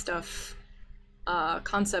designy stuff,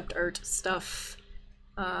 concept art stuff,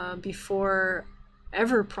 before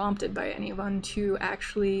ever prompted by anyone to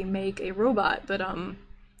actually make a robot, but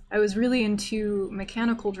I was really into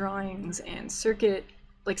mechanical drawings and circuit,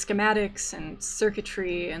 like schematics and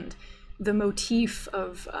circuitry and the motif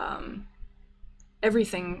of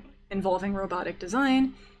everything involving robotic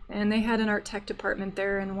design. And they had an art tech department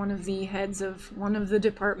there, and one of the heads of one of the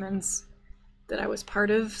departments that I was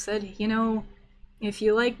part of said, you know, if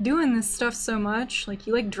you like doing this stuff so much, like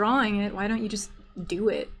you like drawing it, why don't you just do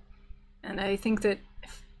it? And I think that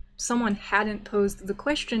if someone hadn't posed the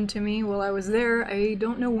question to me while I was there, I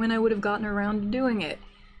don't know when I would have gotten around to doing it.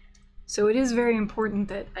 So it is very important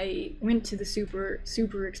that I went to the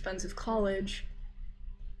super expensive college.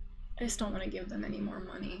 I just don't want to give them any more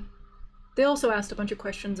money. They also asked a bunch of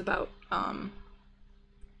questions about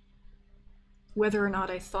whether or not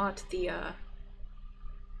I thought the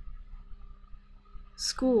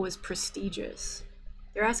school was prestigious.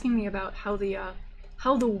 They're asking me about how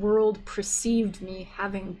the world perceived me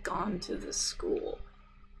having gone to this school.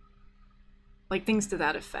 Like things to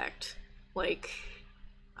that effect. Like,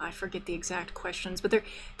 I forget the exact questions, but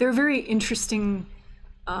they're very interesting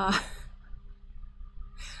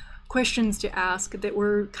questions to ask that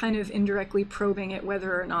were kind of indirectly probing at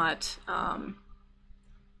whether or not, well,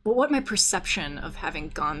 what my perception of having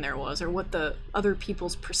gone there was, or what the other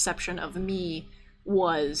people's perception of me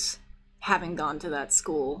was having gone to that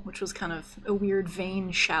school, which was kind of a weird, vain,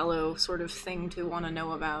 shallow sort of thing to want to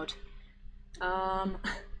know about.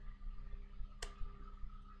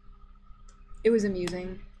 It was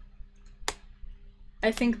amusing.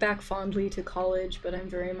 I think back fondly to college, but I'm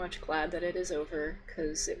very much glad that it is over,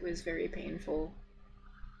 because it was very painful.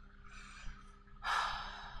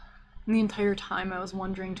 And the entire time I was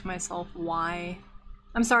wondering to myself why.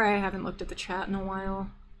 I'm sorry I haven't looked at the chat in a while.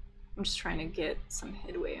 I'm just trying to get some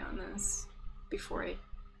headway on this before I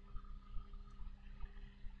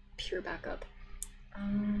peer back up.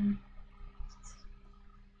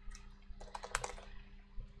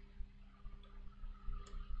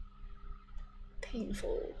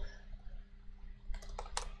 Painful.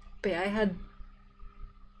 But yeah, I had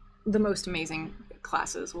the most amazing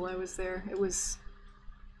classes while I was there. It was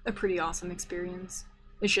a pretty awesome experience.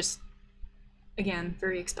 It's just, again,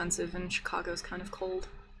 very expensive, and Chicago's kind of cold.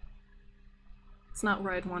 It's not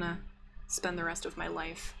where I'd want to spend the rest of my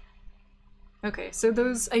life. Okay, so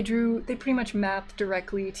those I drew, they pretty much map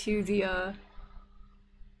directly to the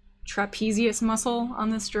trapezius muscle on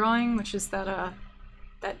this drawing, which is that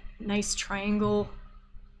nice triangle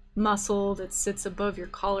muscle that sits above your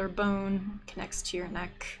collarbone, connects to your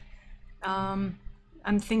neck.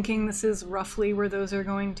 I'm thinking this is roughly where those are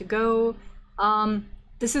going to go.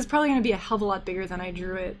 This is probably going to be a hell of a lot bigger than I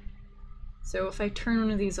drew it. So if I turn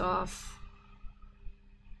one of these off,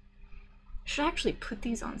 I should actually put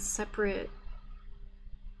these on separate.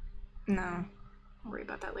 No, I'll worry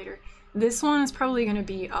about that later. This one is probably going to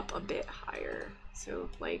be up a bit higher. So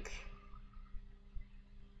like,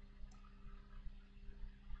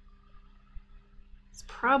 it's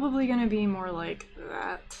probably going to be more like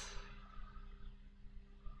that.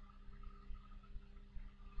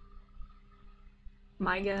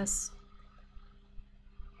 My guess.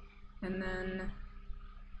 And then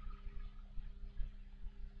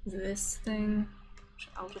this thing, which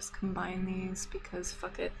I'll just combine these because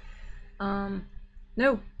fuck it.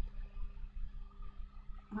 No.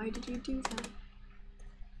 Why did you do that?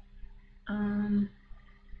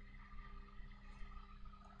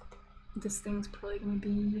 This thing's probably gonna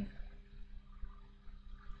be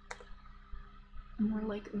more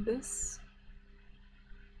like this.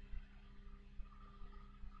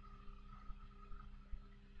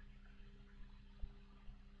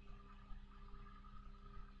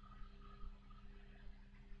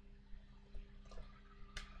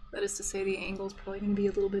 That is to say, the angle's probably going to be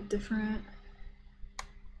a little bit different.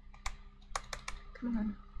 Come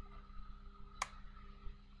on.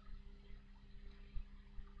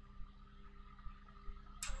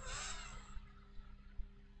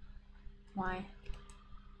 Why?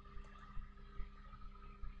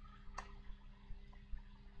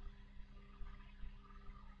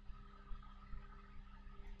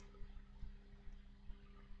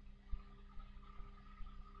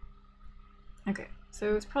 Okay.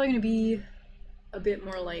 So it's probably going to be a bit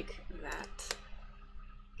more like that.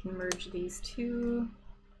 Can merge these two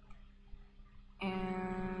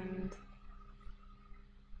and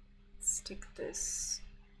stick this.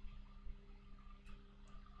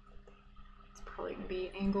 It's probably going to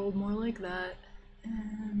be angled more like that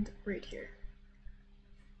and right here.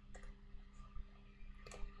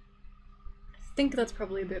 I think that's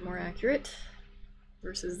probably a bit more accurate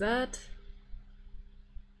versus that.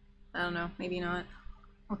 I don't know, maybe not.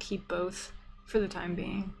 I'll keep both. for the time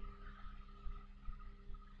being.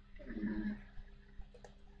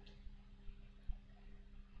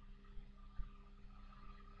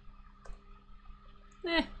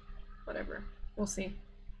 Whatever. We'll see.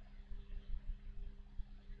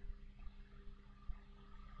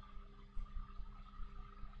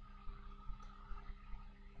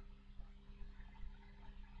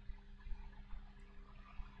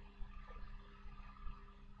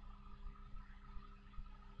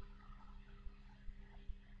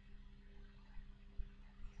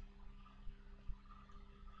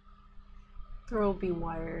 There will be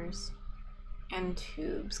wires and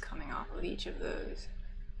tubes coming off of each of those.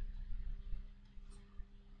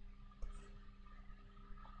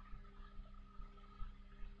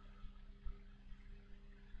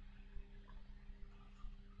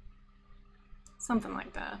 Something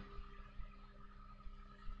like that.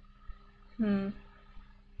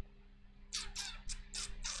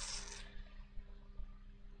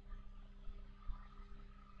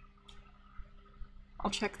 I'll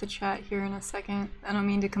check the chat here in a second. I don't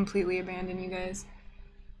mean to completely abandon you guys.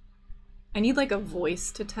 I need like a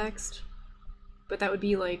voice to text, but that would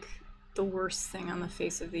be like the worst thing on the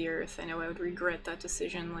face of the earth. I know I would regret that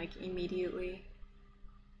decision like immediately.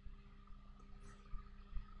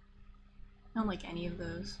 I don't like any of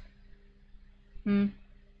those.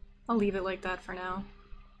 I'll leave it like that for now.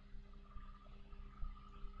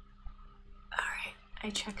 Alright, I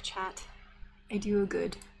check chat. I do a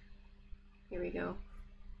good. Here we go.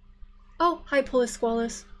 Oh, hi Polis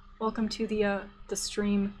Squalus. Welcome to the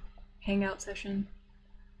stream hangout session.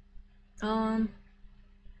 USB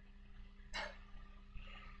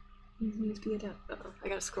adapt. Uh-oh, I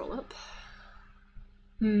gotta scroll up.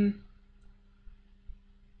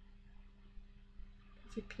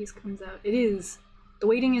 Perfect piece comes out. It is. The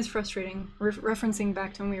waiting is frustrating. Referencing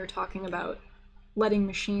back to when we were talking about letting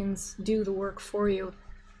machines do the work for you.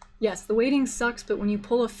 Yes, the waiting sucks, but when you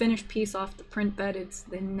pull a finished piece off the print bed, it's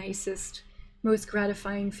the nicest, most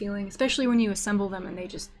gratifying feeling, especially when you assemble them and they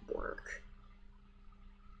just work.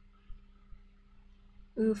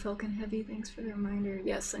 Ooh, Falcon Heavy, thanks for the reminder.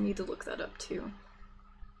 Yes, I need to look that up too.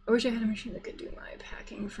 I wish I had a machine that could do my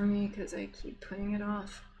packing for me, because I keep putting it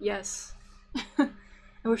off. Yes.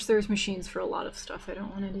 I wish there was machines for a lot of stuff I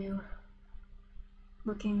don't want to do.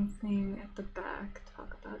 Looking thing at the back,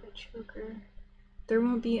 talk about a choker. There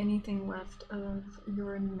won't be anything left of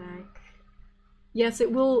your neck. Yes,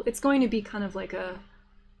 it will. It's going to be kind of like a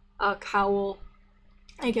cowl,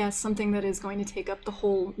 I guess, something that is going to take up the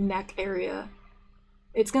whole neck area.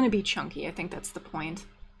 It's going to be chunky, I think that's the point.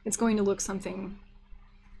 It's going to look something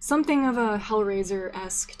of a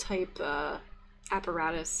Hellraiser-esque type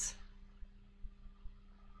apparatus.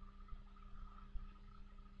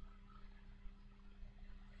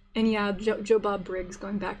 And yeah, Joe Bob Briggs,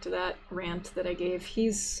 going back to that rant that I gave,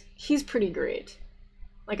 he's pretty great.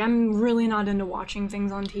 Like, I'm really not into watching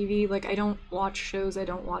things on TV. Like, I don't watch shows, I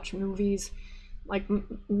don't watch movies. Like,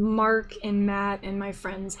 Mark and Matt and my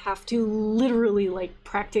friends have to literally, like,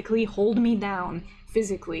 practically hold me down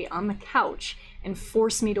physically on the couch and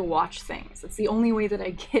force me to watch things. That's the only way that I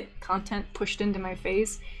get content pushed into my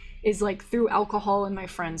face, is like through alcohol and my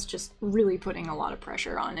friends just really putting a lot of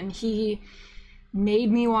pressure on. And he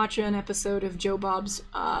made me watch an episode of Joe Bob's,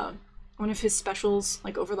 one of his specials,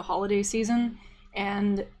 like over the holiday season,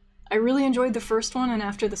 and I really enjoyed the first one, and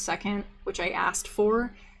after the second, which I asked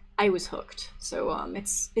for, I was hooked. So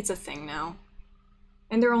it's a thing now.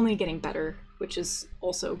 And they're only getting better, which is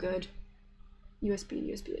also good.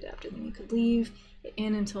 USB adapter, then you could leave it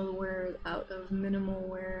in until the wear out of minimal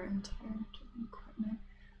wear and tear equipment.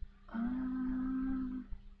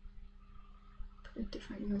 Put a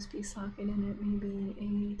different USB socket in it, maybe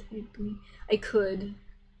a type B. I could.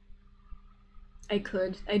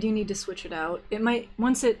 I do need to switch it out. It might,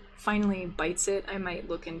 once it finally bites it, I might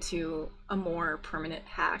look into a more permanent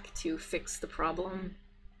hack to fix the problem.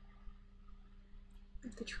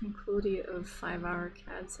 Like the tranquility of 5-hour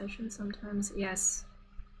CAD sessions sometimes. Yes,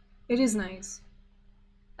 it is nice.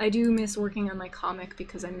 I do miss working on my comic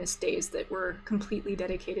because I miss days that were completely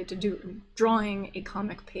dedicated to drawing a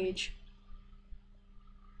comic page.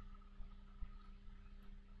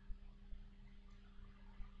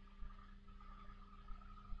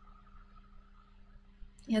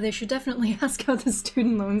 Yeah, they should definitely ask how the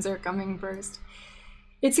student loans are coming first.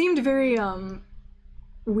 It seemed very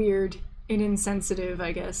weird and insensitive,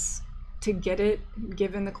 I guess, to get it,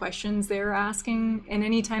 given the questions they were asking. And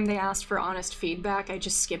anytime they asked for honest feedback, I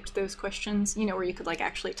just skipped those questions, you know, where you could like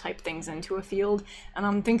actually type things into a field. And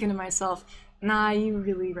I'm thinking to myself, nah, you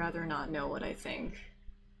really rather not know what I think.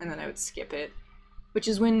 And then I would skip it, which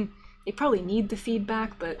is when they probably need the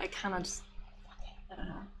feedback, but I kind of just don't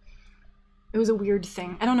know. It was a weird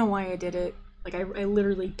thing. I don't know why I did it. Like, I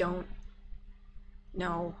literally don't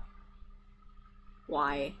know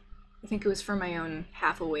why. I think it was for my own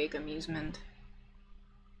half-awake amusement.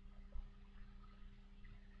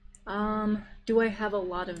 Do I have a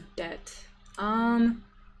lot of debt?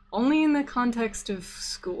 Only in the context of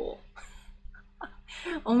school.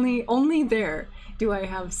 only there do I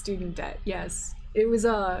have student debt. Yes. It was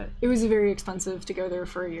very expensive to go there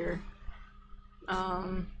for a year.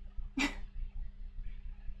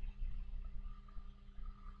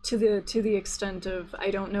 To the extent of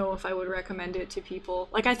I don't know if I would recommend it to people.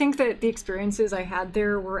 Like, I think that the experiences I had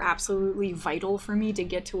there were absolutely vital for me to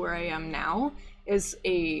get to where I am now as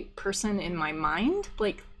a person in my mind.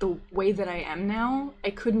 Like, the way that I am now, I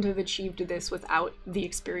couldn't have achieved this without the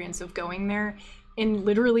experience of going there and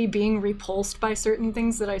literally being repulsed by certain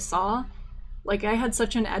things that I saw. Like, I had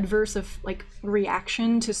such an adverse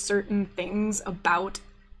reaction to certain things about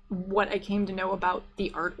what I came to know about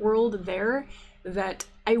the art world there that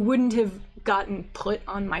I wouldn't have gotten put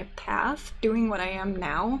on my path doing what I am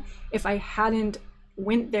now if I hadn't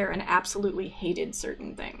went there and absolutely hated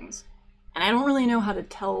certain things. And I don't really know how to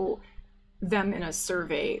tell them in a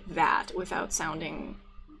survey that without sounding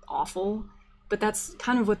awful, but that's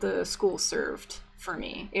kind of what the school served for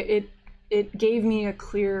me. It gave me a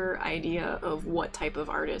clear idea of what type of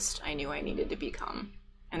artist I knew I needed to become.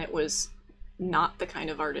 And it was not the kind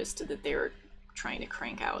of artist that they were trying to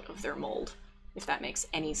crank out of their mold, if that makes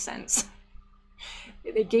any sense.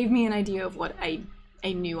 It gave me an idea of what I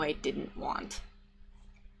knew I didn't want.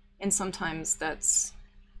 And sometimes that's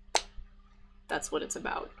what it's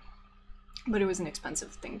about. But it was an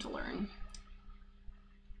expensive thing to learn.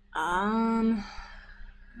 I'm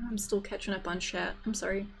still catching up on chat. I'm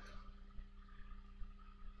sorry.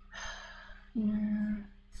 Yeah,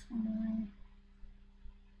 fine.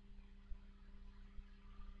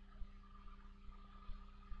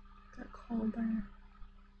 Got called by...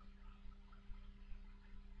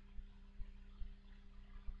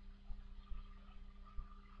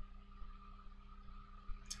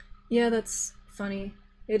 Yeah, that's funny.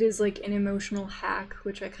 It is like an emotional hack,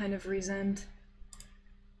 which I kind of resent.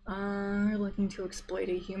 Looking to exploit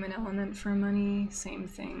a human element for money. Same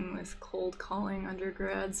thing with cold calling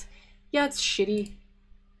undergrads. Yeah, it's shitty.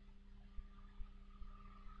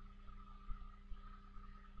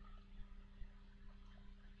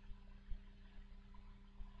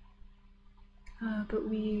 But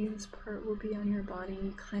this part will be on your body.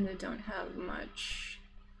 You kind of don't have much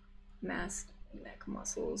mass neck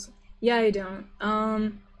muscles. Yeah, I don't.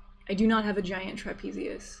 I do not have a giant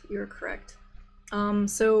trapezius. You're correct.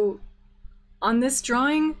 So on this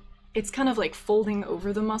drawing, it's kind of like folding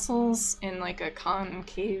over the muscles in like a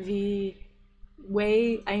concave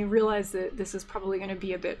way. I realize that this is probably going to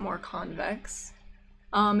be a bit more convex.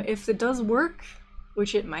 If it does work,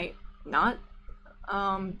 which it might not,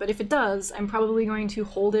 but if it does, I'm probably going to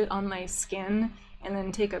hold it on my skin and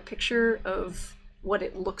then take a picture of what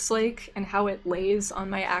it looks like and how it lays on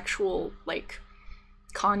my actual like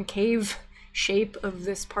concave shape of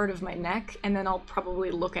this part of my neck, and then I'll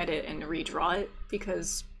probably look at it and redraw it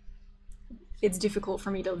because it's difficult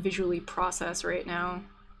for me to visually process right now.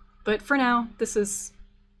 But for now, this is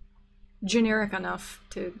generic enough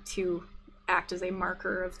to act as a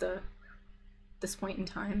marker of this point in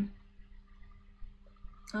time.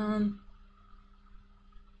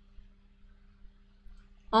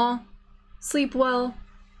 Sleep well.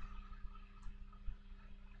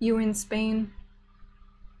 You in Spain?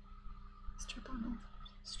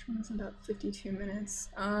 Stream is about 52 minutes.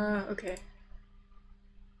 Okay.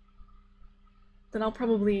 Then I'll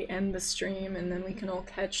probably end the stream and then we can all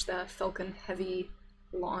catch that Falcon Heavy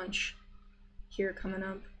launch here coming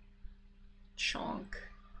up. Chonk.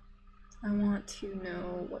 I want to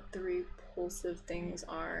know what the repulsive things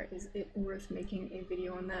are. Is it worth making a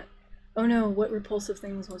video on that? Oh no, what repulsive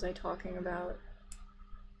things was I talking about?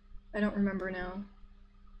 I don't remember now.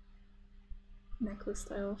 Necklace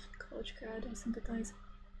style college grad, I sympathize.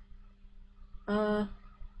 Oh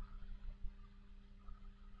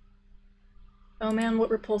man, what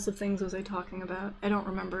repulsive things was I talking about? I don't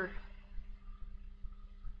remember.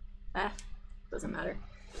 Doesn't matter.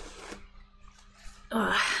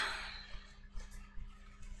 Ugh.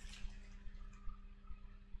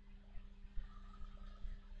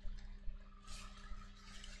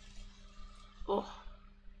 Oh,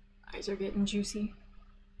 eyes are getting juicy.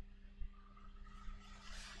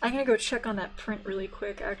 I'm gonna go check on that print really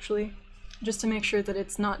quick, actually, just to make sure that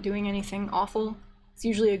it's not doing anything awful. It's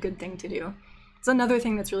usually a good thing to do. It's another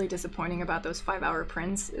thing that's really disappointing about those 5-hour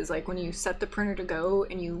prints is like when you set the printer to go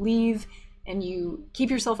and you leave and you keep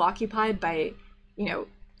yourself occupied by, you know,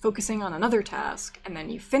 focusing on another task, and then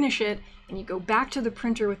you finish it, and you go back to the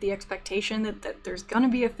printer with the expectation that there's gonna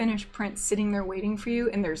be a finished print sitting there waiting for you,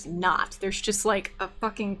 and there's not. There's just like a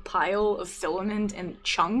fucking pile of filament and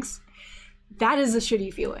chunks. That is a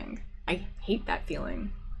shitty feeling. I hate that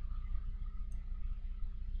feeling.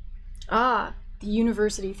 Ah, the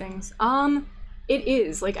university things. It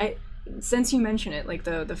is, like, since you mention it, like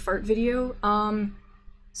the fart video,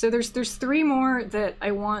 so there's 3 more that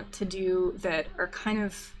I want to do that are kind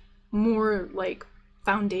of more like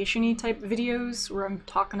foundation-y type videos where I'm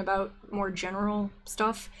talking about more general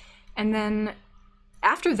stuff. And then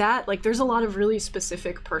after that, like, there's a lot of really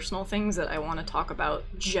specific personal things that I want to talk about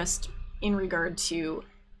just in regard to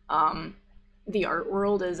the art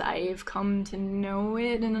world as I've come to know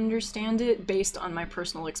it and understand it based on my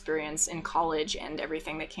personal experience in college and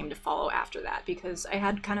everything that came to follow after that, because I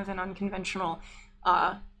had kind of an unconventional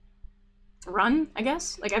run, I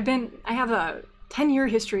guess. Like, I have a 10-year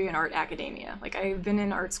history in art academia. Like, I've been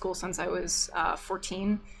in art school since I was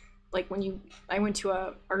 14. Like, I went to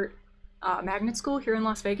a art magnet school here in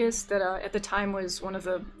Las Vegas that at the time was one of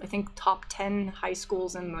the, I think, top 10 high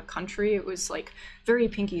schools in the country. It was like very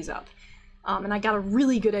pinkies up. And I got a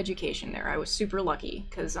really good education there. I was super lucky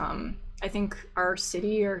because I think our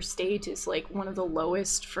city or state is like one of the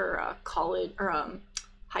lowest for college or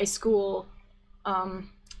high school.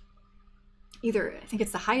 Either I think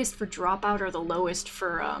it's the highest for dropout or the lowest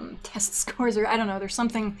for test scores, or I don't know. There's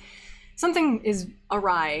something is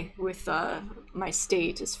awry with my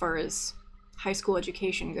state as far as high school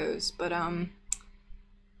education goes. But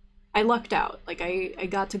I lucked out. Like, I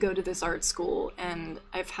got to go to this art school, and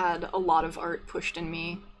I've had a lot of art pushed in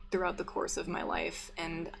me throughout the course of my life,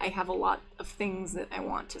 and I have a lot of things that I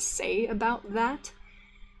want to say about that,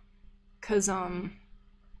 because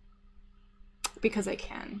I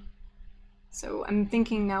can. So I'm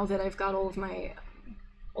thinking now that I've got all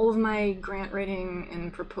of my grant writing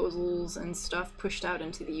and proposals and stuff pushed out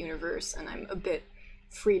into the universe, and I'm a bit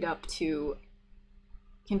freed up to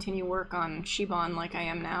continue work on Shiban like I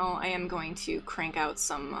am now, I am going to crank out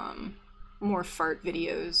some more fart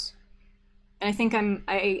videos. And I think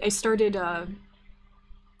I started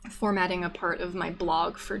formatting a part of my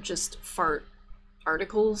blog for just fart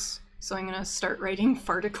articles, so I'm gonna start writing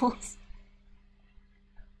farticles.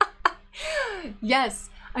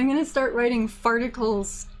 Yes, I'm gonna start writing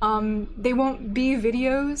farticles. They won't be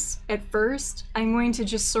videos at first. I'm going to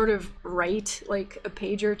just sort of write like a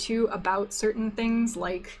page or two about certain things,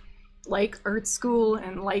 like art school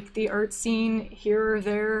and like the art scene here or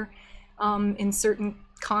there, in certain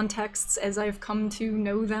contexts as I've come to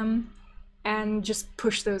know them, and just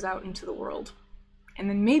push those out into the world. And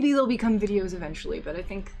then maybe they'll become videos eventually, but I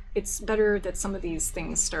think it's better that some of these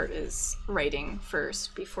things start as writing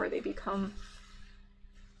first before they become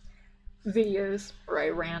videos where I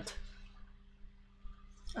rant.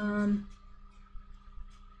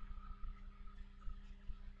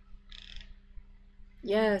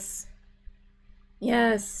 Yes.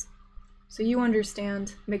 Yes. So you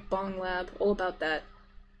understand, McBong Lab, all about that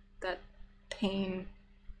pain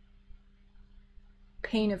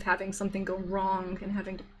of having something go wrong and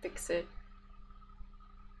having to fix it.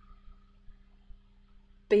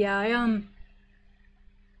 But yeah, I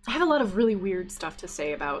have a lot of really weird stuff to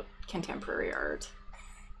say about contemporary art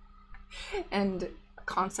and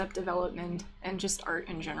concept development and just art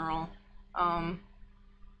in general. I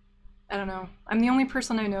don't know. I'm the only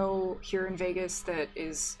person I know here in Vegas that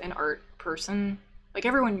is an art person. Like,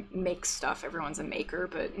 everyone makes stuff, everyone's a maker,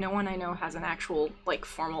 but no one I know has an actual, like,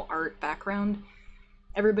 formal art background.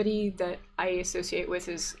 Everybody that I associate with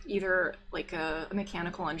is either like a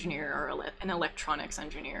mechanical engineer or an electronics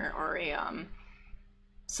engineer or a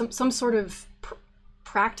some sort of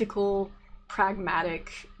practical,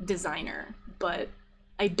 pragmatic designer. But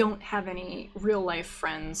I don't have any real life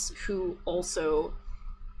friends who also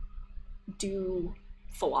do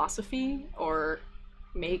philosophy or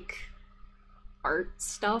make art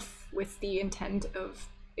stuff with the intent of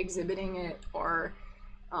exhibiting it or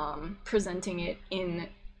presenting it in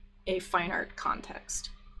a fine art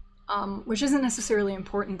context, which isn't necessarily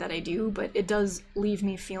important that I do, but it does leave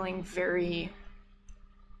me feeling very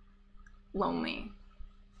lonely,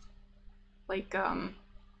 like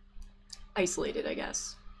isolated, I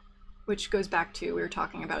guess, which goes back to, we were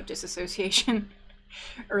talking about disassociation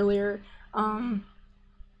earlier. I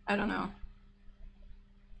don't know.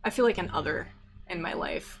 I feel like an other in my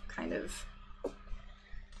life, kind of.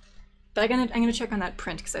 But I'm gonna check on that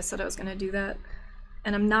print because I said I was gonna do that,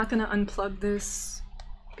 and I'm not gonna unplug this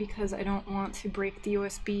because I don't want to break the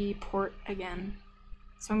USB port again.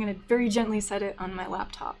 So I'm gonna very gently set it on my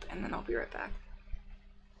laptop, and then I'll be right back.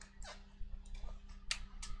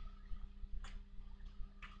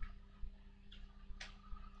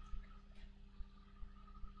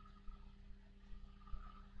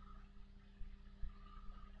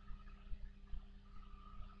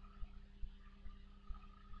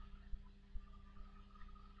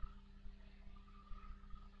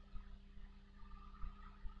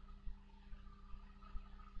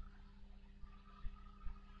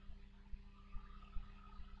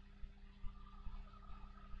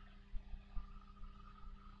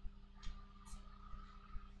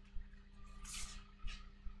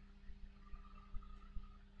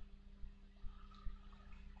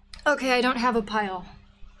 Okay, I don't have a pile.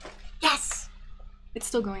 Yes! It's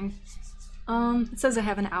still going. It says I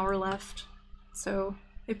have an hour left, so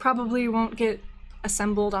it probably won't get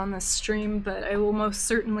assembled on this stream, but I will most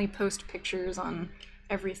certainly post pictures on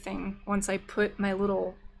everything once I put my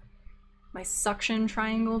suction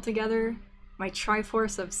triangle together, my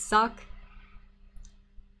Triforce of Suck.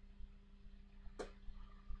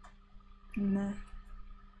 And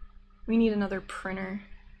we need another printer.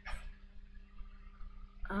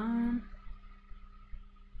 I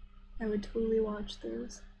would totally watch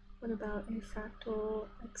those. What about a fractal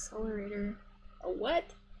accelerator? A what?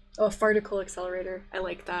 Oh, a farticle accelerator. I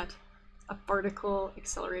like that. A farticle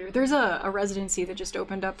accelerator. There's a residency that just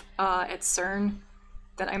opened up at CERN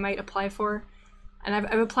that I might apply for. And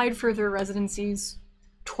I've applied for their residencies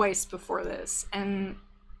twice before this. And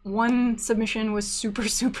one submission was super,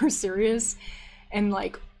 super serious and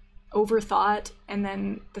like overthought. And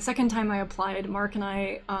then the second time I applied, Mark and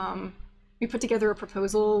I, we put together a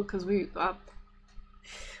proposal because we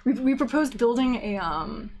proposed building a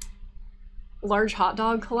large hot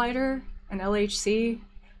dog collider, an LHC.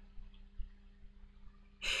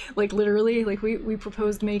 Like literally, like we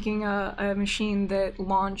proposed making a machine that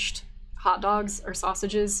launched hot dogs or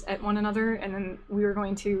sausages at one another, and then we were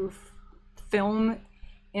going to film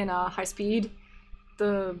in high speed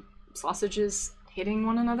the sausages hitting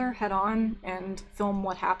one another head on and film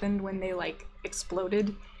what happened when they like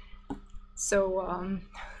exploded. So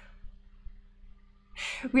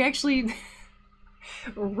we actually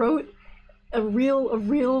wrote a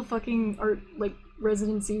real fucking art like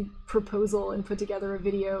residency proposal and put together a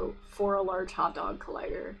video for a large hot dog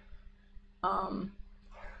collider. And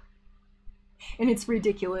it's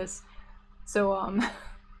ridiculous. So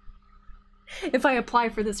if I apply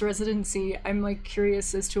for this residency, I'm like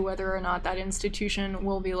curious as to whether or not that institution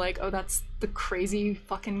will be like, oh, that's the crazy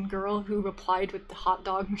fucking girl who applied with the hot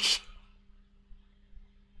dog machine.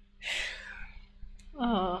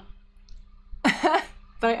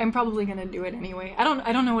 But I'm probably gonna do it anyway. I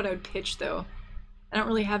don't know what I would pitch though. I don't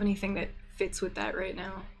really have anything that fits with that right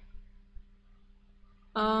now.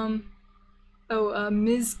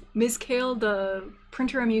 Ms. Kale, the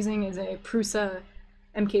printer I'm using is a Prusa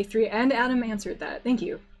MK3, and Adam answered that. Thank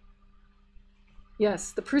you.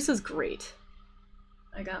 Yes, the Prusa's great.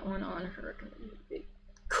 I got one on her.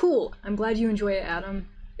 Cool. I'm glad you enjoy it, Adam.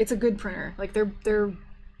 It's a good printer. Like they're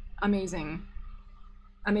amazing.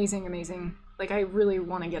 Amazing. Like I really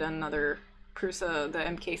want to get another Prusa. The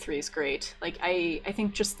MK3 is great. Like I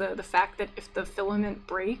think just the fact that if the filament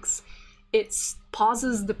breaks, it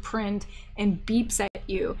pauses the print and beeps at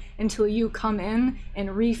you until you come in and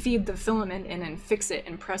refeed the filament in and fix it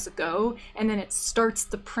and press go, and then it starts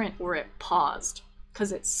the print where it paused,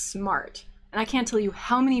 because it's smart. And I can't tell you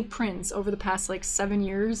how many prints over the past like 7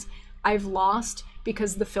 years I've lost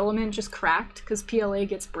because the filament just cracked, because PLA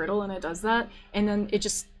gets brittle and it does that, and then it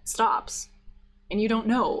just stops. And you don't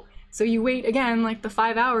know. So you wait again like the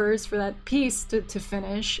 5 hours for that piece to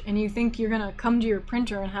finish, and you think you're gonna come to your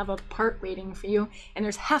printer and have a part waiting for you, and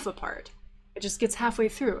there's half a part. It just gets halfway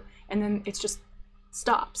through, and then it just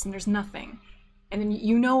stops and there's nothing. And then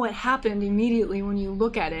you know what happened immediately when you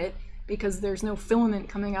look at it, because there's no filament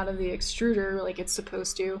coming out of the extruder like it's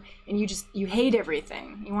supposed to, and you hate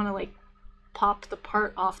everything. You wanna like pop the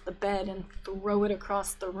part off the bed and throw it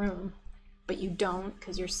across the room, but you don't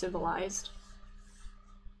because you're civilized.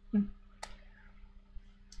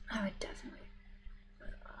 I would definitely.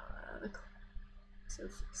 So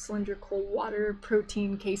cylindrical water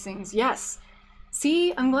protein casings. Yes.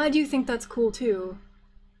 See, I'm glad you think that's cool too.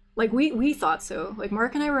 Like we thought so. Like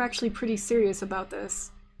Mark and I were actually pretty serious about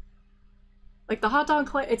this. Like the hot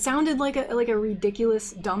dog, it sounded like a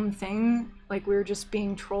ridiculous, dumb thing. Like we were just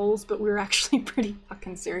being trolls, but we were actually pretty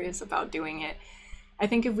fucking serious about doing it. I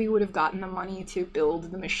think if we would have gotten the money to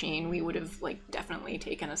build the machine, we would have like definitely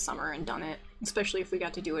taken a summer and done it, especially if we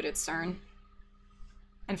got to do it at CERN.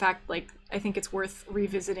 In fact, like I think it's worth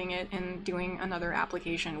revisiting it and doing another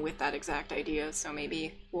application with that exact idea, so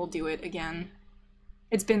maybe we'll do it again.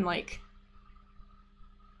 It's been like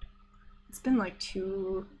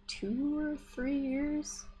two or 3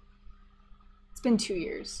 years? It's been 2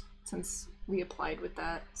 years since we applied with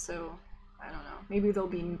that, so I don't know. Maybe there'll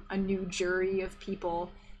be a new jury of people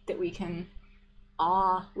that we can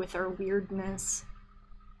awe with our weirdness.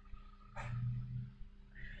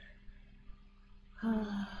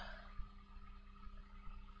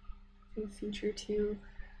 Feature 2.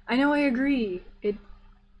 I know, I agree.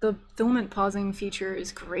 The filament pausing feature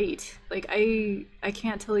is great. Like I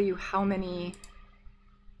can't tell you how many.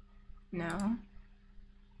 No.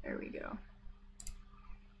 There we go.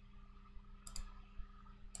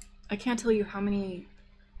 I can't tell you how many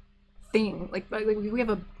thing. Like we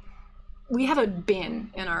have a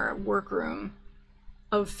bin in our workroom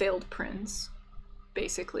of failed prints,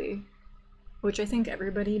 basically, which I think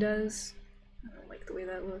everybody does. I don't like the way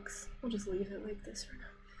that looks. We'll just leave it like this for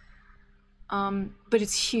now. But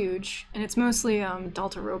it's huge, and it's mostly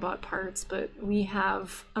Delta Robot parts, but we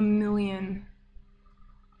have a million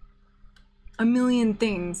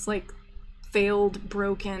things, like failed,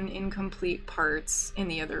 broken, incomplete parts in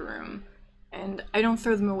the other room. And I don't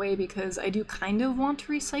throw them away because I do kind of want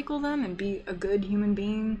to recycle them and be a good human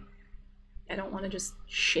being. I don't want to just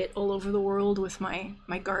shit all over the world with my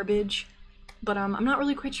garbage. But I'm not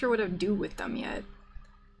really quite sure what I'd do with them yet.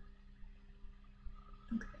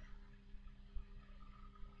 Okay.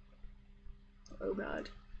 Oh god.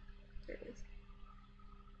 There it is.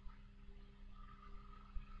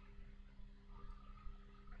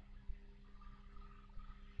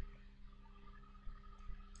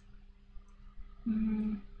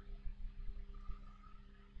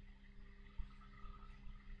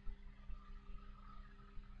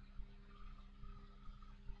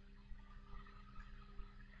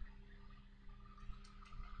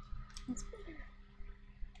 That's better.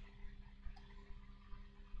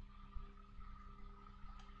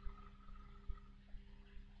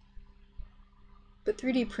 But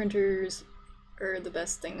 3D printers are the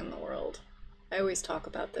best thing in the world. I always talk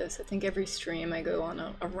about this. I think every stream I go on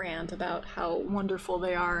a rant about how wonderful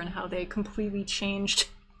they are and how they completely changed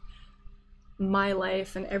my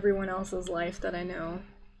life and everyone else's life that I know.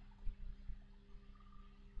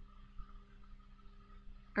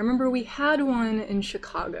 I remember we had one in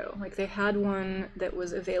Chicago. Like, they had one that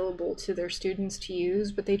was available to their students to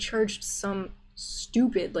use, but they charged some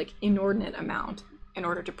stupid, like, inordinate amount in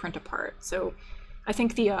order to print a part. So I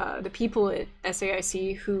think the people at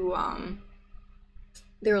SAIC who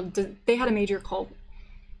they had a major called,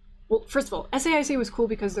 well, first of all, SAIC was cool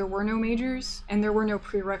because there were no majors and there were no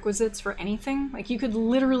prerequisites for anything. Like, you could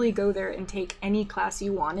literally go there and take any class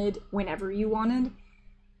you wanted whenever you wanted,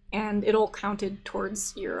 and it all counted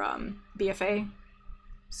towards your BFA.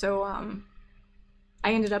 So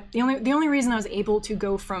I ended up, the only reason I was able to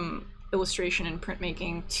go from illustration and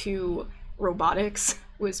printmaking to robotics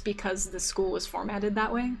was because the school was formatted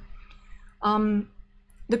that way.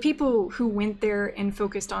 The people who went there and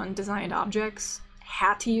focused on designed objects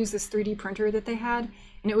had to use this 3D printer that they had,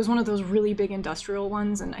 and it was one of those really big industrial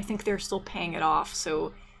ones, and I think they're still paying it off.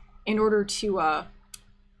 So in order to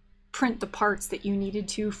print the parts that you needed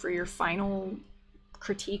to for your final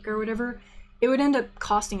critique or whatever, it would end up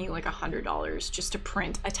costing you like $100 just to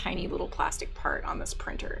print a tiny little plastic part on this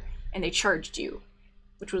printer, and they charged you,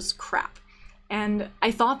 which was crap. And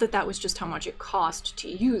I thought that that was just how much it cost to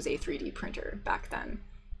use a 3D printer back then.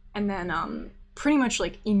 And then pretty much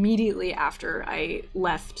like immediately after I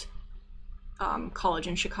left college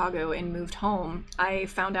in Chicago and moved home, I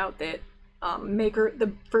found out that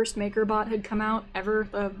the first MakerBot had come out ever,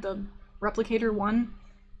 the Replicator 1,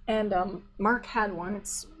 and Mark had one.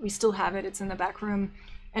 We still have it, it's in the back room,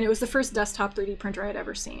 and it was the first desktop 3D printer I'd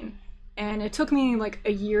ever seen. And it took me like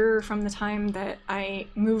a year from the time that I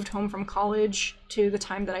moved home from college to the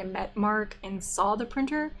time that I met Mark and saw the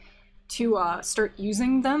printer to start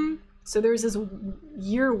using them. So there's this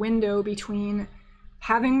year window between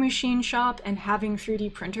having machine shop and having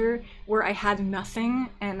 3D printer where I had nothing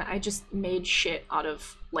and I just made shit out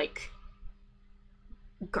of like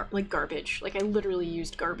garbage. Like, I literally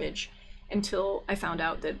used garbage until I found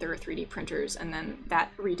out that there are 3D printers, and then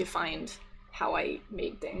that redefined how I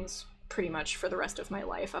made things pretty much for the rest of my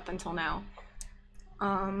life up until now.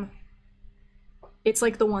 It's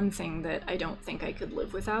like the one thing that I don't think I could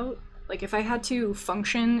live without. Like, if I had to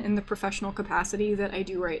function in the professional capacity that I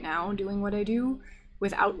do right now, doing what I do,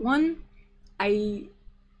 without one, I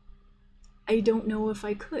don't know if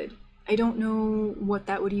I could. I don't know what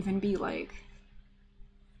that would even be like.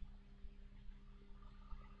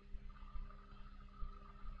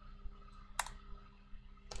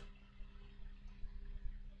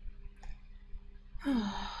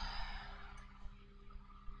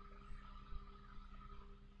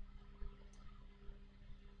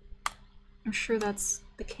 I'm sure that's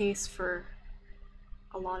the case for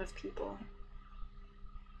a lot of people.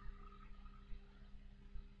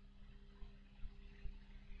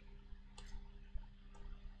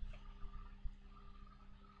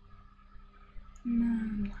 No,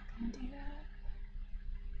 I'm not gonna do that.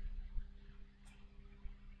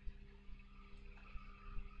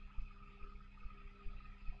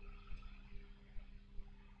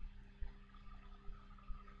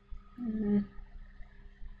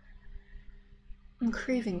 I'm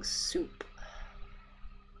craving soup.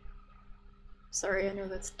 Sorry, I know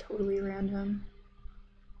that's totally random.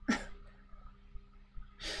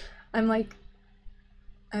 I'm like,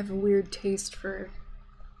 I have a weird taste for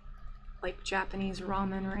like Japanese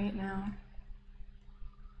ramen right now.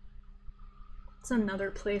 It's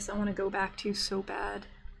another place I want to go back to so bad.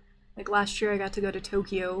 Like last year I got to go to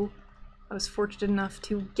Tokyo. I was fortunate enough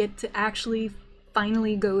to get to actually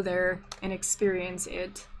finally go there and experience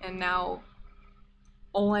it, and now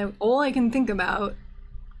all I can think about,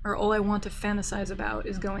 or all I want to fantasize about,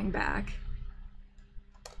 is going back.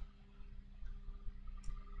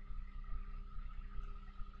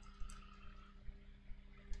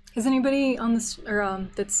 Has anybody on this, or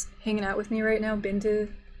that's hanging out with me right now, been to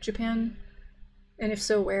Japan? And if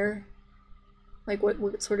so, where? Like,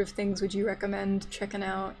 what sort of things would you recommend checking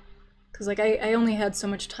out? Because, like, I only had so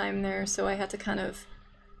much time there, so I had to kind of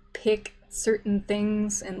pick certain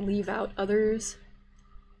things and leave out others.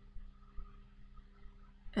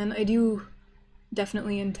 And I do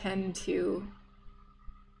definitely intend to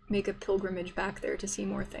make a pilgrimage back there to see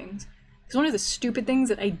more things. Because one of the stupid things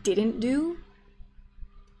that I didn't do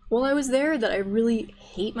while I was there, that I really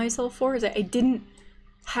hate myself for, is that I didn't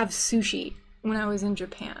have sushi when I was in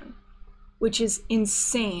Japan. Which is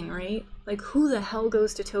insane, right? Like, who the hell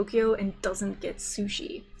goes to Tokyo and doesn't get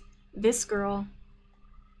sushi? This girl.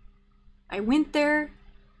 I went there.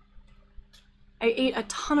 I ate a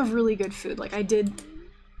ton of really good food. Like, I did,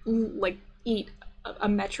 like, eat a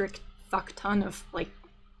metric fuck ton of, like,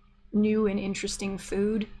 new and interesting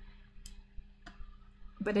food.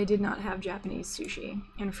 But I did not have Japanese sushi.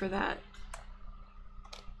 And for that,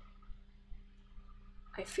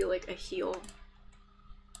 I feel like a heel.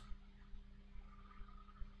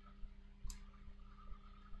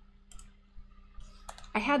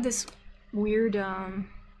 I had this weird, alright,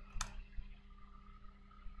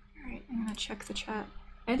 I'm gonna check the chat.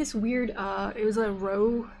 I had this weird, it was a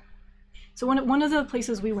row. So one of the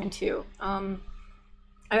places we went to,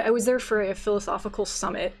 I was there for a philosophical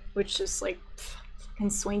summit, which is like fucking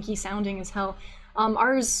swanky sounding as hell.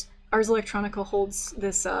 Ars Electronica holds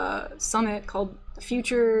this summit called the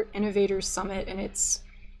Future Innovators Summit, and it's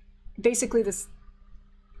basically this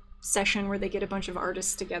session where they get a bunch of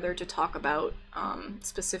artists together to talk about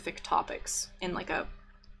specific topics in like a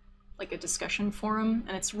discussion forum,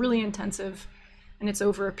 and it's really intensive, and it's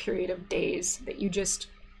over a period of days that you just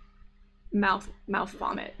mouth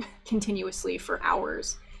vomit continuously for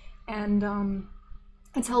hours, and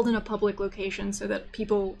it's held in a public location so that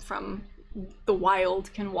people from the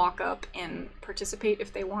wild can walk up and participate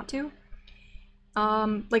if they want to,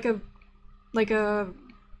 like a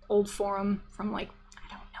old forum from like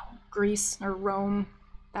Greece or Rome,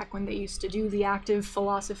 back when they used to do the active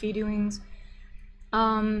philosophy doings.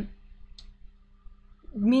 Me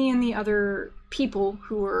and the other people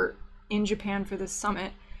who were in Japan for this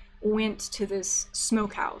summit went to this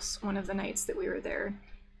smokehouse one of the nights that we were there,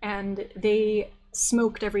 and they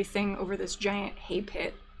smoked everything over this giant hay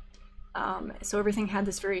pit. So everything had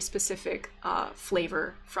this very specific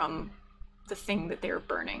flavor from the thing that they were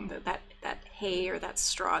burning, that hay or that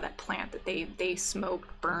straw, that plant that they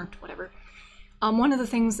smoked, burnt, whatever. One of the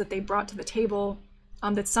things that they brought to the table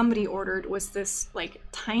that somebody ordered was this like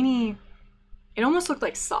tiny, it almost looked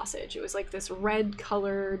like sausage. It was like this red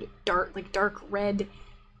colored, dark red,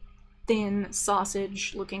 thin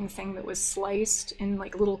sausage looking thing that was sliced in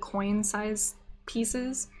like little coin size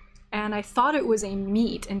pieces. And I thought it was a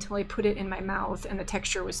meat until I put it in my mouth, and the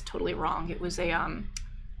texture was totally wrong. It was it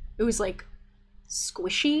was like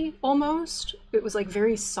squishy almost. It was like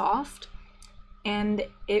very soft, and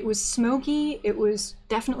it was smoky. It was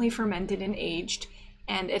definitely fermented and aged,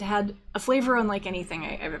 and it had a flavor unlike anything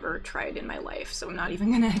I've ever tried in my life. So I'm not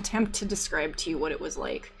even gonna attempt to describe to you what it was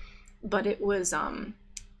like, but it was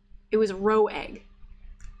raw egg,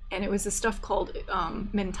 and it was this stuff called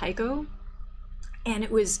mentaiko, and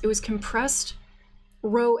it was compressed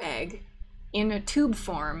raw egg in a tube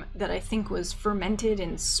form that I think was fermented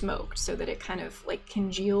and smoked so that it kind of like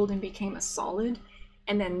congealed and became a solid.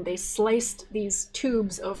 And then they sliced these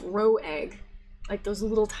tubes of raw egg, like those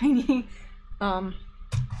little tiny,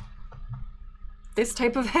 this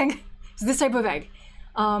type of egg,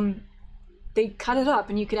 they cut it up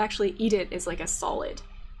and you could actually eat it as like a solid.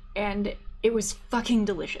 And it was fucking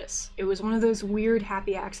delicious. It was one of those weird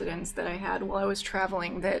happy accidents that I had while I was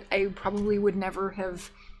traveling that I probably would never have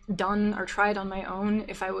done or tried on my own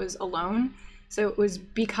if I was alone. So it was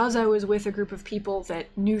because I was with a group of people that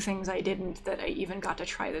knew things I didn't that I even got to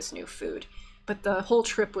try this new food. But the whole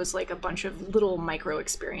trip was like a bunch of little micro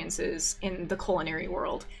experiences in the culinary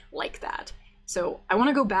world like that. So I want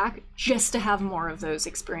to go back just to have more of those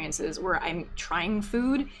experiences where I'm trying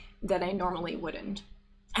food that I normally wouldn't.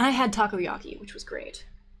 And I had takoyaki, which was great.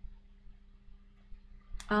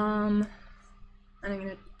 And I'm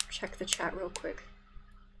gonna check the chat real quick.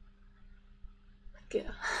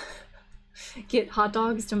 Get hot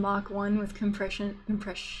dogs to Mach 1 with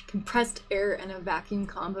compressed air and a vacuum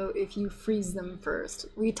combo if you freeze them first.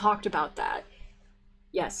 We talked about that.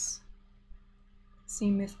 Yes. See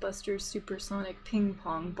Mythbusters Supersonic Ping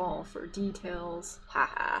Pong Ball for details.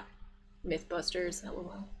 Haha. Mythbusters,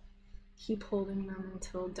 lol. Keep holding them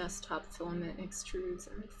until desktop filament extrudes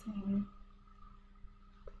everything.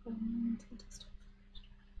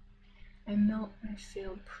 I melt my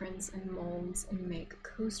failed prints and molds and make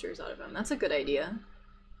coasters out of them. That's a good idea.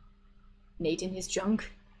 Nate and his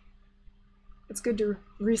junk. It's good to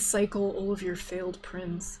recycle all of your failed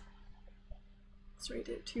prints. Let's rate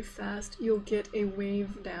it too fast. You'll get a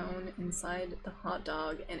wave down inside the hot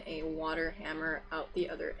dog and a water hammer out the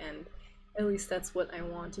other end. At least that's what I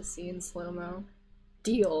want to see in slow-mo.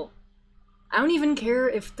 Deal. I don't even care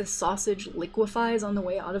if the sausage liquefies on the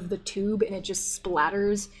way out of the tube and it just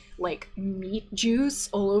splatters like meat juice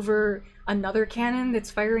all over another cannon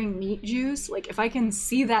that's firing meat juice. Like, if I can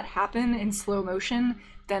see that happen in slow motion,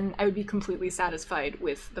 then I would be completely satisfied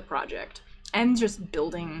with the project. And just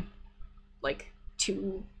building like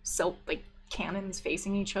two cannons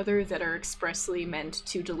facing each other that are expressly meant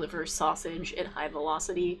to deliver sausage at high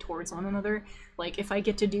velocity towards one another. Like, if I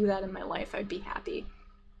get to do that in my life, I'd be happy.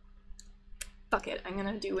 Fuck it, I'm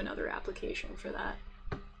gonna do another application for that.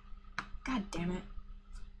 God damn it.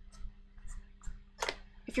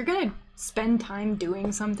 If you're gonna spend time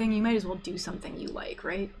doing something, you might as well do something you like,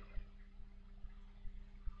 right?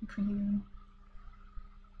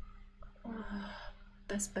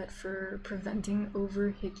 Best bet for preventing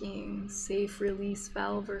over-hickying. Safe release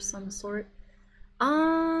valve or some sort.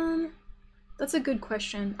 That's a good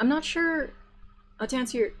question. I'm not sure. To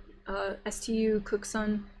answer your STU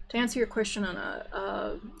Cookson, to answer your question on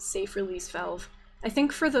a safe release valve, I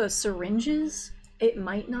think for the syringes, it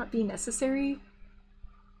might not be necessary.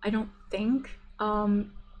 I don't think,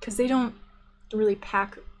 because they don't really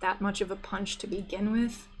pack that much of a punch to begin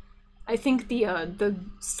with. I think the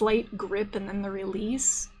slight grip and then the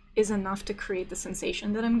release is enough to create the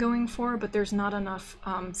sensation that I'm going for, but there's not enough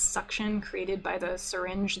suction created by the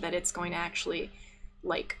syringe that it's going to actually,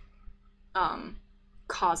 like,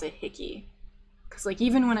 cause a hickey. Because, like,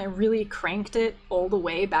 even when I really cranked it all the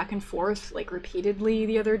way back and forth, like, repeatedly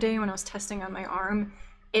the other day when I was testing on my arm,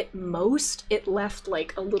 at most, it left,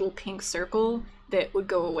 like, a little pink circle that would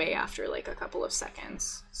go away after, like, a couple of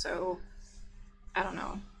seconds. So, I don't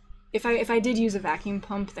know. If I did use a vacuum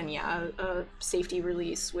pump, then yeah, a safety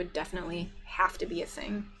release would definitely have to be a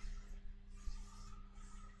thing.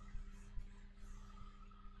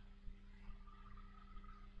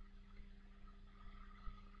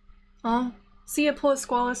 Oh, see ya, Plus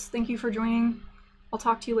Squalus. Thank you for joining. I'll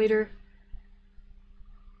talk to you later.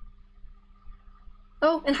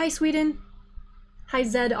 Oh, and hi, Sweden. Hi,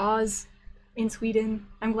 Zed Oz in Sweden.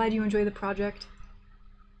 I'm glad you enjoy the project.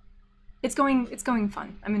 It's going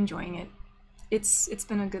fun. I'm enjoying it. It's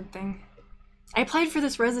been a good thing. I applied for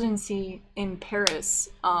this residency in Paris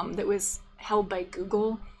that was held by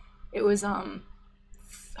Google. It was I'm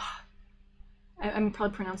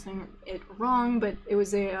probably pronouncing it wrong, but it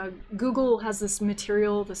was a Google has this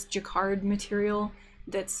material, this jacquard material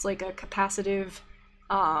that's like a capacitive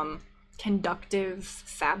conductive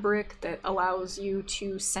fabric that allows you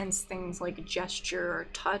to sense things like gesture or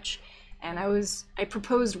touch. And I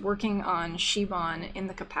proposed working on Shibon in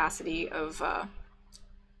the capacity of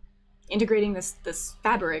integrating this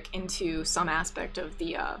fabric into some aspect of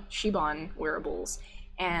the Shibon wearables.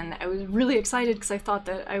 And I was really excited because I thought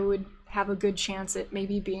that I would have a good chance at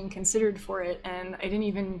maybe being considered for it. And I didn't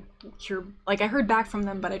even hear, like, I heard back from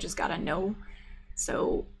them, but I just got a no.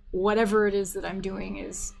 So whatever it is that I'm doing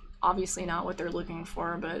is obviously not what they're looking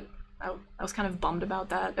for, but I was kind of bummed about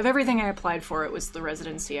that. Of everything I applied for, it was the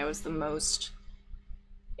residency I was the most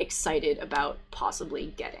excited about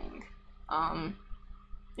possibly getting.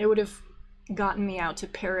 It would have gotten me out to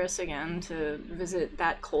Paris again to visit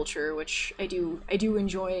that culture, which I do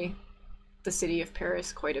enjoy the city of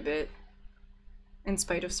Paris quite a bit, in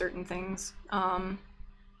spite of certain things. And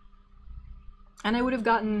I would have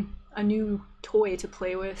gotten a new toy to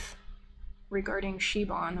play with regarding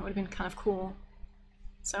Shibon. That would have been kind of cool.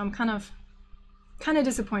 So I'm kind of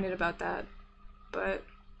disappointed about that, but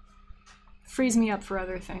frees me up for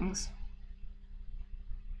other things.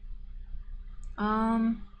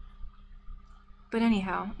 But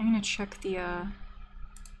anyhow, I'm gonna check the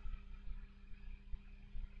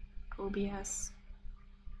OBS.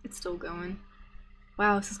 It's still going.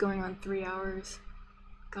 Wow, this is going on 3 hours.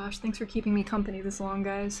 Gosh, thanks for keeping me company this long,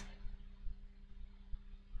 guys.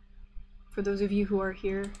 For those of you who are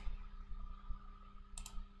here.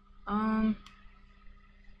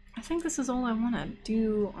 I think this is all I want to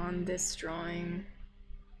do on this drawing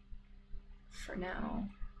for now.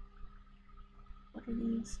 What are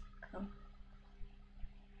these? Oh.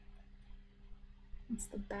 That's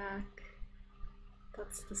the back.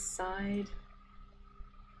 That's the side.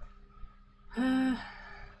 I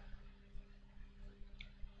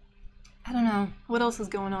don't know. What else is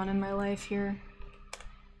going on in my life here?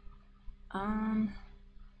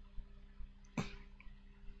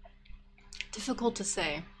 Difficult to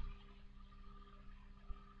say.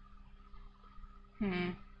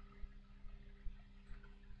 I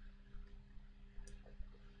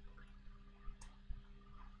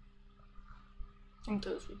think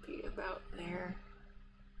those would be about there.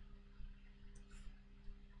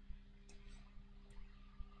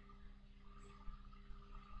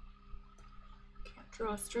 Can't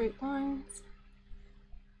draw straight lines.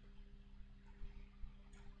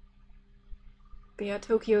 But yeah,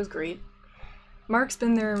 Tokyo's great. Mark's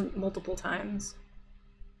been there multiple times.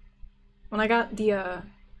 When I got the,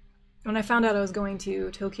 when I found out I was going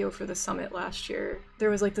to Tokyo for the summit last year, there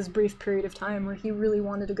was like this brief period of time where he really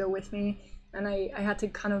wanted to go with me, and I had to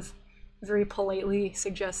kind of very politely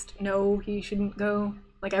suggest no, he shouldn't go.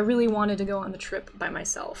 Like, I really wanted to go on the trip by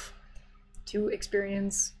myself to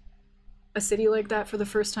experience a city like that for the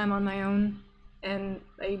first time on my own, and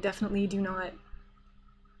I definitely do not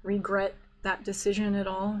regret that decision at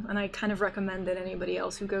all, and I kind of recommend that anybody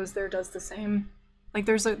else who goes there does the same. Like,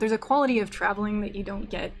 there's a quality of traveling that you don't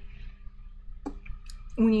get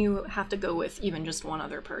when you have to go with even just one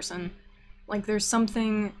other person. Like, there's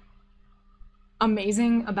something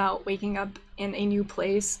amazing about waking up in a new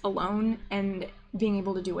place alone and being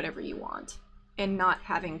able to do whatever you want and not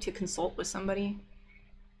having to consult with somebody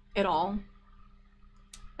at all.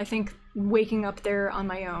 I think waking up there on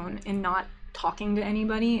my own and not talking to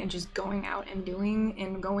anybody and just going out and doing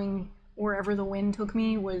and going wherever the wind took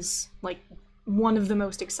me was like one of the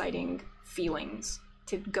most exciting feelings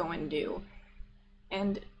to go and do.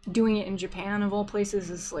 And doing it in Japan, of all places,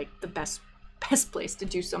 is like the best place to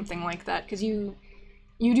do something like that, because you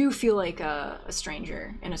do feel like a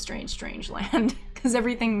stranger in a strange land, because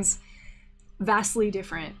everything's vastly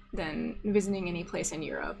different than visiting any place in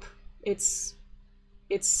Europe. It's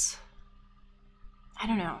I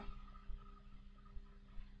don't know.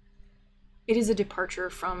 It is a departure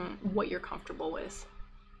from what you're comfortable with,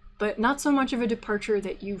 but not so much of a departure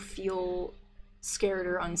that you feel scared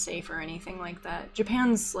or unsafe or anything like that.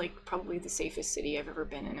 Japan's like probably the safest city I've ever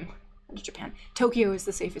been in Japan. Tokyo is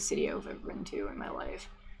the safest city I've ever been to in my life.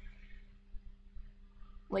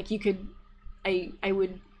 Like, you could, I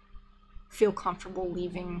would feel comfortable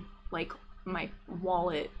leaving like my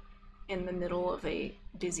wallet in the middle of a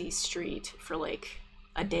busy street for like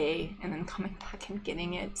a day and then coming back and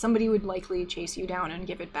getting it. Somebody would likely chase you down and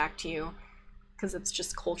give it back to you, because it's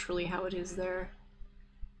just culturally how it is there.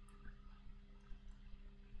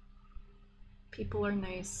 People are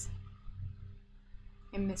nice.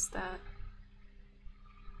 I miss that.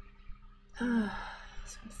 So I'm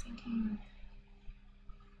thinking.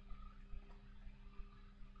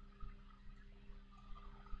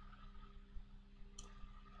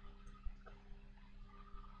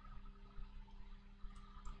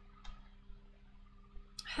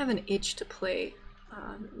 I have an itch to play.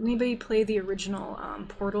 Anybody play the original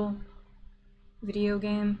Portal video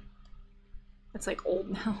game? It's like old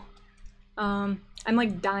now. I'm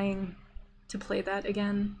like dying to play that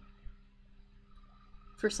again.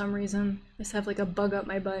 For some reason. I just have like a bug up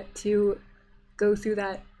my butt to go through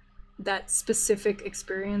that specific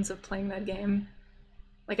experience of playing that game.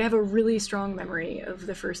 Like, I have a really strong memory of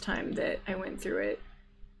the first time that I went through it.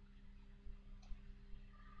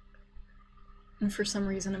 And for some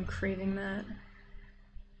reason I'm craving that.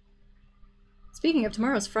 Speaking of,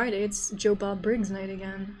 tomorrow's Friday, it's Joe Bob Briggs night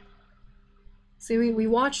again. See, we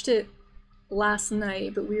watched it last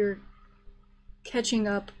night, but we were catching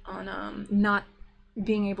up on not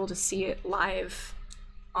being able to see it live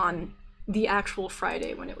on the actual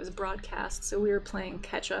Friday when it was broadcast, so we were playing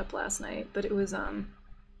catch up last night, but it was a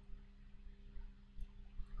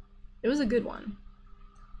good one.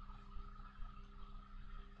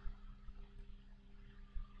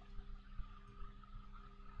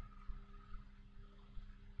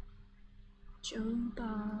 Joe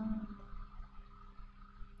Bob.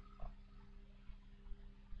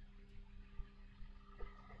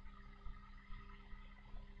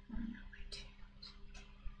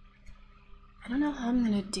 I don't know how I'm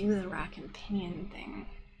gonna do the rack and pinion thing.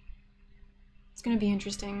 It's gonna be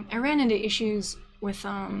interesting. I ran into issues with,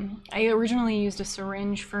 I originally used a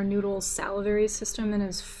syringe for Noodle's salivary system in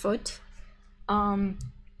his foot.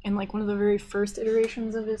 in like one of the very first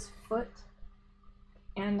iterations of his foot.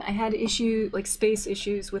 And I had space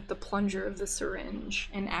issues with the plunger of the syringe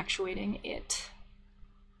and actuating it.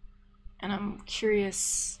 And I'm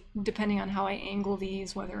curious, depending on how I angle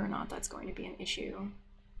these, whether or not that's going to be an issue.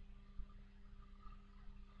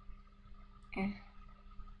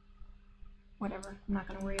 Whatever, I'm not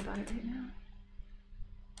gonna worry about it right now.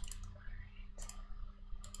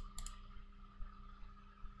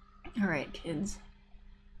 All right, kids.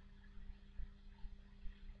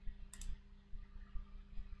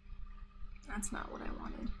 That's not what I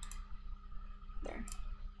wanted. There.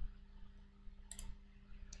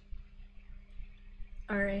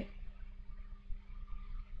 All right.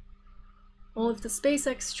 Well, if the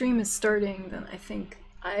SpaceX stream is starting, then I think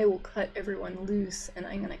I will cut everyone loose and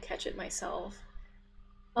I'm gonna catch it myself.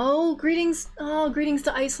 Oh, greetings! Oh, greetings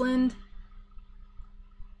to Iceland!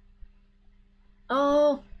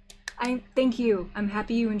 Oh, thank you. I'm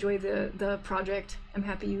happy you enjoy the project. I'm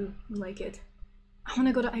happy you like it. I want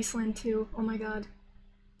to go to Iceland too. Oh my god.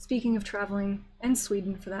 Speaking of traveling, and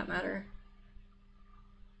Sweden for that matter.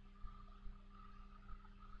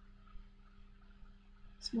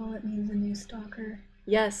 This wallet means a new stalker.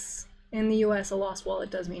 Yes, in the US, a lost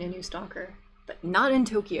wallet does mean a new stalker, but not in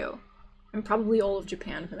Tokyo, and probably all of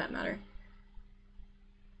Japan for that matter.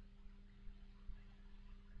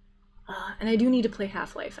 And I do need to play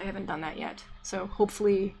Half-Life. I haven't done that yet, so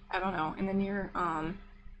hopefully, I don't know, in the near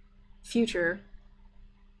future,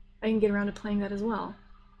 I can get around to playing that as well.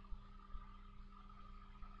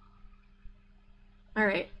 All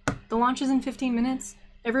right, the launch is in 15 minutes.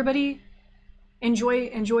 Everybody, enjoy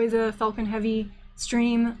the Falcon Heavy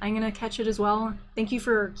stream. I'm gonna catch it as well. Thank you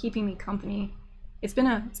for keeping me company. It's been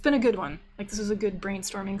a good one. Like, this was a good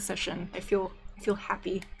brainstorming session. I feel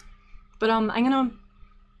happy. But I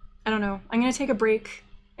don't know. I'm gonna take a break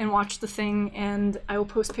and watch the thing, and I will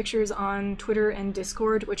post pictures on Twitter and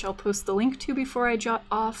Discord, which I'll post the link to before I jot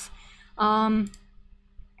off. I'll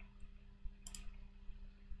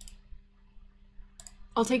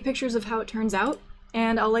take pictures of how it turns out,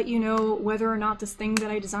 and I'll let you know whether or not this thing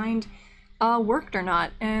that I designed worked or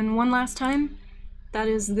not. And one last time, that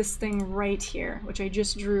is this thing right here, which I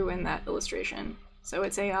just drew in that illustration. So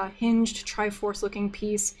it's a hinged Triforce looking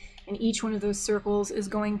piece, and each one of those circles is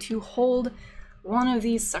going to hold one of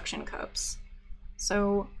these suction cups.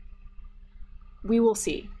 So we will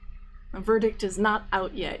see. The verdict is not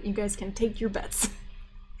out yet. You guys can take your bets.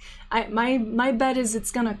 My bet is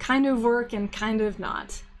it's gonna kind of work and kind of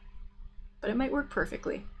not. But it might work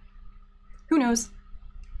perfectly. Who knows?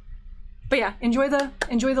 But yeah, enjoy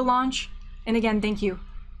the launch, and again, thank you.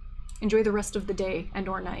 Enjoy the rest of the day and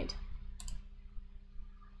or night.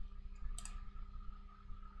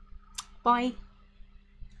 Bye.